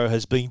Toro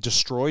has been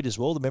destroyed as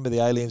well. Remember, the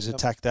aliens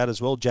attacked that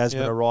as well.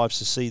 Jasmine arrives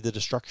to see the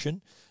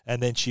destruction,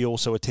 and then she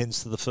also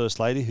attends to the First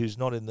Lady, who's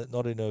not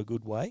in a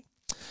good way.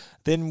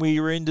 Then we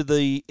were into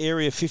the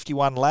Area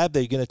 51 lab.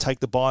 They're going to take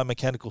the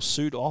biomechanical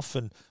suit off,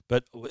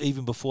 but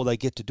even before they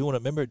get to doing it,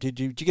 remember, did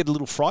you get a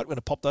little fright when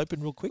it popped open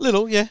real quick?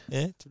 Little, yeah.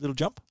 Yeah, it's a little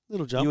jump.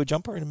 Little jump. You a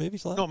jumper in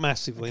movies like that? Not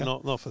massively,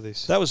 Okay. not for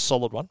this. That was a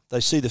solid one. They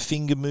see the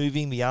finger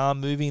moving, the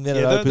arm moving, then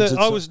it opens.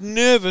 I was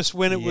nervous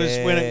when it was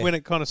when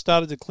it kind of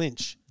started to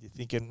clinch. You're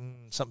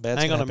thinking something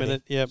bad's Hang going on to a happen.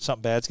 minute. Yep.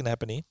 Something bad's going to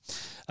happen here.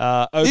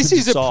 This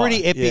is a opens pretty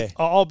its eye. epic.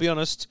 I'll be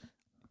honest.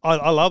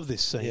 I love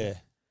this scene. Yeah.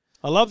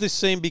 I love this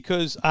scene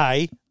because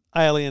A,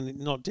 alien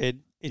not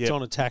dead. It's Yep.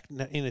 on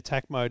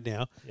attack mode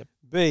now. Yep.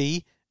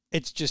 B,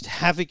 it's just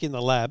havoc in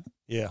the lab.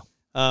 Yeah.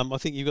 I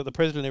think you've got the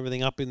president and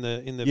everything up in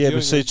the Yeah, viewing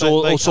but see, room. it's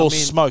all They come in.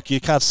 smoke. You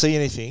can't see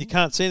anything. You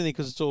can't see anything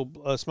because it's all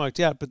smoked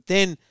out. But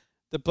then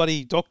the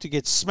bloody doctor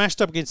gets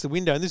smashed up against the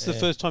window, and this is the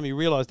first time you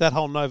realise that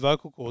whole no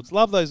vocal cords.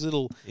 Love those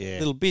little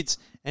bits.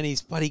 And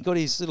he got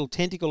his little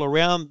tentacle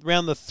around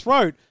the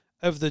throat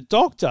of the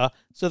doctor,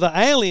 so the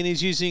alien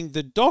is using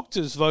the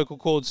doctor's vocal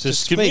cords to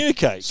speak.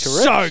 communicate.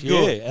 Correct. So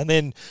good. Yeah. And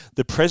then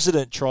the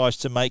president tries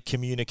to make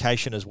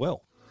communication as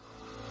well.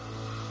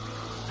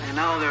 I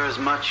know there is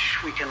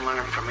much we can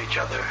learn from each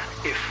other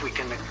if we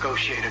can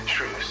negotiate a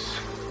truce.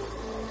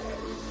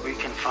 We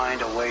can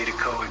find a way to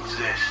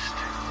coexist.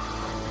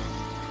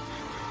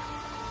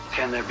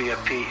 Can there be a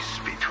peace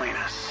between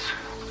us?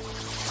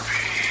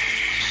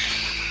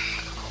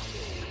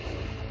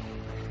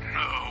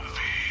 No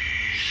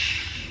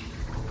peace.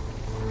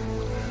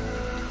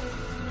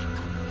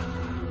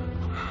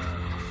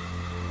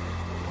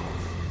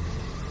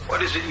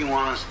 What is it you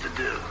want us to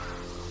do?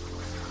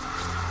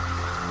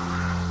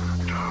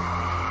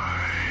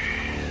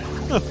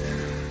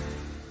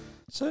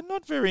 So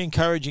not very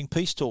encouraging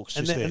peace talks.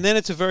 And Just then, there.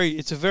 it's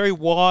a very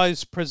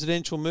wise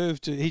presidential move.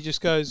 He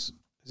just goes,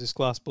 "Is this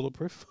glass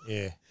bulletproof?"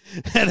 Yeah.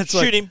 And it's Shoot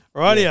like, him.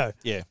 rightio.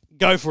 Yeah.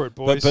 Go for it,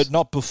 boys. But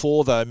not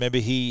before though. Remember,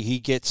 he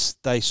does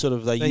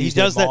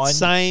that mind.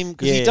 same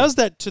because he does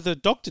that to the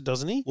doctor,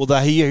 doesn't he?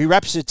 Well, he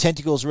wraps his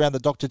tentacles around the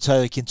doctor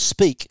so he can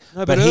speak.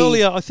 No, but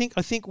earlier I think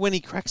when he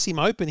cracks him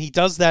open, he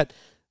does that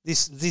this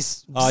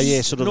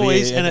sort of,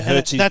 noise, yeah, and it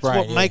hurts his that's brain,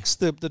 what yeah. makes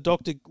the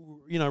doctor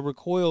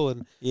recoil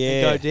and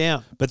go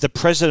down. But the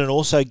president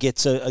also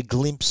gets a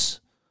glimpse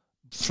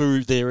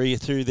through their ear,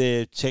 through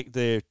their so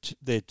that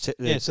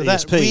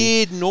ESP.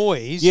 weird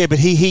noise. Yeah, but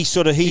he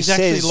says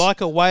actually like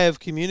a way of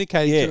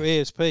communicating through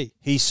ESP.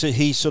 He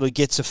sort of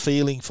gets a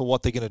feeling for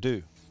what they're going to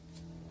do.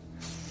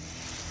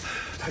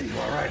 Are you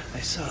all right? I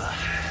saw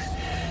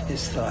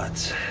his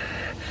thoughts.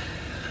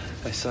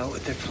 I saw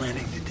what they're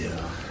planning to do.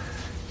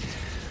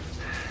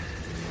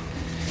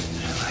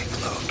 They're like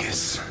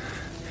locusts.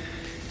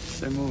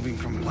 They're moving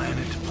from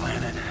planet to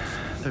planet.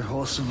 Their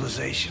whole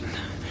civilization.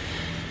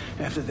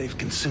 After they've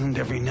consumed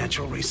every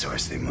natural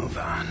resource, they move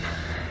on.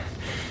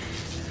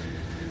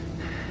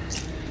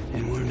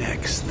 And we're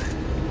next.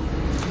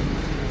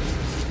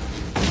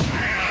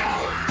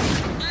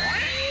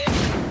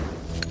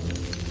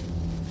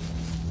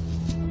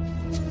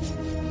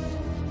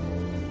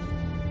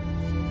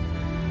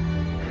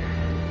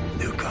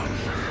 Nuke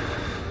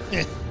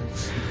 'em.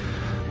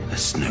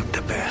 Let's nuke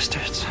the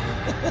bastards.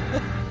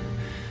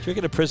 Do you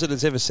reckon a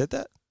president's ever said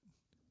that?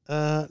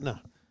 No.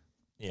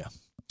 Yeah.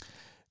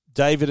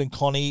 David and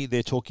Connie,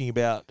 they're talking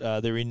about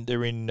they're in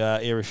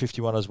Area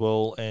 51 as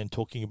well, and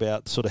talking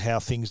about sort of how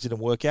things didn't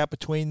work out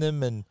between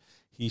them. And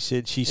she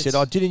said,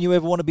 "Oh, didn't you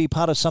ever want to be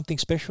part of something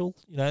special?"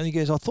 You know, and he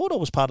goes, "I thought I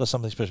was part of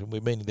something special."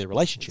 We're meaning their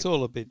relationship. It's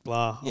all a bit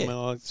blah. Yeah. I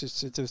mean, it's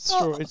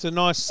a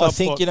nice subplot. I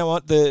think you know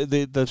what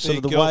the sort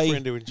of the way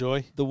girlfriend to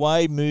enjoy. The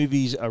way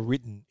movies are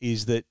written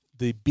is that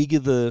the bigger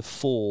the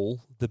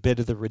fall, the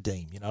better the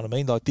redeem. You know what I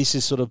mean? Like this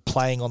is sort of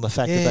playing on the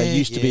fact that they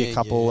used to be a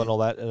couple and all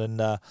that. And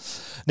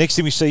next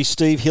thing we see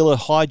Steve Hiller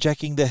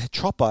hijacking the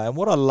chopper. And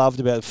what I loved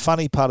about the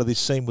funny part of this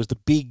scene was the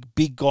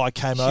big guy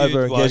came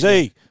over and goes,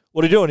 "Hey,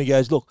 what are you doing?" He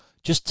goes, "Look,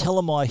 just tell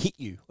him I hit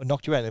you and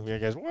knocked you out." And he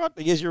goes, "What?"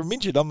 He goes, "You're a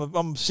midget.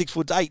 I'm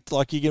 6'8".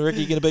 Like you reckon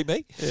you're going to beat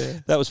me?" Yeah.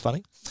 That was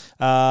funny.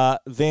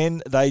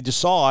 Then they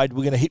decide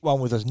we're going to hit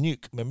one with a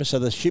nuke. Remember, so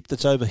the ship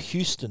that's over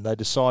Houston, they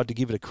decide to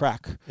give it a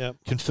crack. Yep.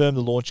 Confirm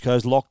the launch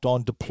code's locked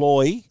on,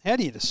 deploy. How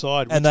do you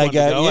decide? Which And they one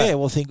go, to go yeah. at?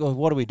 Well, think, well,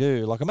 what do we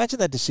do? Like, imagine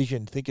that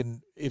decision.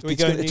 Thinking if Do we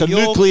it's, go it's a New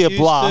York, nuclear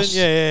Houston? blast,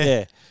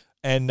 Yeah.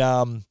 And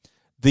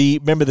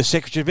remember the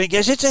Secretary of Defense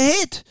goes, "It's a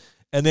hit."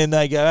 And then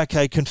they go,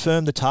 "Okay,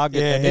 confirm the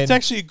target." Yeah, and then it's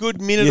actually a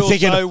good minute you're or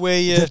thinking, so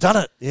where they've done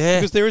it. Yeah,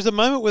 because there is a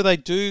moment where they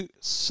do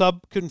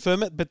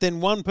sub-confirm it, but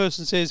then one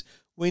person says,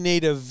 "We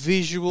need a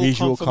visual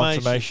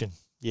confirmation."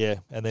 Yeah,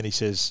 and then he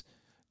says,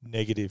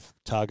 "Negative,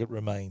 target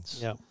remains."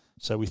 Yeah.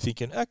 So we're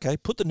thinking, okay,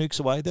 put the nukes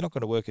away. They're not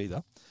going to work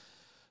either.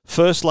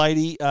 First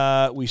lady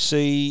we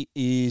see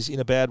is in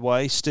a bad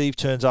way. Steve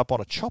turns up on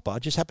a chopper,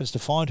 just happens to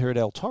find her at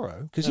El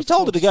Toro because he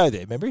told her to go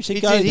there. Remember, he said,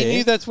 He "Go did. there." He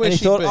knew that's where and he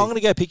she'd thought, be. "I'm going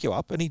to go pick you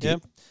up," and he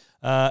did.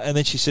 And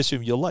then she says to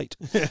him, "You're late."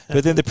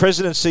 But then the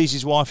president sees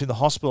his wife in the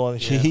hospital,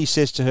 and he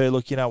says to her,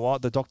 "Look, you know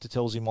what?" The doctor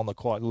tells him on the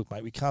quiet, "Look,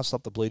 mate, we can't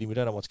stop the bleeding. We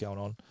don't know what's going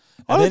on."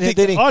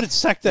 I'd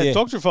sack that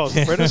doctor if I was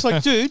the president. It's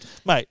like, dude,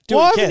 mate,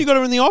 why haven't you got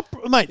her in the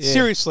opera? Mate, Yeah,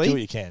 seriously. do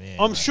what you can, yeah,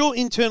 I'm sure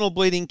internal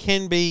bleeding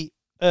can be,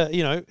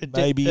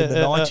 maybe in the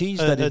 90s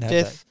they didn't have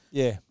death. that.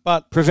 Yeah,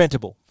 but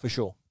preventable for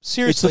sure.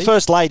 Seriously, it's the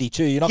first lady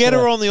too. You're not get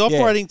gonna, her on the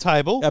operating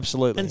table,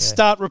 absolutely, and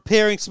start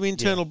repairing some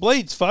internal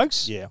bleeds,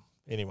 folks. Yeah.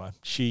 Anyway,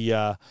 she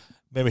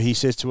remember he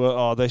says to her,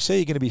 "Oh, they say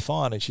you're going to be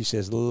fine," and she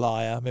says,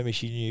 "Liar." Remember,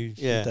 she knew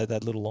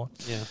that little line.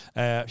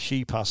 Yeah.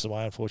 She passed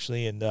away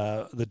unfortunately, and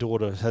the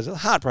daughter has a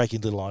heartbreaking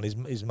little line.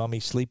 Is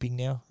mummy sleeping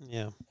now?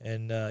 Yeah.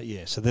 And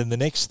So then the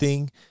next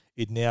thing,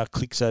 it now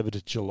clicks over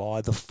to July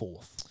the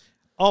 4th.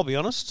 I'll be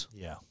honest.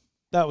 Yeah.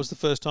 That was the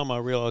first time I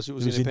realised it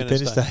was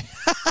Independence Day.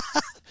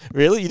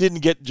 Really? You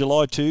didn't get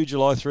July 2,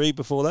 July 3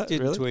 before that?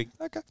 Didn't really? twig.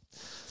 Okay.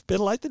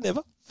 Better late than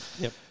never.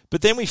 Yep.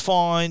 But then we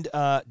find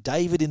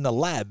David in the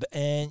lab,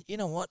 and you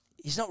know what?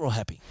 He's not real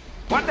happy.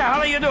 What the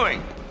hell are you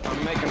doing?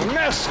 I'm making a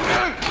mess.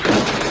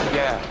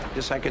 Yeah,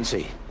 this I can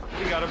see.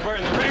 We gotta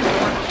burn the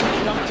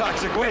rainforest, dump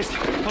toxic waste,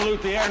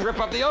 pollute the air, and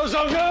rip up the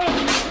ozone zone.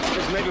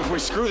 Because maybe if we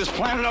screw this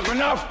planet up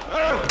enough,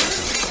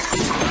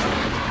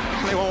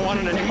 they won't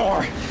want it anymore.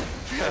 Wait.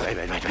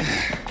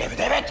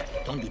 David,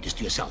 don't do this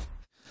to yourself.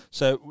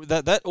 So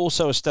that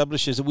also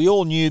establishes that we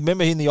all knew.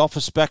 Remember in the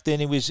office back then,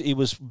 he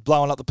was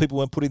blowing up the people who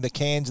weren't putting the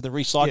cans in the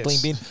recycling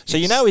bin. So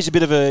you know he's a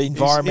bit of an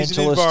environmentalist. He's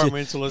an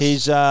environmentalist.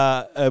 He's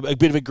a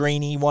bit of a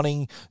greenie,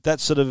 wanting that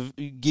sort of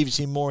gives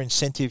him more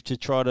incentive to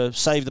try to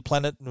save the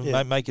planet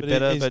and make it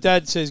better. His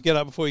dad says, "Get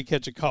up before you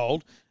catch a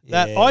cold."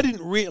 That I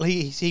didn't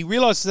really. He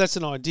realises that's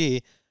an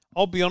idea.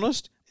 I'll be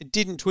honest. It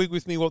didn't twig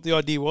with me what the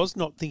idea was,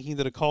 not thinking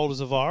that a cold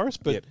is a virus,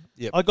 but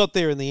I got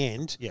there in the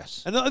end.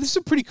 Yes. And this is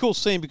a pretty cool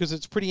scene because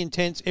it's pretty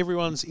intense.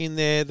 Everyone's in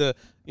there, the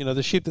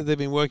ship that they've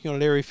been working on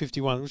at Area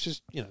 51, which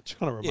is, it's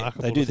kind of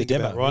remarkable. They do the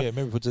demo, about, right? Yeah,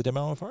 remember he puts the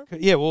demo on for him?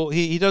 Yeah, well,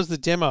 he does the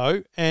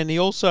demo, and he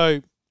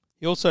also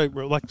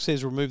like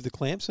says remove the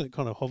clamps, and it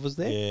kind of hovers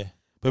there. Yeah.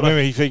 But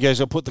remember, he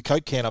goes, "I'll put the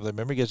Coke can up there."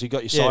 Remember, he goes, "You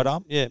got your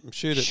sidearm?" Yeah,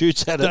 shoot it.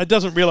 Shoots at it. It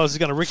doesn't realise it's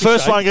going to ricochet.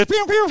 First one goes,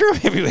 pew, pew, pew,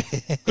 everywhere.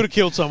 Could have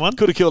killed someone.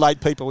 Could have killed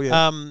 8 people,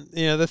 yeah.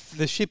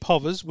 The ship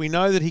hovers. We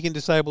know that he can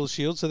disable the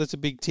shield, so that's a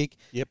big tick.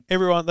 Yep.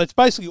 Everyone, that's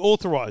basically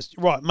authorised.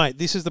 Right, mate,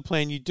 this is the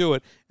plan, you do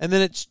it. And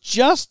then it's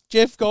just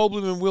Jeff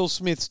Goldblum and Will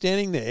Smith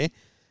standing there,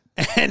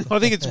 and I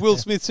think it's Will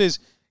Smith says,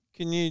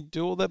 "Can you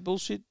do all that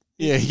bullshit?"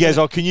 Yeah, he goes,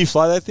 "Oh, can you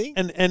fly that thing?"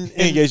 And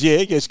he goes, "Yeah."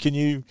 He goes, "Can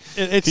you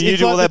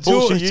do all that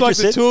bullshit?" It's like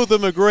the two of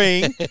them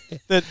agreeing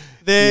that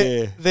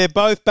they're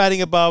both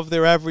batting above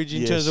their average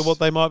in terms of what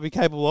they might be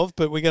capable of,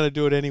 but we're going to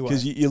do it anyway.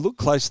 Because you look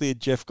closely at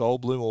Jeff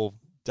Goldblum or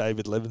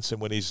David Levinson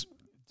when he's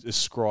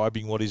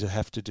describing what he's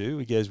have to do.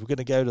 He goes, "We're going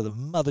to go to the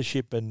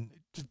mothership and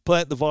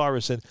plant the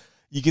virus," and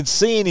You can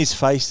see in his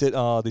face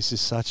that, this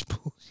is such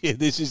bullshit.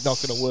 This is not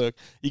going to work.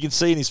 You can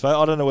see in his face.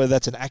 I don't know whether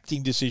that's an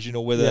acting decision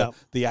or whether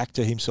the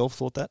actor himself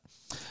thought that.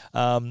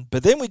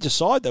 But then we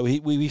decide, though,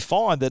 we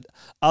find that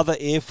other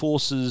air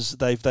forces,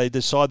 they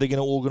decide they're going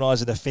to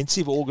organise an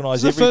offensive,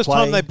 organise every plane. It's the first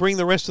time they bring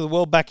the rest of the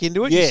world back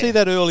into it. Yeah. You see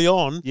that early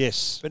on.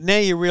 Yes. But now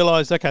you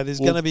realise, okay, there's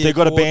going to be they've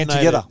got to band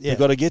together. Yeah. They've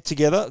got to get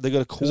together. They've got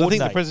to coordinate. I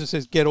think the president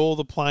says, get all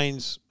the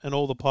planes and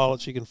all the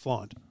pilots you can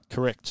find.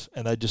 Correct.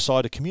 And they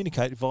decide to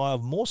communicate via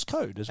Morse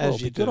code as well.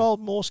 As you The good do. old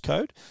Morse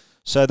code.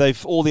 So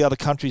all the other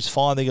countries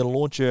find they're going to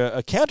launch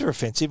a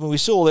counter-offensive, and we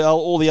saw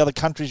all the other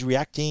countries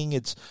reacting.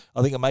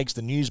 I think it makes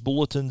the news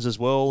bulletins as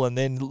well. And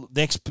then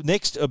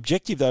next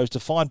objective, though, is to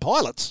find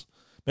pilots.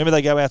 Remember,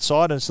 they go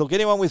outside and still get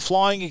anyone with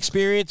flying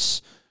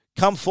experience,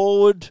 come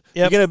forward.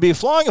 You're going to be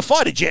flying a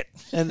fighter jet.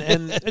 And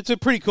it's a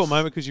pretty cool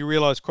moment because you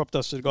realise crop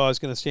dusted guy is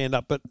going to stand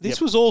up. But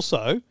this was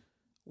also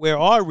where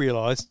I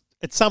realised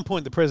at some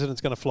point the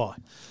president's going to fly.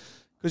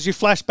 Because you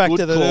flash back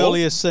to that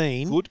earlier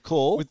scene. Good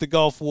call. With the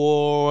Gulf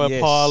War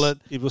pilot.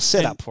 It was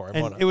set up for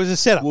him, wasn't it? It was a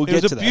setup. We'll it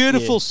was get a to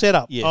beautiful that.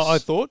 setup, Yes. I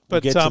thought.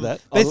 But We'll get to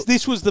that.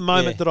 this was the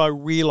moment that I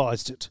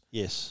realised it.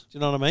 Yes. Do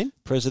you know what I mean?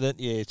 President,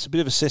 it's a bit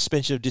of a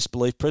suspension of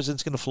disbelief.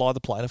 President's going to fly the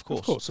plane, of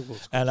course. Of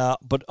course. And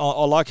but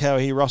I like how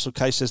Russell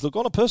Case says, look,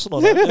 on a personal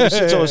note, ever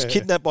since I was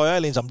kidnapped by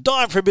aliens, I'm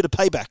dying for a bit of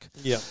payback.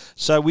 Yeah.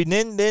 So we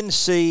then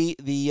see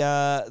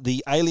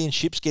the alien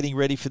ships getting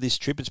ready for this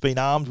trip. It's been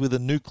armed with a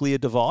nuclear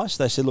device.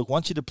 They said, look,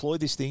 once you deploy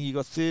this thing, you've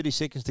got 30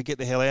 seconds to get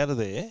the hell out of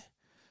there.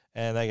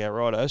 And they go,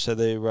 righto. So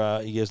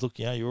he goes, look,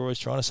 you're always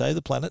trying to save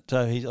the planet.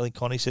 I think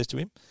Connie says to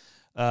him.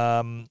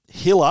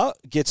 Hiller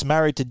gets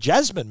married to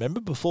Jasmine, remember,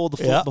 before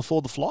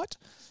the flight.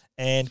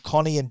 And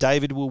Connie and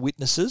David were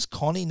witnesses.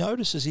 Connie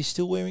notices he's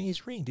still wearing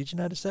his ring. Did you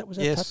notice that? Was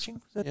that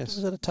touching?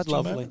 Was that a touching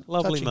moment?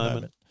 Lovely Touching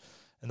moment.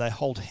 And they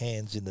hold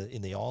hands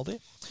in the aisle there.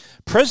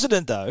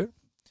 President, though,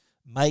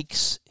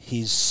 makes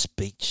his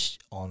speech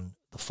on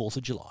the 4th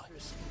of July.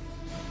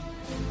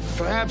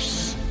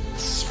 Perhaps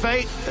it's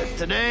fate that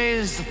today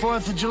is the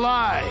 4th of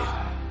July,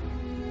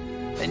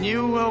 and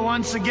you will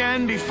once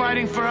again be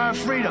fighting for our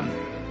freedom.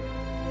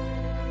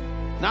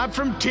 Not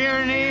from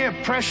tyranny,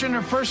 oppression,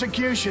 or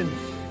persecution,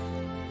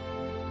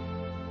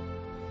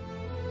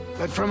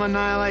 but from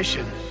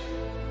annihilation.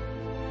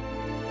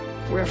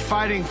 We're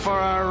fighting for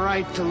our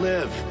right to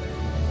live,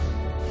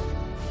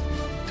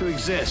 to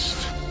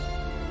exist.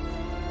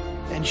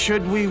 And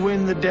should we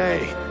win the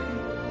day,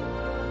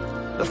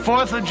 the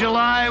 4th of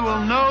July will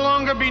no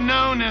longer be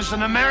known as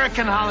an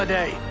American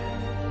holiday,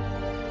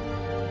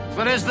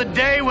 but as the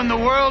day when the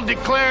world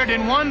declared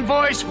in one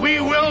voice, we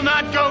will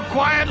not go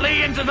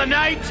quietly into the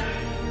night.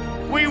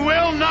 We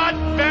will not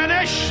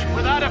vanish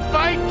without a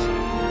fight.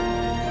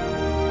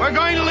 We're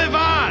going to live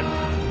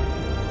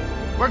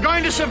on. We're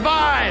going to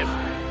survive.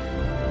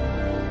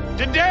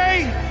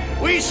 Today,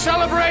 we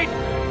celebrate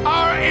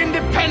our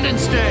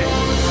Independence Day.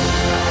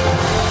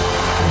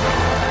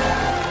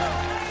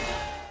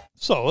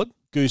 Solid.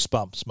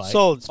 Goosebumps, mate.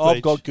 Solid speech.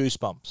 I've got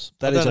goosebumps.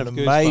 That is an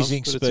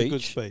amazing speech. It's a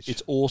good speech.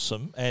 It's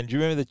awesome. And do you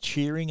remember the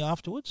cheering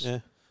afterwards? Yeah.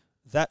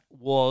 That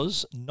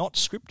was not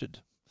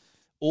scripted.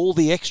 All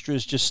the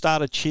extras just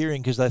started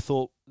cheering because they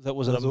thought that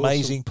was an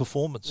amazing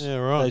performance. Yeah,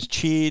 right. They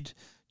cheered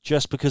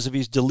just because of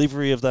his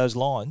delivery of those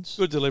lines.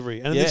 Good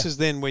delivery. And this is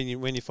then when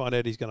you find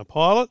out he's going to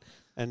pilot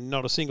and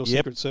not a single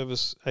Secret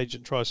Service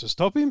agent tries to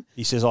stop him.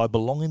 He says, I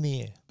belong in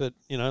the air. But,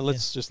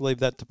 let's just leave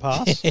that to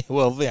pass.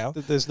 Well,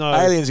 there's no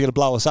aliens are going to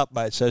blow us up,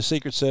 mate. So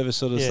Secret Service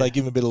they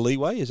give him a bit of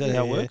leeway. Is that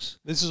how it works?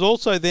 This is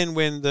also then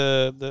when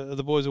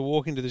the boys are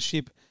walking to the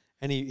ship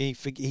and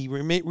he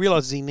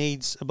realises he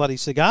needs a bloody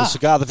cigar. The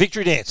cigar, the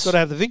victory dance. Got to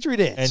have the victory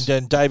dance.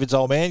 And David's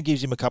old man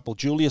gives him a couple.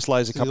 Julius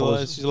lays a couple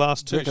of his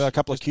last two, a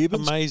couple of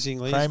Cubans.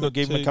 Amazingly, Kramer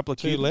gave him a couple of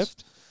Cubans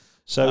left.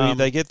 So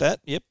they get that.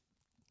 Yep.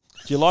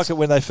 Do you like it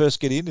when they first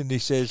get in and he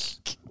says,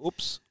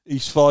 "Oops"? He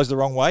flies the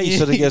wrong way. He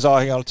sort of goes, "Oh,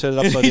 hang on, I'll turn it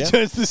upside down." He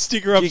turns the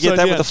sticker upside down. Do you get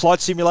that with the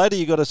flight simulator?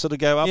 You got to sort of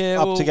go up,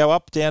 up to go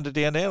up, down to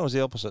down, or is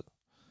the opposite?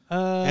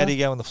 How do you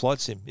go in the flight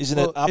sim? Isn't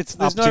it up?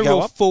 There's no to go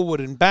real up, forward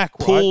and back,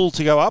 right? Pull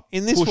to go up,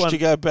 in this push one, to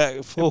go back,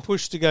 and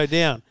push to go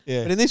down.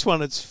 Yeah. But in this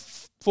one,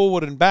 it's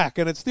forward and back,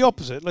 and it's the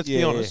opposite. Let's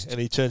be honest. And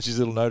he turns his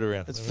little note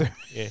around.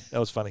 Yeah, that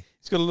was funny.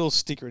 He's got a little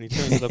sticker and he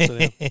turns it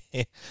upside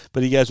down.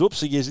 But he goes,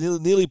 "Whoops!" He goes,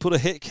 nearly put a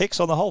hex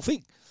on the whole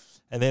thing.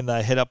 And then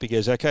they head up. He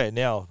goes, "Okay,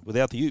 now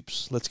without the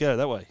oops, let's go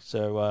that way."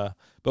 So,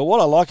 but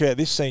what I like about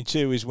this scene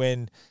too is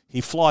when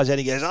he flies out,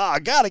 he goes, "I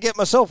got to get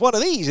myself one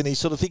of these," and he's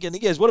sort of thinking, he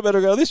goes, "What about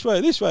I go this way?"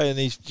 And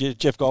he's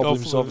Jeff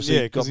Goldblum's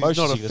obviously got motion he's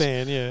not sickness. a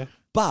fan, yeah.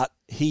 But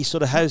he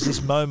sort of has this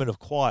moment of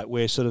quiet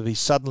where sort of he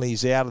suddenly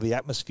is out of the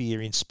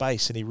atmosphere in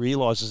space and he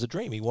realises a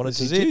dream. He wanted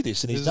to do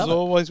this, and he's done it. This is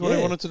always what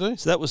he wanted to do.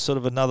 So that was sort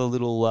of another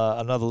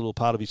little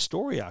part of his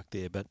story arc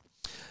there. But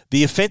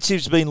the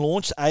offensive's been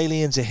launched.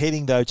 Aliens are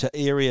heading though to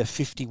Area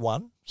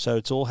 51, so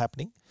it's all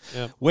happening.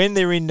 Yep. When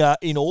they're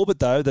in orbit,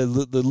 though, the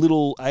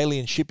little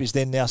alien ship is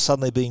then now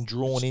suddenly being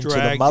drawn into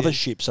the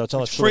mothership. So it's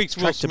on a freaks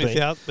sort of Will Smith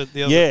out, but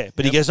the other,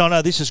 he goes, "Oh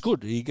no, this is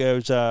good." He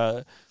goes,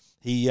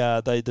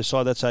 They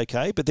decide that's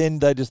okay, but then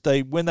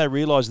when they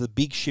realise the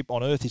big ship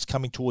on Earth is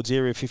coming towards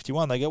Area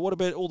 51, they go, "What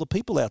about all the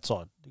people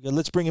outside? They go,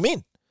 let's bring them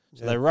in."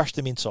 So they rush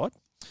them inside,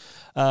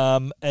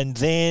 and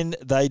then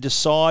they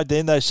decide.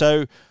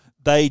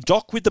 They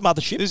dock with the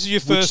mothership. This is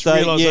your first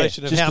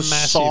realisation of how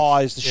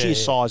massive the sheer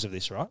size of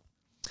this, right?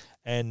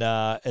 And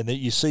then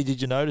you see.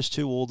 Did you notice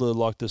too all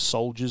the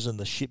soldiers and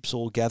the ships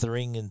all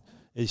gathering and.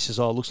 He says,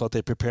 "Oh, it looks like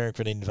they're preparing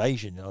for an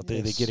invasion.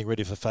 They're getting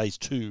ready for phase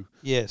 2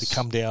 to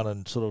come down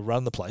and sort of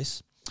run the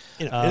place."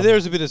 There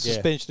is a bit of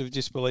suspension of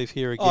disbelief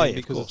here again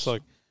because it's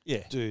like,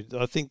 yeah, dude,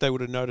 I think they would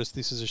have noticed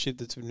this is a ship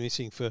that's been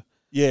missing for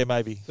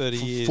maybe 30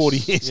 years, 40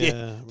 years.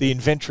 Yeah. The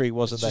inventory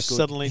wasn't that good.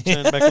 Suddenly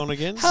turned back on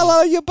again.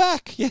 Hello, you're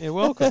back. Yeah,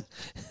 welcome.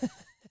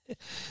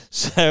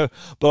 So,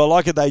 but I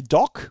like it. They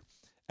dock,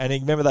 and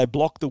remember they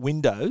block the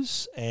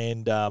windows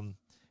and.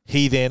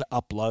 He then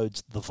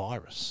uploads the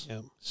virus.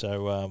 Yep.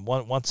 So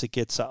once it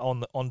gets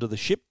onto the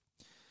ship,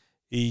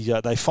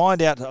 they find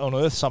out on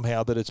Earth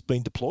somehow that it's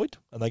been deployed,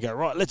 and they go,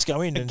 right, let's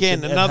go in.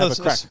 Again, and another have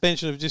a crack.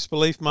 suspension of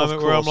disbelief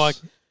moment where I'm like,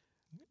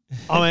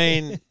 I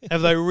mean,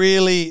 have they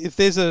really? If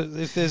there's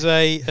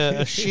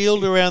a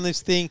shield around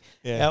this thing,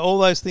 all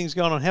those things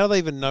going on, how do they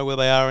even know where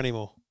they are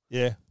anymore?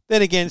 Yeah.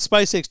 Then again,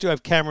 SpaceX do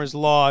have cameras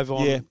live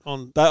on.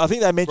 I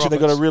think they mentioned they've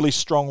got a really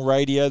strong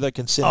radio that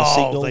can send a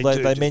signal.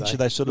 They mentioned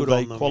they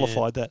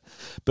qualified that.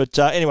 But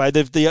anyway,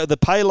 the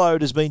payload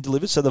has been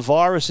delivered, so the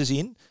virus is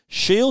in.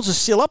 Shields are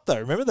still up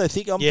though. Remember, they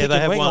hang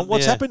on,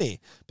 what's happened here?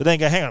 But then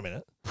go, hang on a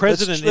minute.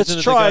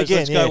 Let's try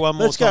again.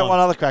 Let's go one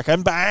other crack,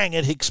 and bang,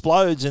 it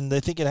explodes, and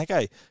they're thinking,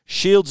 okay,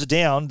 shields are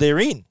down, they're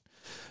in.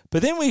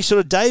 But then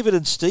David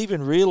and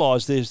Stephen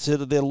realise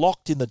they're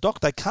locked in the dock.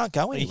 They can't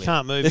go anywhere. You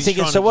can't move. They're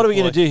thinking, so what are we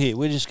going to do here?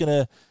 We're just going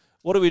to,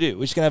 what do we do?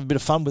 We're just going to have a bit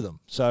of fun with them.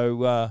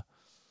 So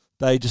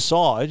they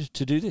decide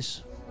to do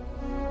this.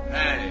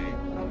 Hey,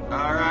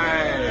 all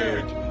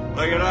right.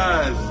 Look at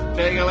us.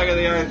 Take a look at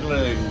the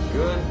Earthlings.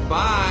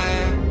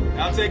 Goodbye.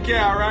 I'll take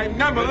care, all right?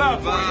 None but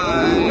love for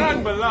you.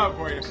 None but love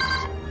for you.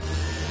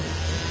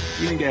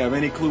 You didn't have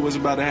any clue what's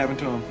about to happen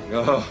to him?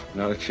 Oh,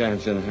 not a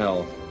chance in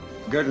hell.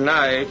 Good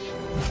night.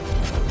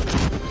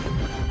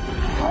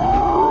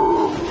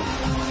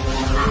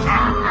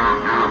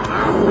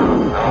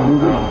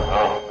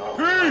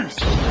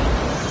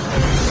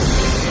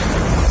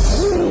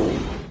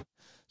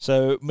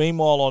 So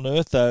meanwhile on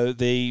Earth, though,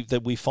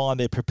 we find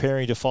they're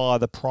preparing to fire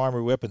the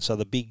primary weapon. So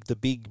the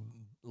big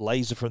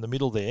laser from the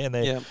middle there, and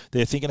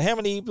they're thinking how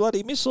many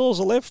bloody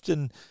missiles are left,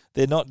 and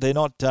they're not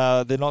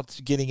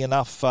getting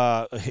enough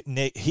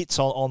hits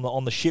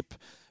on the ship.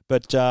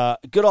 But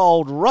good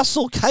old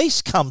Russell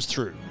Case comes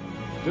through.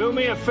 Do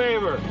me a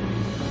favor.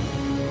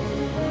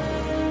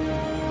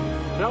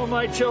 Tell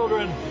my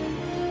children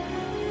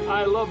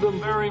I love them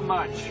very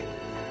much.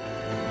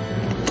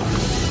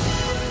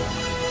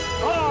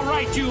 All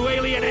right, you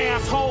alien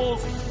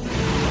assholes.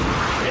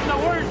 In the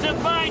words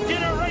of my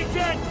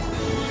generation,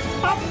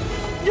 up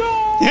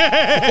yours!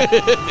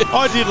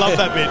 I did love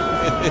that bit.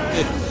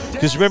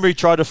 Because remember, he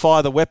tried to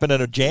fire the weapon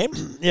and it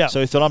jammed? Yeah.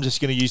 So he thought, I'm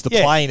just going to use the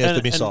plane as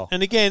the missile.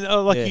 And again,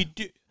 you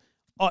do,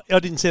 I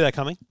didn't see that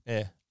coming.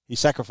 Yeah. He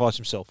sacrificed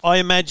himself. I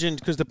imagined,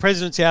 because the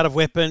president's out of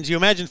weapons, you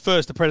imagine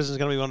first the president's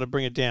going to be wanting to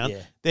bring it down.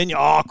 Yeah. Then,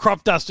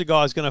 crop duster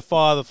guy's going to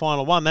fire the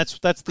final one. That's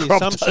the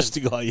crop assumption.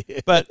 Duster guy, yeah.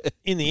 But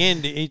in the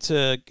end, it's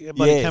a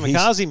bloody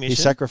kamikaze mission. He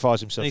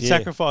sacrificed himself. And he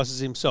sacrifices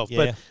himself. Yeah.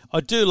 But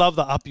I do love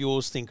the up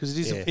yours thing, because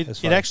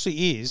it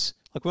actually is.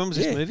 Like, when was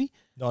this movie?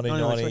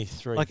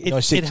 1993. Like,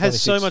 it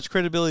has so much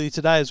credibility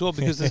today as well,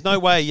 because there's no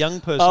way a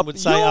young person would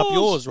say up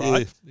yours,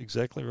 right? Yeah,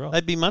 exactly right.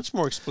 They'd be much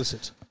more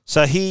explicit.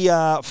 So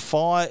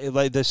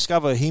they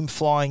discover him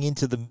flying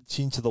into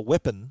the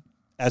weapon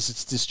as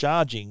it's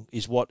discharging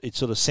is what it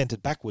sort of sent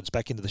it back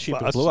into the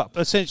ship and blew up.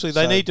 Essentially,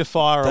 they need to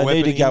fire a weapon. They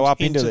need to go up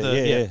into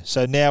the yeah.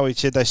 So now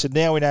they said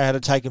now we know how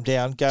to take him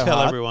down. Go Tell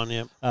hard. everyone,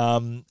 yeah.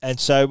 And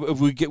so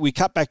we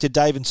cut back to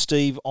Dave and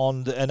Steve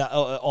on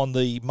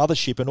the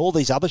mothership, and all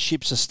these other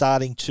ships are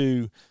starting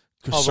to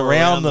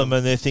surround them,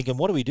 and they're thinking,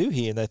 what do we do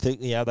here? And they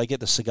think, they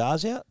get the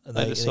cigars out, and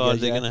they decide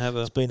they're going to have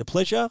It's been a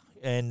pleasure,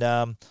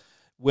 and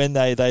when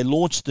they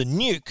launch the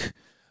nuke.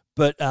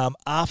 But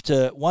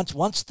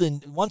once the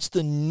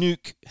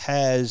nuke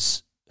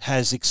has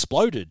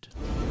exploded,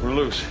 we're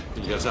loose.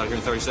 Can you get us out of here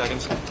in 30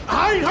 seconds?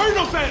 I ain't heard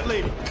no fat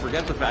lady.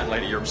 Forget the fat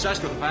lady. You're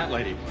obsessed with the fat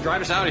lady.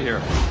 Drive us out of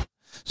here.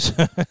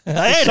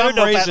 I ain't heard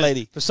no fat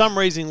lady. For some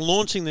reason,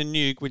 launching the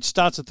nuke, which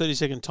starts a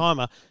 30-second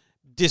timer,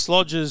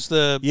 dislodges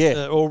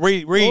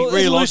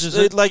relodges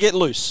it. They get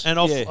loose, and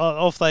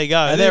off they go.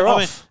 And they're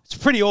off. It's a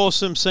pretty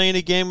awesome scene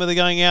again where they're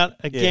going out.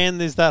 Again,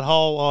 there's that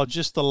whole,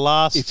 just the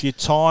last. If you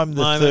time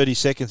the moment. 30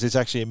 seconds, it's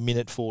actually a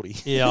minute 40.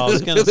 Yeah, I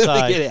was going to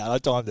say. Get out. I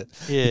timed it.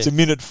 Yeah. It's a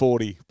minute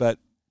 40, but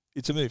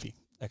it's a movie.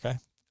 Okay.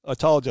 I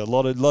told you, a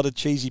lot of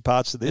cheesy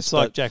parts of this. It's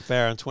like Jack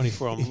Barron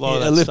 24. A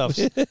lot of that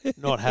stuff's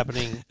not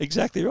happening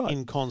exactly right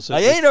in concert.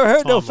 I ain't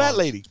heard no fat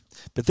lady.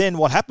 But then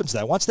what happens,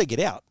 though, once they get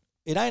out,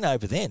 it ain't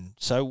over then.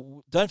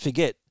 So don't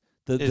forget,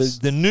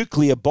 the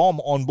nuclear bomb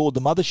on board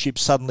the mothership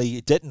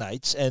suddenly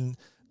detonates, and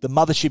the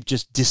mothership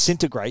just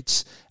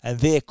disintegrates, and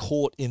they're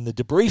caught in the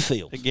debris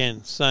field.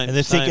 Again, same. And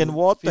they're thinking,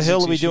 what the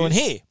hell are we doing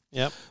here?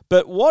 Yep.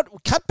 But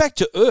cut back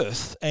to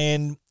Earth,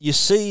 and you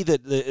see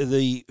that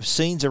the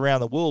scenes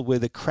around the world where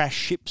the crash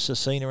ships are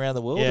seen around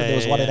the world. Yeah, and there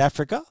was one in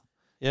Africa.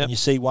 Yep. And you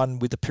see one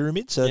with the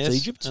pyramids, so it's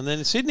Egypt. And then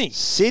in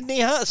Sydney.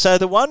 Huh? So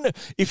the one,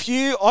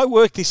 I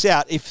worked this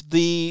out, if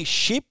the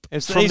ship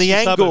from the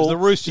angle, suburbs, the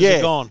Roosters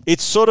are gone.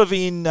 It's sort of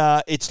in,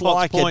 it's Potts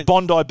like Point. at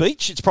Bondi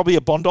Beach. It's probably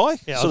a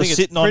Bondi. Yeah, sort I think of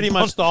sitting it's pretty on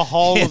much the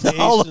whole of the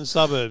eastern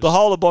suburbs. The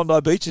whole of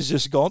Bondi Beach is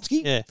just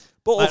Gonski. Yeah.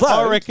 But Mate,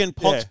 although, I reckon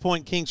Potts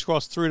Point, King's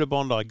Cross through to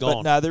Bondi, gone.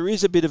 But no, there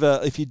is a bit of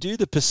a, if you do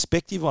the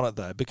perspective on it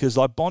though, because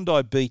like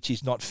Bondi Beach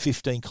is not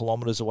 15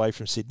 kilometres away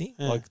from Sydney.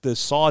 Yeah. Like the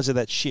size of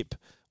that ship,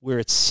 where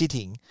it's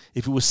sitting,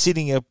 if it was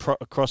sitting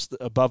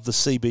above the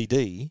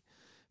CBD,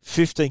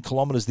 15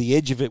 kilometres, the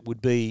edge of it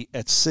would be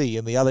at sea,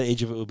 and the other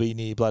edge of it would be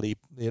near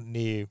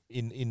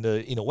in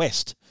the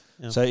west.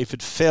 Yeah. So if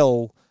it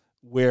fell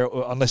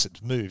unless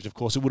it's moved, of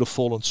course, it would have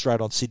fallen straight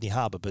on Sydney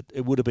Harbour. But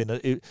it would have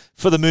been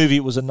for the movie.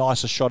 It was a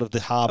nicer shot of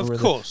the harbour and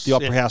the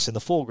Opera House in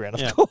the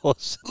foreground. Of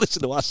course,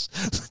 listen to us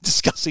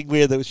discussing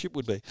where the ship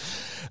would be.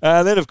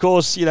 Then, of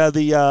course,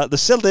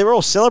 they're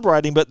all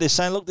celebrating, but they're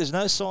saying, "Look, there's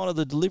no sign of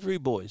the delivery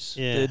boys.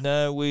 Yeah.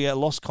 No, we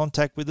lost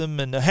contact with them.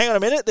 And hang on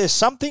a minute, there's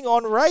something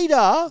on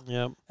radar."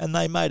 Yep. And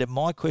they made it.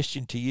 My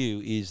question to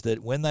you is that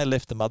when they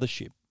left the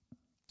mothership,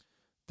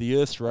 the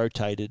Earth's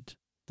rotated.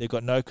 They've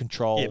got no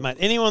control. Yeah, mate.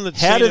 Anyone that's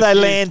How seen do a they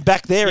few- land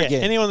back there Yeah,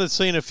 again? Anyone that's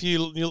seen a few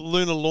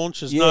lunar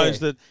launches Yeah. knows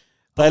that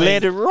They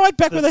landed right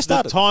back where they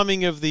started. The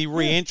timing of the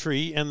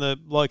re-entry and the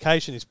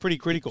location is pretty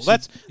critical. He's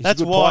That's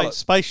a good why pilot.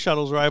 space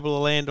shuttles are able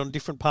to land on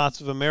different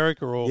parts of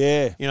America, or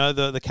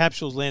the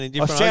capsules land in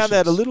different. I found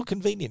that a oceans. little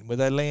convenient where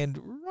they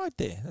land right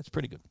there. That's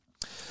pretty good.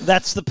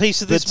 That's the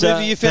piece of this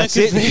movie you found that's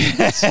it.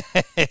 convenient.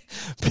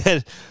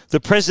 But the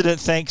president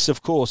thanks,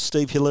 of course,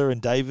 Steve Hiller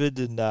and David,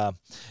 and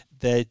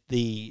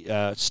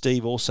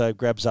Steve also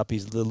grabs up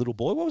the little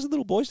boy. What was the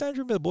little boy's name? Do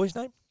you remember the boy's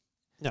name?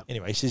 No.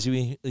 Anyway,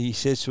 he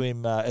says to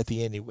him at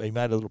the end, he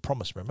made a little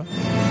promise, remember?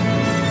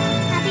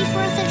 Happy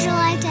 4th of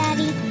July,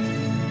 Daddy.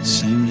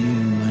 Same to you,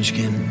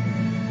 Munchkin.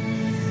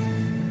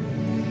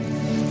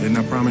 Didn't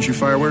I promise you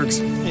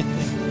fireworks?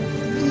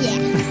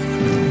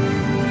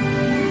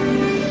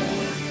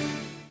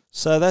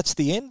 So that's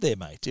the end there,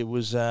 mate. It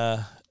was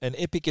an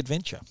epic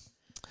adventure.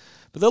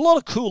 But there are a lot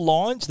of cool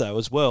lines, though,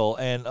 as well,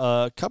 and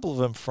a couple of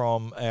them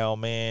from our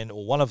man,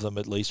 or one of them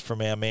at least,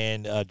 from our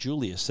man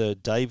Julius,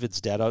 David's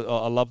dad.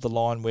 I love the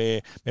line where,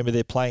 remember,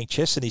 they're playing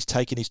chess and he's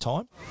taking his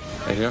time?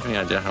 Hey, do you have any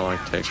idea how long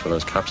it takes for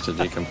those cups to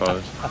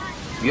decompose?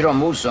 If you don't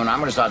move soon, I'm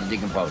going to start to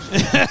decompose.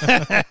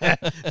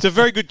 It's a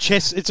very good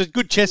chess. It's a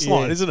good chess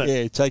line, isn't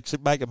it? Yeah,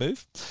 make a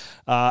move.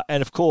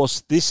 And of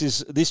course, this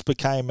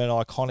became an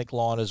iconic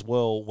line as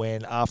well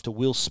when after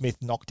Will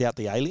Smith knocked out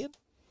the alien.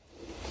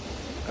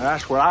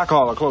 That's what I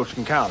call a close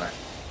encounter.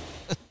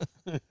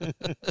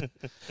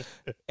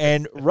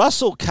 And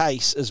Russell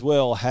Case as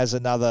well has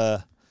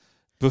another,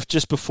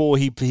 just before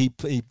he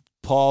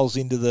piles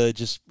into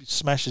just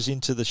smashes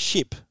into the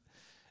ship. Do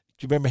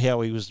you remember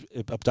how he was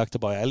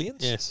abducted by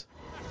aliens? Yes.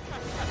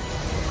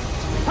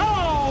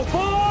 Hello,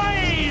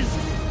 boys!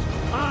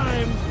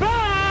 I'm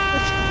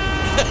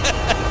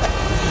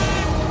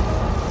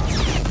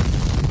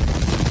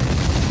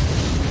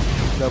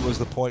That was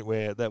the point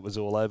where that was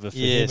all over for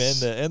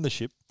Yes. him and the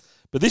ship.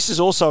 But this is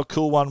also a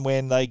cool one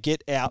when they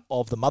get out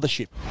of the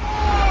mothership.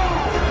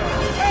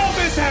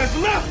 Elvis has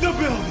left the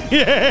building!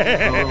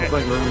 Yeah.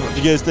 Thank you very much.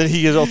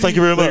 He goes, oh, thank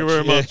you very much.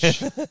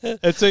 Thank you very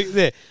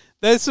much.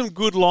 There's some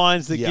good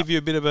lines that give you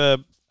a bit of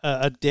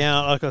a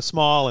down, like a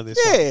smile in this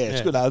one. It's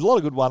good. No, there's a lot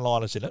of good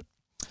one-liners in it.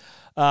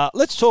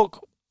 Let's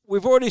talk.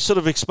 We've already sort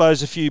of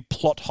exposed a few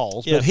plot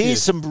holes, Yeah, but a few.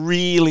 here's some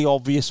really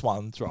obvious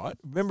ones, right?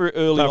 Remember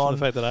early Apart on, from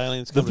the fact that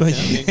aliens come to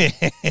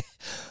town.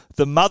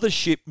 the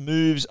mothership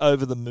moves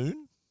over the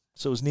moon,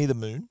 so it was near the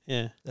moon.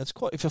 Yeah. That's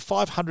quite. If a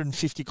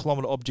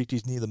 550-kilometre object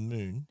is near the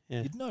moon,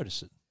 Yeah. you'd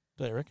notice it.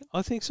 Don't you reckon?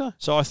 I think so.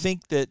 So I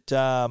think that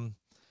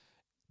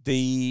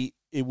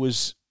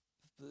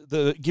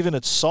given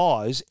its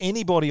size,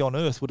 anybody on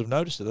Earth would have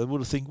noticed it. They would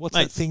have think, what's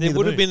Mate, that thing there near the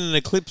would have moon? been an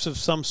eclipse of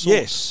some sort.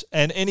 Yes,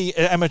 and any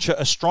amateur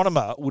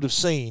astronomer would have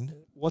seen,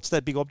 what's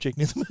that big object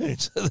near the moon?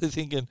 So they're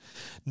thinking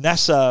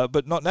NASA,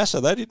 but not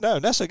NASA. They didn't know.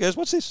 NASA goes,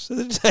 what's this? So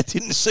they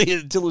didn't see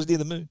it until it was near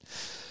the moon.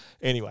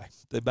 Anyway,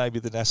 maybe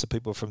the NASA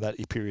people from that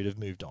period have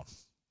moved on.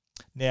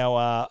 Now,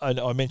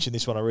 I mentioned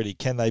this one already.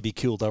 Can they be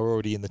killed? They're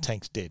already in the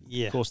tanks dead.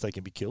 Yeah. Of course they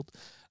can be killed.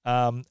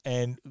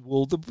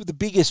 The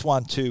biggest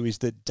one too is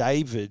that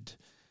David,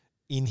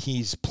 in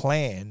his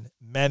plan,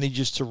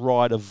 manages to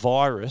write a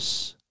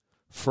virus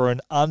for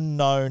an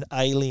unknown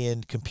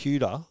alien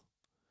computer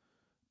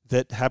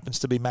that happens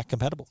to be Mac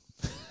compatible.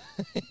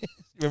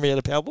 Remember he had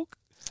a PowerBook?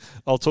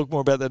 I'll talk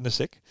more about that in a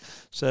sec.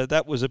 So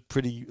that was a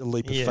pretty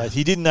leap of faith.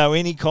 He didn't know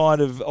any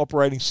kind of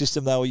operating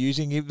system they were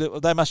using.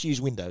 They must use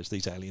Windows,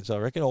 these aliens, I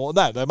reckon. Or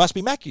no, they must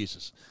be Mac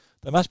users.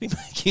 They must be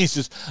making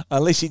this,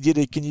 unless he did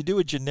it. Can you do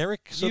a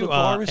generic sort You of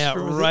are virus?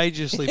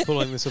 outrageously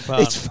pulling this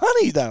apart. It's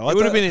funny, though. It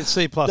would have been in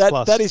C++.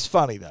 That is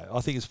funny, though. I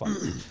think it's funny.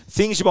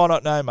 Things you might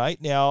not know,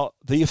 mate. Now,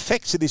 the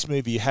effects of this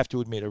movie, you have to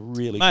admit, are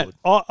really Mate, good.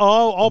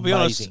 I'll be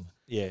honest. Amazing.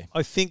 Yeah.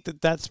 I think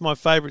that's my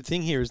favourite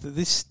thing here is that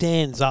this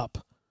stands up.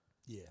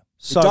 Yeah.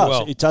 So it does.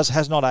 well. It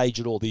has not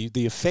aged at all. The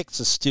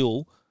effects are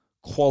still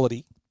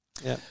quality.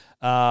 Yeah.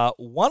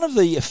 One of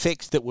the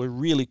effects that were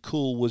really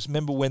cool was,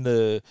 remember when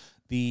the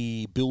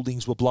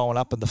buildings were blowing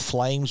up and the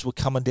flames were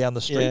coming down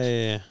the street?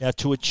 Yeah. Now,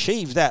 to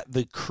achieve that,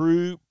 the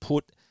crew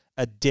put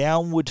a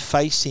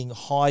downward-facing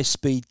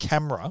high-speed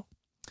camera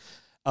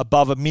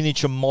above a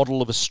miniature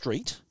model of a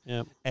street.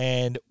 Yep.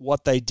 And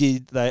what they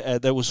did,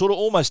 they were sort of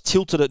almost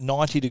tilted at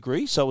 90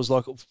 degrees, so it was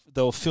like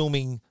they were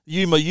filming.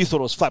 You thought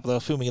it was flat, but they were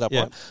filming it up,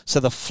 Yep. right? So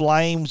the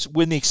flames,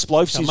 when the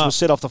explosives were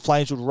set off, the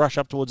flames would rush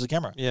up towards the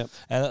camera. Yep.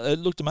 And it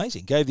looked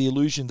amazing. Gave the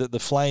illusion that the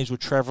flames were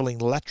travelling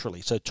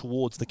laterally, so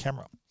towards the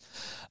camera.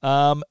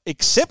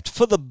 Except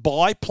for the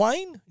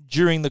biplane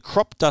during the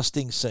crop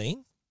dusting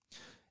scene,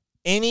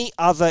 any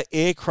other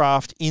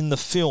aircraft in the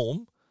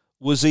film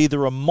was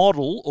either a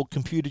model or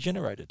computer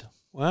generated.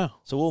 Wow.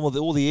 So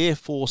all the Air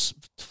Force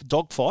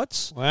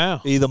dogfights,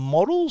 wow, either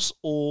models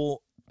or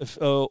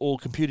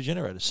computer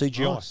generated,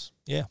 CGI. Nice.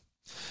 Yeah.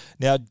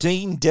 Now,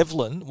 Dean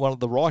Devlin, one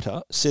of the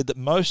writer, said that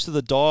most of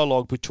the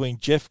dialogue between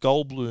Jeff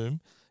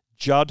Goldblum,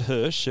 Judd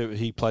Hirsch, who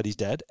he played his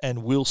dad,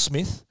 and Will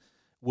Smith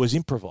was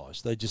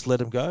improvised. They just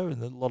let him go,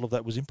 and a lot of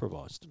that was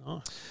improvised.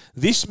 Nice.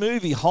 This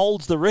movie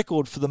holds the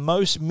record for the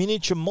most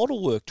miniature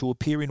model work to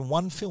appear in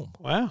one film.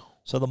 Wow.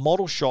 So the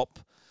model shop,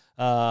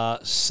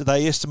 so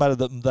they estimated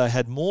that they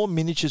had more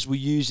miniatures were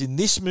used in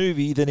this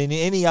movie than in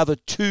any other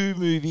two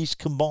movies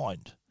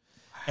combined.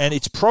 And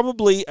it's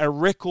probably a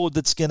record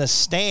that's going to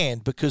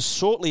stand because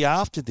shortly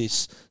after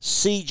this,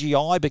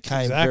 CGI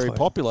became very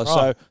popular. Right.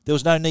 So there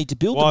was no need to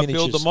build Why the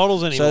miniatures. build the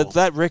models anymore? So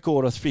that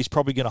record is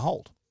probably going to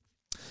hold.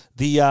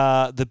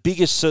 The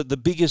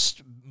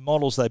biggest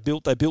models they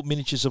built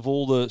miniatures of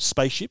all the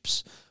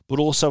spaceships, but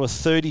also a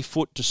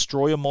 30-foot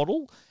destroyer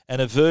model and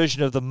a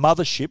version of the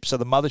mothership. So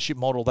the mothership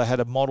model, they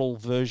had a model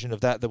version of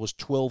that was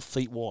 12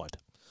 feet wide.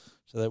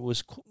 So that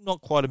was not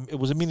quite it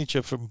was a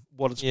miniature from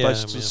what it's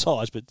basically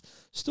size, but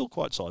still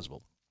quite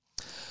sizable.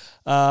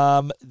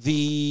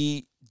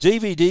 The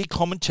DVD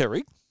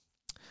commentary,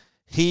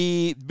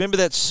 remember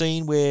that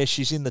scene where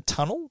she's in the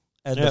tunnel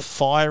and the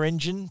fire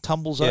engine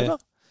tumbles over?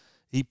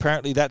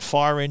 Apparently that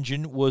fire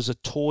engine was a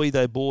toy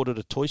they bought at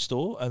a toy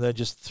store, and they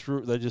just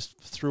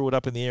threw it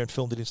up in the air and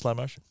filmed it in slow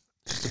motion.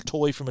 It's a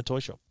toy from a toy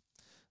shop,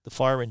 the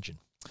fire engine.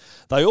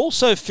 They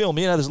also filmed,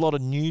 there's a lot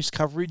of news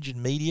coverage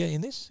and media in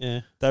this.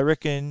 Yeah. They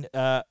reckon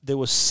there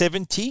were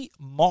 70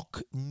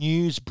 mock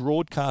news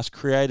broadcasts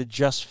created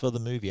just for the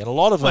movie. And a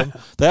lot of them,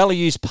 they only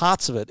use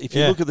parts of it. If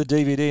you look at the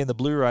DVD and the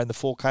Blu-ray and the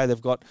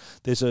 4K,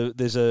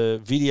 there's a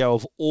video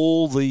of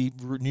all the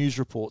news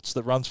reports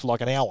that runs for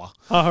like an hour.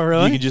 Oh,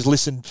 really? You can just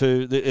listen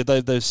to,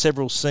 there's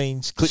several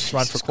scenes, clips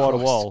run for quite a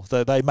while.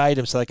 They made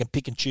them so they can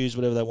pick and choose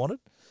whatever they wanted.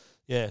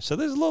 Yeah, so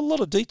there's a lot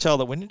of detail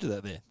that went into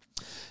that there.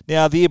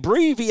 Now, the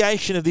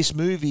abbreviation of this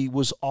movie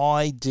was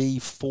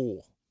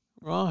ID4.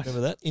 Right.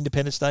 Remember that?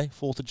 Independence Day,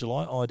 4th of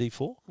July,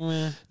 ID4.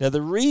 Yeah. Now,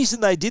 the reason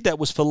they did that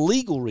was for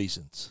legal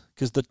reasons,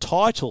 because the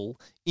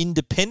title,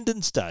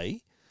 Independence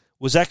Day,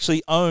 was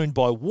actually owned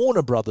by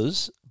Warner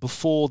Brothers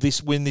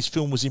when this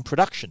film was in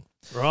production.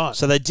 Right.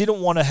 So they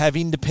didn't want to have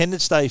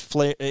Independence Day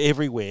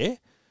everywhere.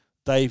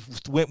 They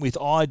went with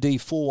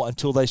ID4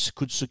 until they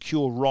could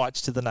secure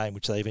rights to the name,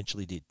 which they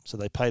eventually did. So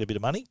they paid a bit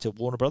of money to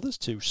Warner Brothers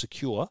to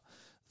secure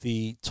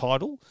the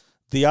title.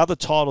 The other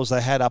titles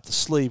they had up the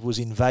sleeve was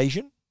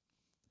Invasion,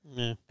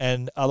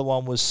 and the other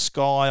one was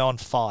Sky on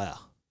Fire.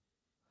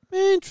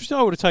 Interesting.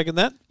 I would have taken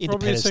that.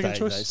 Independence Probably a Day.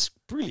 second choice. It's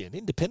brilliant.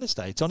 Independence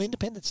Day. It's on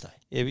Independence Day.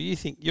 Yeah, but you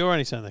think you're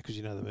only saying that because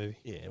you know the movie.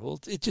 Yeah, well,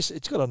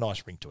 it's got a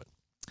nice ring to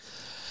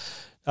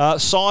it.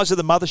 Size of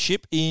the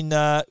mothership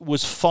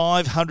was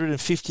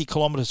 550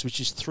 kilometres, which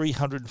is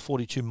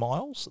 342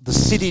 miles. The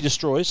city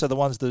destroyers, so the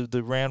ones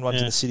the round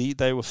ones in the city,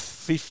 they were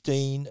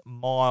 15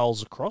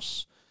 miles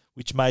across,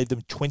 which made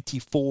them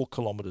 24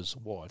 kilometres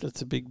wide.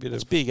 That's a big bit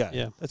That's big, eh?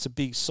 Yeah. That's a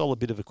big, solid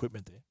bit of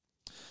equipment there.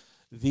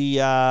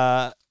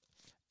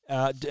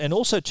 And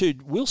also, too,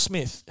 Will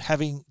Smith,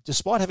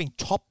 despite having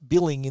top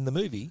billing in the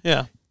movie,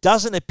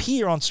 doesn't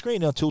appear on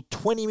screen until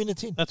 20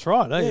 minutes in. That's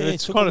right.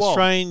 It's kind of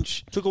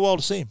strange. Took a while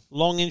to see him.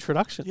 Long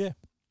introduction. Yeah.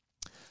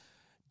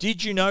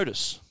 Did you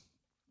notice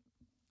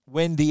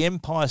when the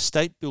Empire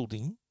State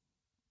Building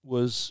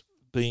was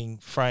being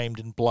framed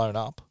and blown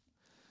up,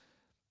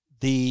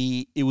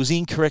 it was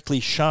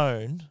incorrectly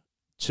shown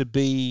to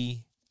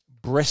be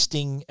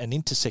breasting an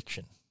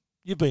intersection?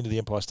 You've been to the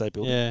Empire State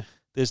Building. Yeah.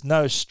 There's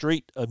no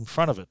street in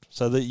front of it,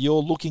 so that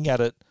you're looking at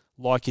it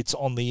like it's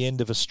on the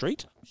end of a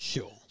street.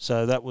 Sure.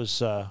 So that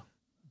was a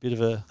bit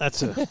of a...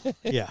 That's a...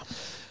 yeah.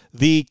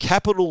 The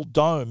Capitol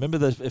Dome, remember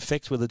the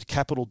effects where the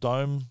Capitol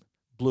Dome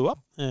blew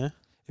up? Yeah.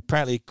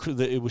 Apparently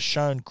it was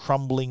shown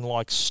crumbling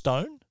like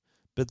stone,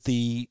 but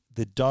the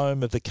the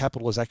dome of the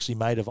Capitol is actually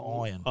made of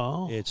iron.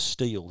 Oh. Yeah, it's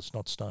steel. It's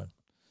not stone.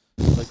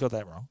 They got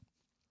that wrong.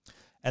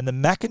 And the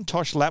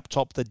Macintosh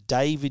laptop that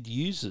David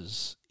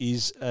uses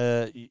is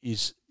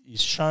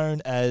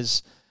shown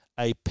as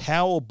a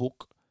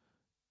PowerBook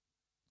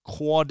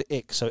Quad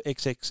X, so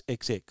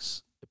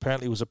XXXX.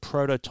 Apparently, it was a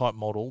prototype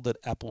model that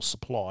Apple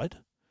supplied,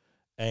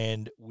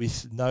 and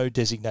with no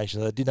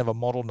designation. They didn't have a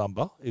model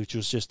number. It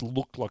was just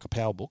looked like a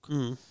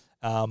PowerBook,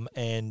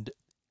 and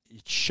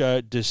it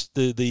showed just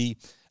the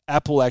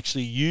Apple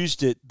actually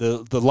used it.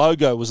 The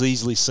logo was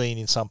easily seen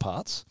in some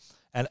parts.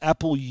 And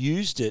Apple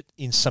used it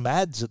in some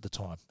ads at the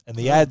time. And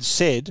the ad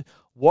said,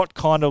 what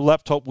kind of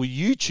laptop will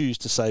you choose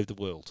to save the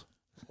world?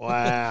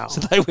 Wow.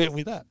 So they went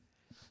with that.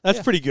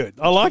 That's pretty good.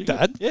 I like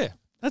that. Yeah.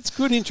 That's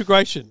good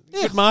integration.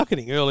 Yeah. Good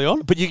marketing early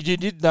on. But you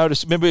did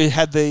notice, remember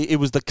it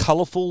was the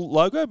colourful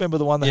logo? Remember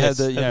the one that had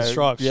the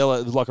stripes.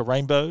 Yellow, like a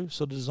rainbow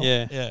sort of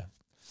design? Yeah.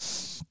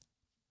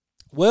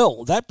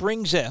 Well, that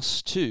brings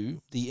us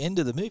to the end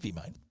of the movie,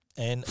 mate.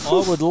 And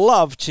I would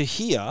love to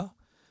hear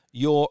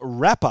your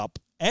wrap-up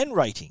and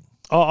rating.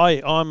 Oh,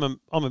 I'm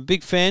a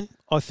big fan.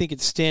 I think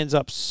it stands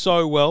up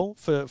so well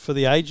for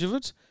the age of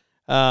it.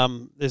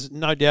 There's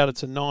no doubt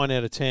it's a 9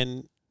 out of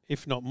 10,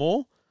 if not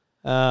more.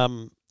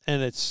 And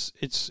it's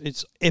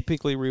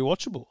epically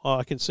rewatchable.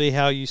 I can see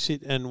how you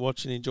sit and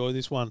watch and enjoy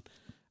this one.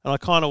 And I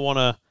kind of want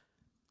to.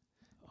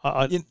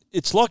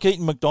 It's like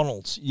eating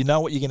McDonald's. You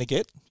know what you're going to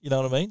get. You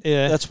know what I mean?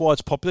 Yeah. That's why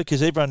it's popular,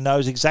 because everyone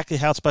knows exactly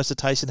how it's supposed to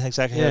taste and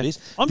exactly how it is.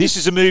 This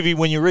is a movie,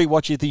 when you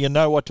rewatch it, you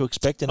know what to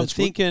expect. And I'm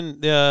thinking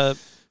the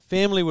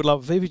family would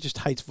love it. Vivi just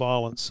hates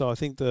violence, so I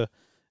think the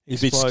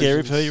it's a bit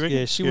scary for her, you reckon?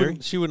 Yeah, she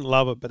wouldn't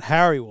love it, but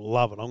Harry will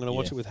love it. I'm going to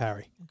watch it with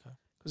Harry. Okay.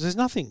 Because there's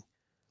nothing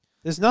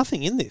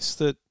in this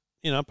that,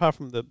 apart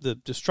from the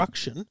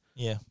destruction.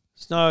 Yeah.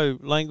 There's no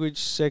language,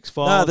 sex,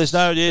 violence.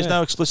 No, there's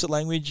no explicit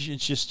language.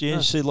 It's just,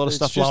 you see a lot of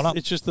stuff blowing up.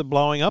 It's just the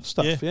blowing up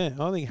stuff, yeah.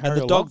 I think Harry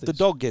will love this. The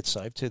dog gets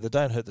saved too. They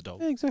don't hurt the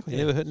dog. Yeah, exactly.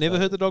 Never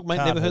hurt the dog, mate.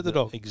 Never hurt the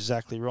dog.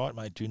 Exactly right,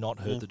 mate. Do not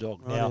hurt the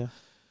dog. Right, now,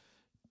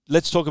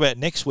 let's talk about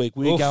next week.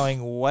 We're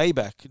going way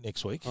back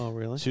next week. Oh,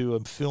 really? To a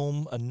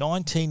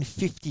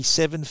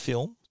 1957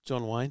 film.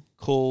 John Wayne.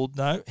 Called,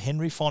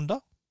 Henry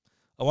Fonda.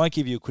 I won't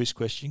give you a quiz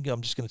question.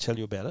 I'm just going to tell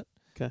you about it.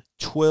 Okay.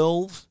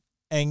 12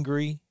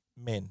 Angry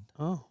Men.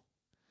 Oh.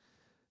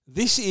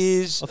 This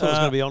is... I thought it was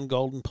going to be On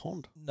Golden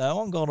Pond. No,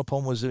 On Golden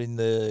Pond was in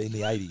the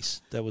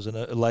 80s. That was a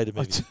later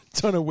movie. I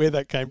don't know where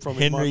that came from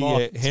in my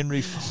mind.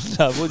 Henry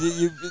Fonda. Well,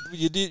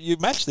 you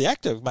matched the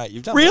actor, mate.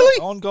 You've done really?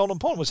 That. On Golden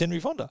Pond was Henry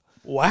Fonda.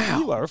 Wow.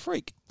 You are a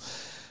freak.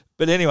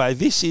 But anyway,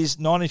 this is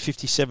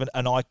 1957,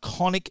 an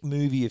iconic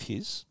movie of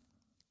his,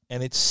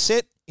 and it's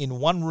set in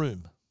one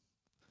room.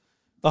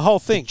 The whole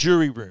thing? The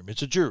jury room.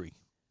 It's a jury.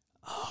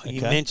 Oh, okay.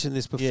 You mentioned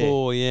this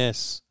before,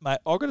 yes. Mate,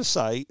 I've got to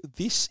say,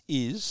 this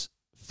is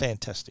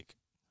fantastic.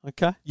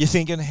 Okay. You're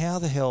thinking, how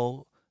the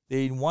hell they're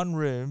in one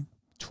room,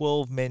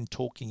 12 men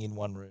talking in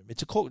one room.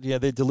 It's a court,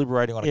 they're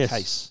deliberating on a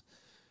case.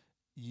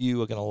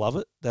 You are going to love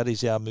it. That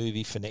is our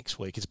movie for next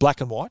week. It's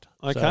black and white.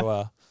 Okay.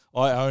 So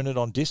I own it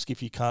on disc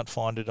if you can't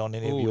find it on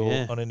any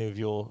of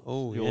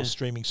your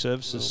streaming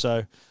services.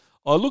 So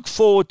I look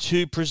forward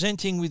to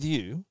presenting with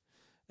you.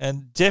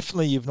 And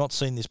definitely you've not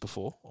seen this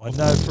before. I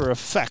know for a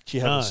fact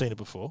you haven't seen it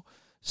before.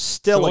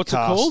 Stellar what's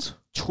cast. It called?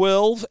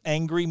 12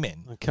 Angry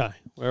Men. Okay.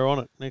 We're on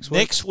it next week.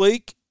 Next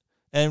week.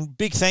 And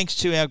big thanks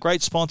to our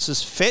great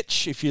sponsors,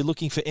 Fetch. If you're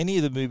looking for any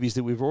of the movies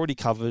that we've already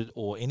covered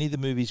or any of the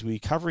movies we're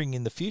covering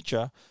in the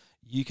future,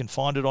 you can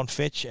find it on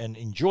Fetch and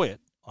enjoy it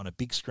on a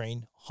big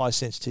screen,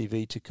 Hisense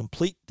TV to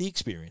complete the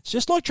experience.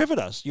 Just like Trevor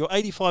does. Your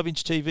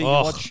 85-inch TV, you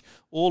watch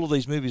all of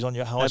these movies on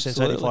your Hisense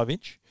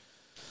 85-inch.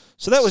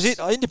 So that was it.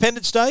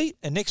 Independence Day,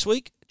 and next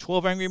week,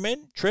 12 Angry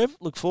Men. Trev,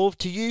 look forward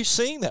to you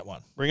seeing that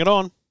one. Bring it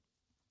on.